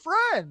be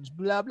friends,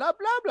 blah, blah,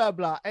 blah, blah,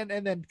 blah. And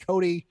then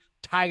Cody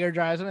tiger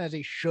drives him as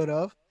he should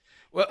have.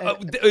 Well,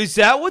 is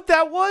that what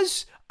that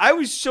was? I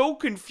was so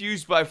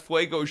confused by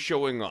Fuego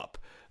showing up.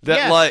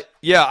 I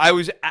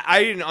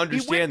didn't understand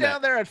that. He went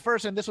down there at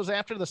first, and this was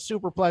after the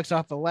superplex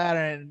off the ladder,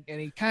 and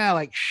he kind of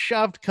like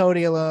shoved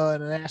Cody a little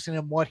and asking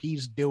him what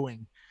he's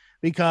doing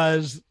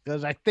because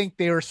I think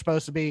they were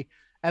supposed to be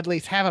at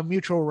least have a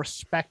mutual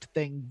respect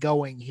thing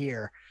going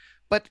here.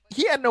 But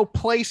he had no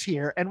place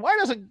here. And why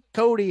doesn't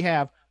Cody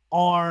have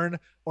Arn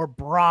or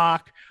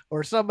Brock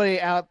or somebody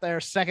out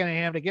there seconding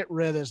him to get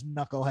rid of this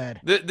knucklehead?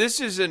 This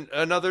is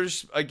another,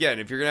 again,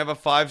 if you're going to have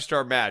a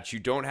 5-star match, you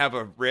don't have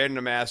a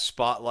random ass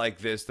spot like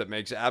this that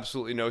makes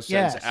absolutely no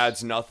sense,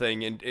 adds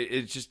nothing. And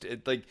it's just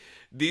like,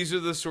 these are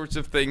the sorts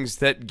of things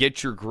that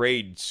get your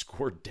grade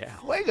scored down.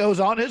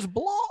 Fuego's on his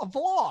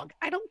vlog.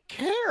 I don't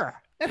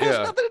care. It has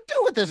nothing to do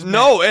with this.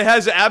 No, it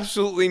has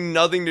absolutely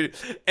nothing to do.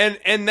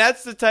 And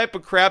that's the type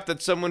of crap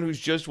that someone who's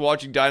just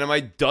watching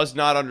Dynamite does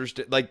not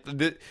understand. Like,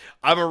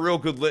 I'm a real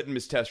good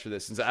litmus test for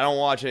this since I don't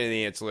watch any of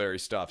the ancillary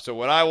stuff. So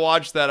when I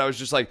watched that, I was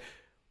just like,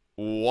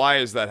 why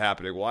is that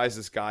happening? Why is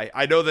this guy?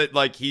 I know that,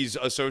 like, he's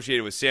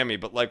associated with Sammy,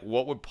 but, like,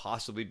 what would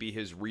possibly be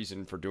his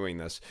reason for doing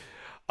this?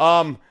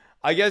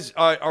 I guess,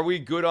 are we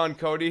good on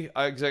Cody?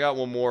 Because I got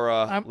one more.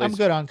 I'm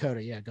good on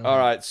Cody. Yeah, go ahead. All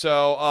right.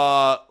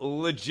 So,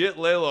 legit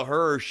Layla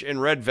Hirsch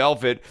in Red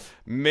Velvet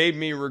made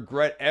me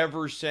regret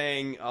ever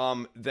saying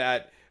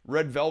that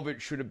Red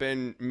Velvet should have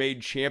been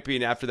made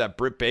champion after that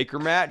Britt Baker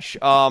match.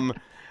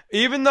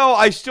 Even though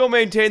I still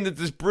maintain that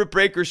this Britt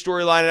Baker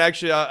storyline, and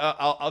actually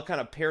I'll kind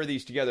of pair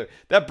these together.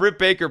 That Britt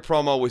Baker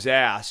promo was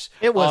ass.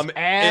 It was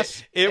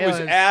ass. It was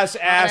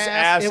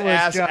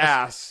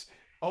ass.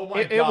 Oh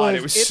my God,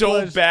 it was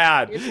so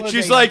bad.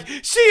 She's like,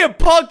 CM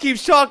Punk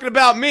keeps talking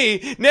about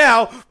me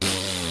now,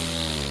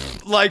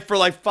 like for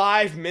like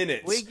 5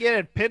 minutes. We get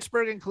it.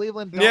 Pittsburgh and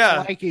Cleveland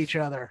don't like each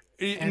other.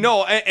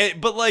 No,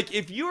 but like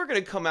if you were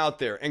going to come out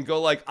there and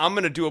go like, I'm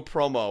going to do a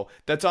promo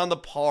that's on the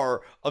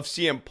par of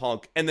CM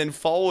Punk and then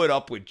follow it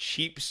up with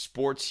cheap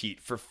sports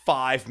heat for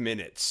 5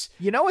 minutes.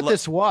 You know what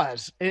this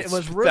was? It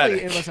was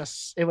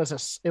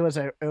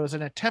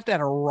an attempt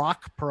at a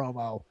Rock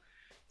promo.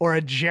 Or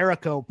a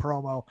Jericho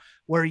promo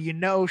where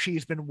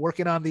she's been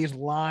working on these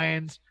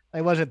lines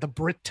like, was it the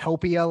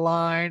Britopia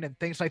line and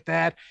things like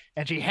that?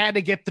 And she had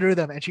to get through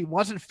them, and she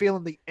wasn't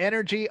feeling the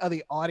energy of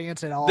the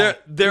audience at all.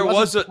 There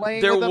was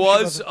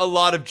a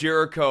lot of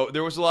Jericho.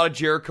 There was a lot of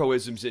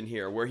Jericho-isms in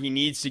here where he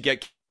needs to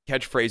get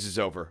catchphrases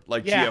over,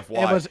 like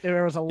GFY.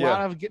 There was a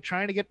lot of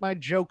trying to get my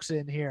jokes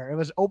in here. It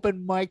was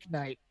open mic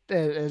night,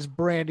 as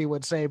Brandy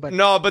would say. But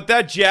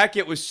that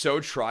jacket was so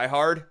try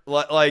hard.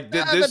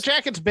 The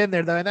jacket's been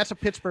there though, and that's a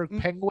Pittsburgh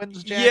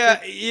Penguins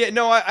jacket. Yeah.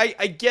 No,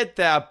 I get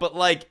that, but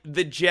like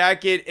the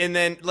jacket, and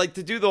then like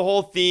to do the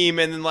whole theme,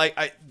 and then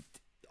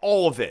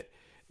all of it,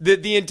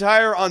 the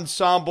entire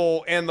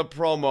ensemble and the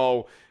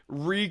promo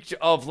reeked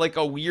of like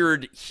a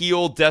weird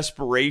heel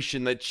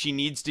desperation that she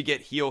needs to get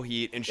heel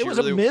heat, and she it was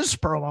a Miz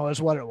promo,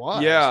 is what it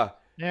was. Yeah.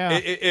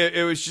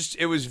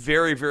 It was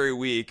very, very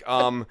weak.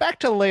 Back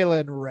to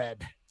Layla and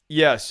Red.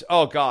 Yes.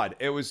 Oh God,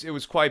 it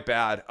was quite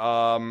bad.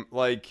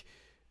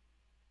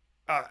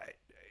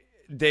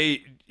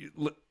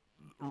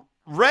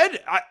 Red,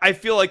 I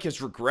feel like has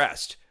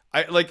regressed.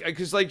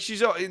 Because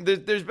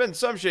there's been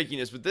some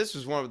shakiness, but this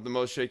was one of the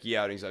most shaky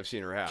outings I've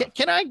seen her have.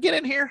 Can I get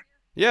in here?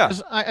 Yeah,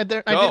 I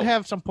did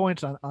have some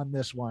points on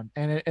this one,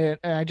 and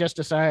I just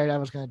decided I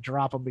was going to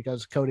drop them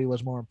because Cody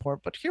was more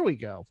important. But here we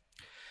go.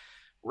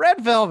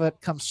 Red Velvet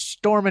comes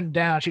storming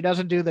down. She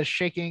doesn't do the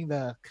shaking,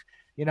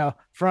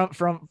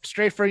 from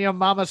straight from your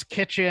mama's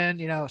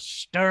kitchen,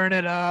 stirring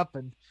it up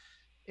and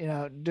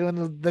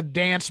doing the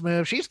dance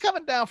move. She's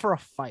coming down for a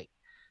fight.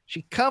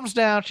 She comes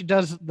down. She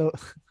does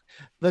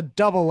the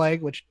double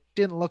leg, which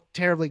didn't look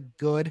terribly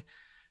good,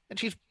 and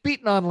she's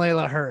beating on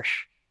Layla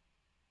Hirsch.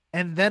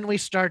 And then we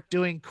start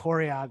doing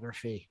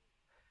choreography.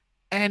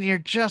 And you're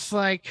just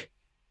like,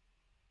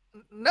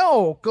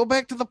 no, go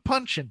back to the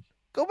punching.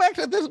 Go back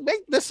to this,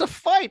 make this a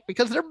fight,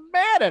 because they're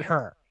mad at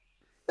her.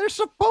 They're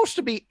supposed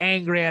to be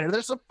angry at her.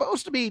 They're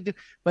supposed to be,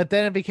 but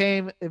then it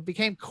became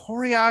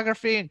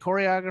choreography and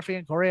choreography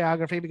and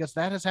choreography, because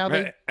that is how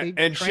they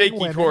and shaky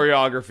women.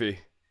 Choreography.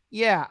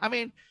 Yeah. I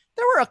mean,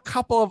 there were a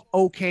couple of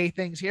okay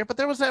things here, but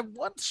there was that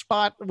one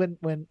spot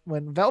when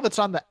Velvet's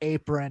on the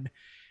apron,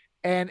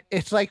 and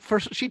it's like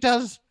first she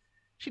does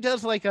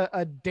like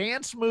a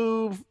dance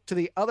move to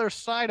the other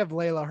side of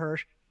Layla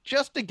Hirsch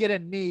just to get a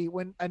knee,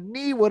 when a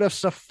knee would have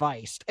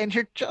sufficed. And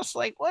you're just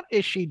like, what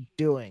is she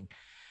doing?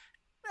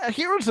 Now,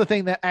 here was the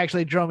thing that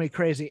actually drove me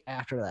crazy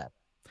after that.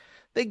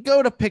 They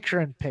go to picture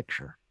in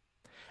picture,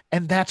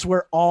 and that's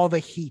where all the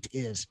heat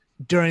is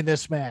during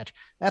this match.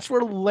 That's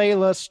where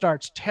Layla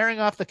starts tearing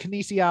off the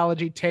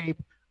kinesiology tape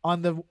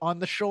on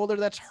the shoulder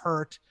that's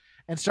hurt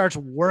and starts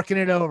working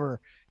it over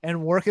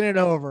and working it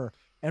over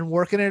and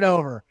working it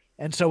over.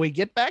 And so we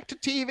get back to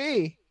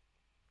TV,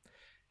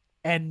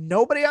 and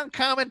nobody on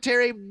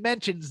commentary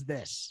mentions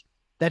this,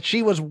 that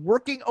she was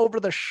working over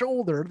the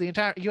shoulder the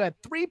entire. You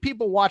had 3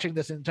 people watching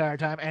this entire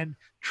time, and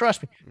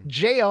trust me,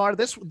 JR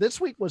this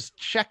week was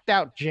checked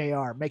out.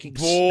 JR making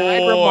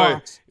snide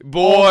remarks.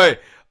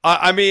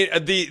 I mean,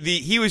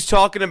 he was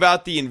talking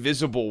about the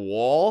invisible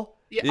wall.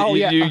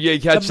 Yeah, you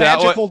catch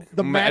that one?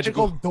 The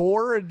magical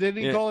door. Did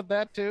he call it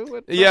that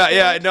too?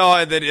 No,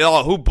 and then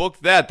who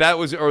booked that? That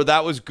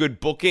was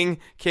good booking.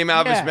 Came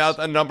out of his mouth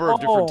a number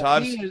of different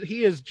times.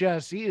 He is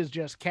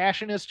just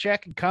cashing his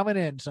check and coming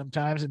in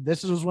sometimes, and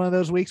this was one of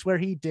those weeks where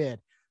he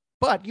did.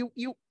 But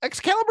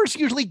Excalibur's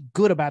usually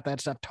good about that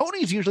stuff.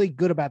 Tony's usually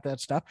good about that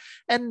stuff,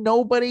 and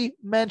nobody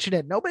mentioned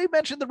it. Nobody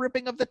mentioned the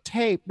ripping of the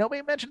tape.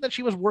 Nobody mentioned that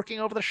she was working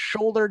over the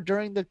shoulder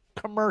during the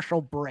commercial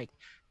break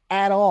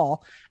at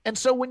all. And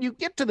so when you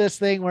get to this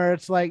thing where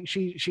it's like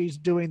she's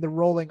doing the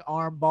rolling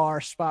arm bar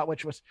spot,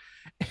 which was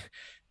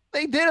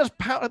they did as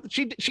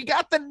she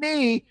got the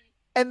knee,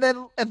 and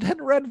then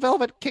Red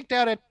Velvet kicked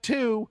out at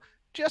 2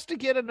 just to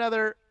get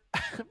another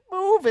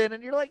move in,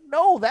 and you're like,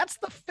 no, that's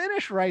the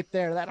finish right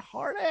there, that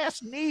hard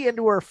ass knee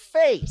into her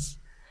face.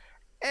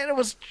 And it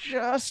was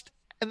just,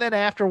 and then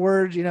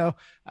afterwards,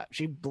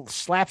 she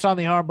slaps on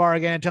the armbar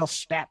again until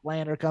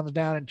Statlander comes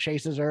down and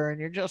chases her,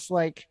 and you're just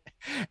like,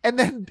 and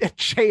then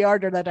JR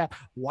during that time,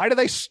 why do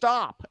they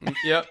stop?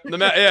 Yep.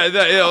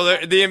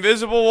 The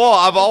invisible wall.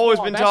 I've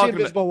always been talking the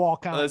invisible wall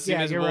comment. That's the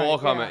invisible wall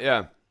comment.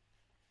 Yeah.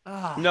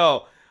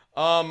 No.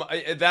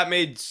 That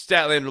made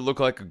Statlander look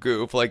like a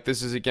goof. Like,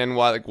 this is again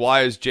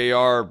why is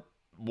JR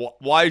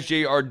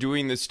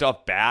doing this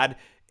stuff bad?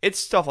 It's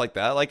stuff like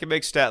that. Like, it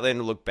makes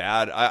Statlander look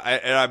bad.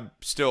 I'm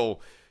still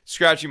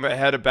scratching my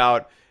head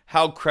about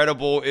how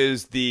credible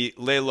is the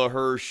Layla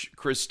Hirsch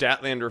Chris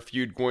Statlander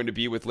feud going to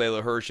be with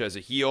Layla Hirsch as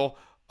a heel.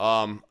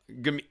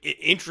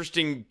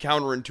 Interesting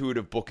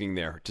counterintuitive booking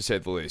there, to say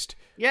the least.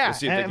 Yeah,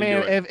 I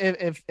mean,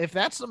 if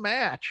that's the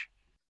match,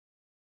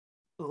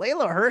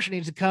 Layla Hirsch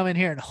needs to come in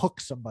here and hook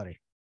somebody.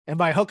 And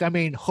by hook, I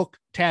mean hook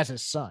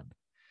Taz's son.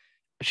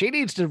 She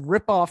needs to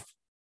rip off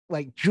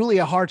like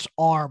Julia Hart's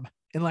arm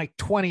in like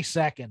 20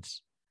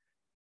 seconds.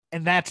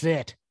 And that's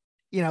it.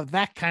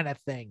 That kind of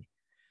thing.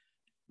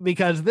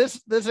 Because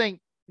this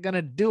ain't going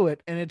to do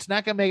it. And it's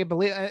not going to make it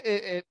believe.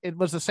 It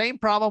was the same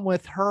problem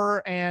with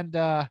her and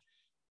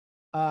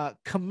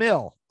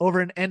Camille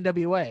over in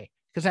NWA.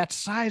 Because that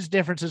size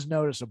difference is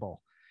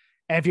noticeable.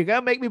 And if you're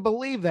gonna make me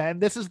believe that, and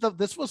this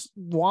was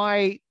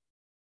why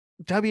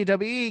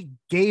WWE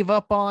gave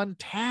up on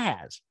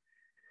Taz,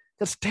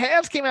 because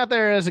Taz came out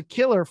there as a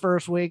killer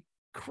first week,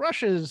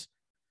 crushes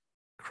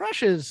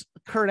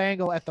Kurt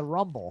Angle at the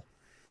Rumble,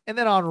 and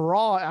then on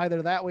Raw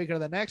either that week or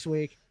the next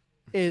week,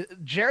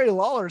 Jerry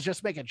Lawler is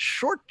just making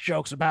short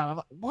jokes about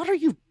him. What are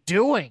you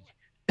doing?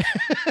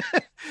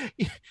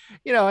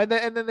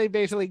 And then they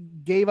basically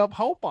gave up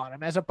hope on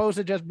him, as opposed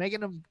to just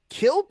making him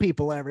kill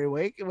people every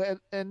week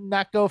and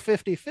not go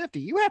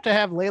 50-50. You have to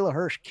have Layla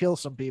Hirsch kill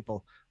some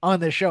people on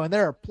this show, and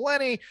there are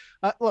plenty.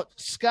 Look,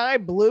 Sky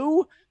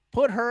Blue,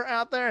 put her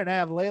out there and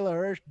have Layla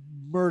Hirsch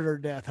murder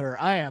death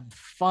her. I am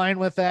fine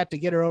with that, to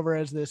get her over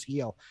as this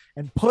heel,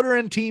 and put her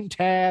in Team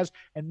Taz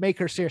and make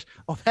her serious.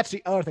 Oh, that's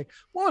the other thing.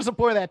 What was the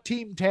point of that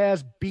Team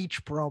Taz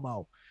beach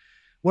promo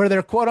where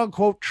they're quote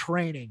unquote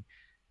training?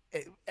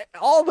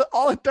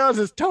 All it does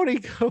is Tony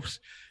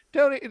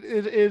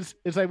is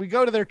like, we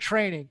go to their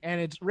training,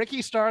 and it's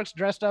Ricky Starks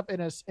dressed up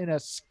in a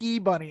ski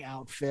bunny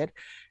outfit,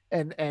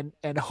 and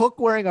Hook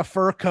wearing a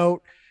fur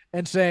coat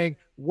and saying,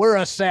 "We're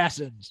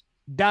assassins.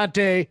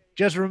 Dante,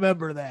 just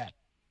remember that."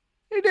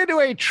 He didn't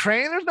do any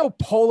training. There's no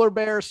polar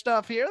bear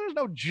stuff here. There's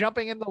no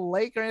jumping in the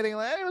lake or anything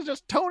like that. It was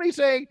just Tony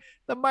saying,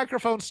 "The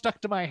microphone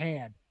stuck to my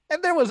hand."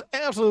 And there was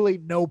absolutely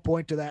no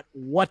point to that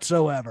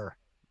whatsoever.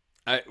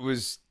 It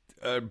was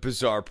a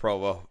bizarre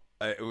promo.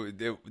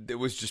 It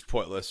was just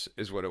pointless,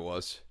 is what it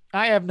was.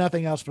 I have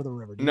nothing else for the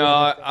river. No,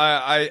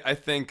 I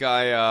think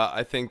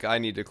I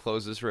need to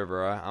close this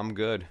river. I'm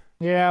good.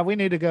 Yeah, we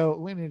need to go.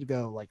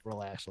 Like,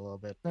 relax a little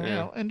bit.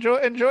 Yeah.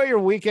 Enjoy your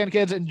weekend,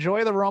 kids.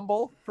 Enjoy the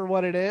Rumble for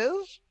what it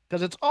is,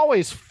 because it's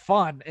always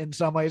fun in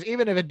some ways,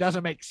 even if it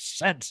doesn't make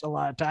sense a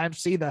lot of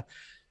times.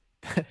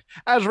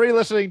 I was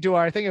re-listening to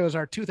I think it was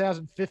our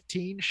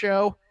 2015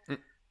 show,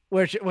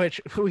 which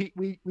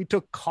we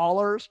took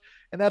callers,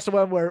 and that's the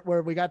one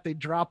where we got the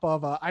drop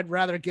of I'd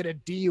rather get a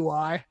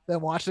DUI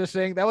than watch this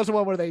thing. That was the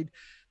one where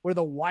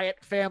the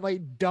Wyatt family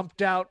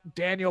dumped out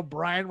Daniel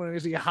Bryan when he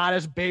was the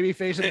hottest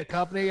babyface in the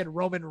company, and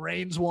Roman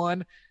Reigns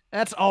won.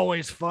 That's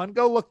always fun.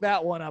 Go look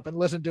that one up and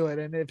listen to it.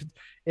 And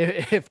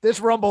if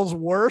this Rumble's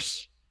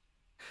worse,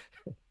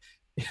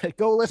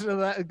 go listen to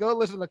that. Go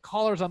listen to the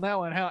callers on that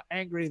one, how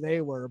angry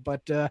they were.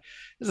 But this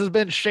has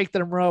been Shake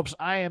Them Ropes.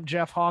 I am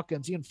Jeff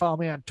Hawkins. You can follow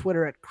me on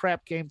Twitter at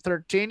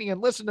CrapGame13. You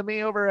can listen to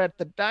me over at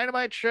the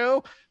Dynamite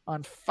Show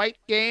on Fight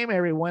Game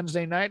every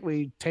Wednesday night.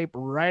 We tape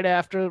right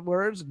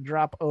afterwards and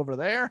drop over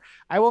there.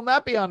 I will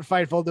not be on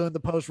Fightful doing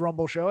the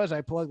post-Rumble show, as I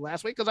plugged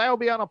last week, because I will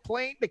be on a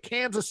plane to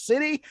Kansas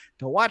City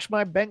to watch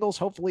my Bengals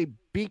hopefully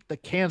beat the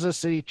Kansas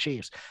City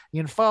Chiefs.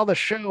 You can follow the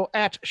show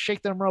at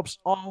Shake Them Ropes,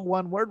 all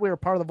one word. We are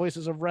part of the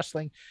Voices of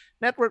Wrestling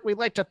Network. We'd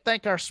like to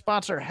thank our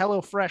sponsor,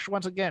 HelloFresh.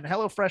 Once again,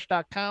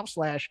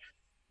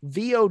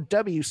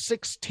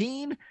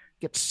 HelloFresh.com/VOW16.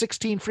 Get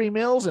 16 free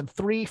meals and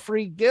 3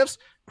 free gifts.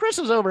 Chris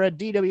is over at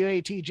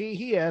DWATG.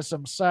 He has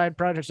some side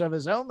projects of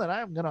his own that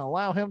I'm going to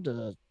allow him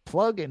to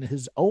plug in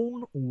his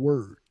own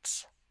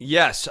words.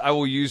 Yes, I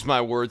will use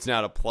my words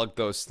now to plug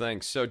those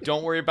things. So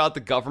Don't Worry About the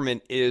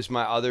Government is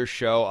my other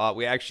show.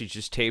 We actually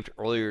just taped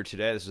earlier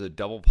today. This is a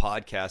double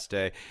podcast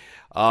day.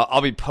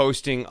 I'll be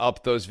posting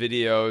up those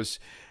videos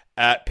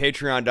at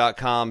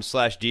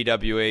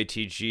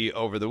patreon.com/DWATG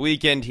over the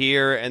weekend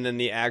here. And then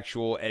the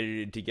actual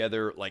edited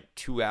together,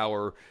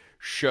 2-hour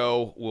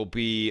show will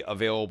be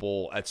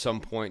available at some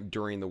point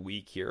during the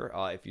week here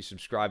if you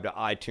subscribe to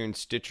iTunes,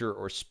 Stitcher,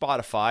 or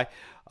Spotify.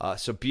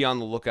 So be on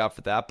the lookout for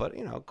that. But,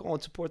 go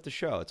and support the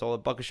show. It's all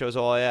Bucka Show's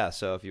all I ask.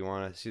 So if you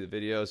want to see the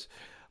videos,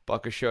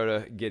 Bucka Show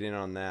to get in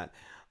on that.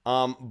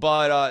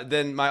 But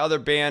then my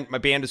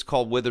band is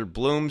called Withered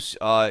Blooms.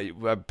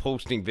 I'm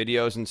posting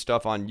videos and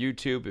stuff on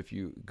YouTube. If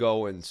you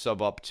go and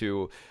sub up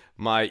to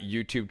my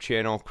YouTube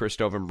channel, Chris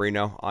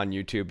Novembrino on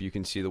YouTube, you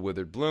can see the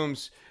Withered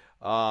Blooms.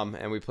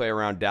 And we play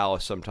around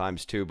Dallas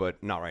sometimes too,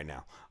 but not right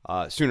now.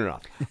 Soon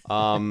enough.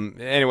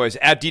 Anyways,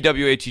 at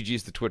DWATG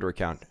is the Twitter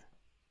account.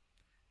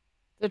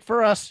 That's it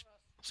for us.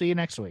 See you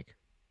next week.